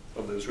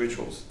of those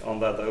rituals on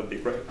that would be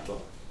great.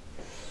 But,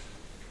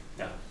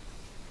 yeah.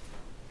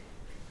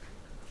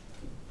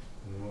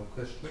 Any more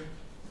questions?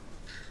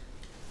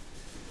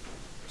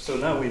 So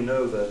now we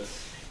know that,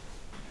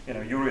 you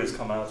know, Yuri has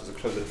come out as a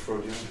closet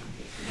Freudian.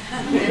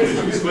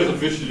 It's quite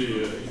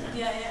officially.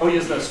 Yeah. Oh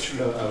yes, that's true.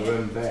 No, I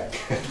went back.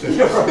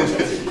 You're right.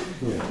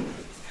 Yeah.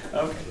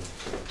 Okay.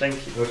 Thank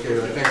you. Okay,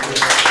 well, thank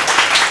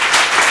you.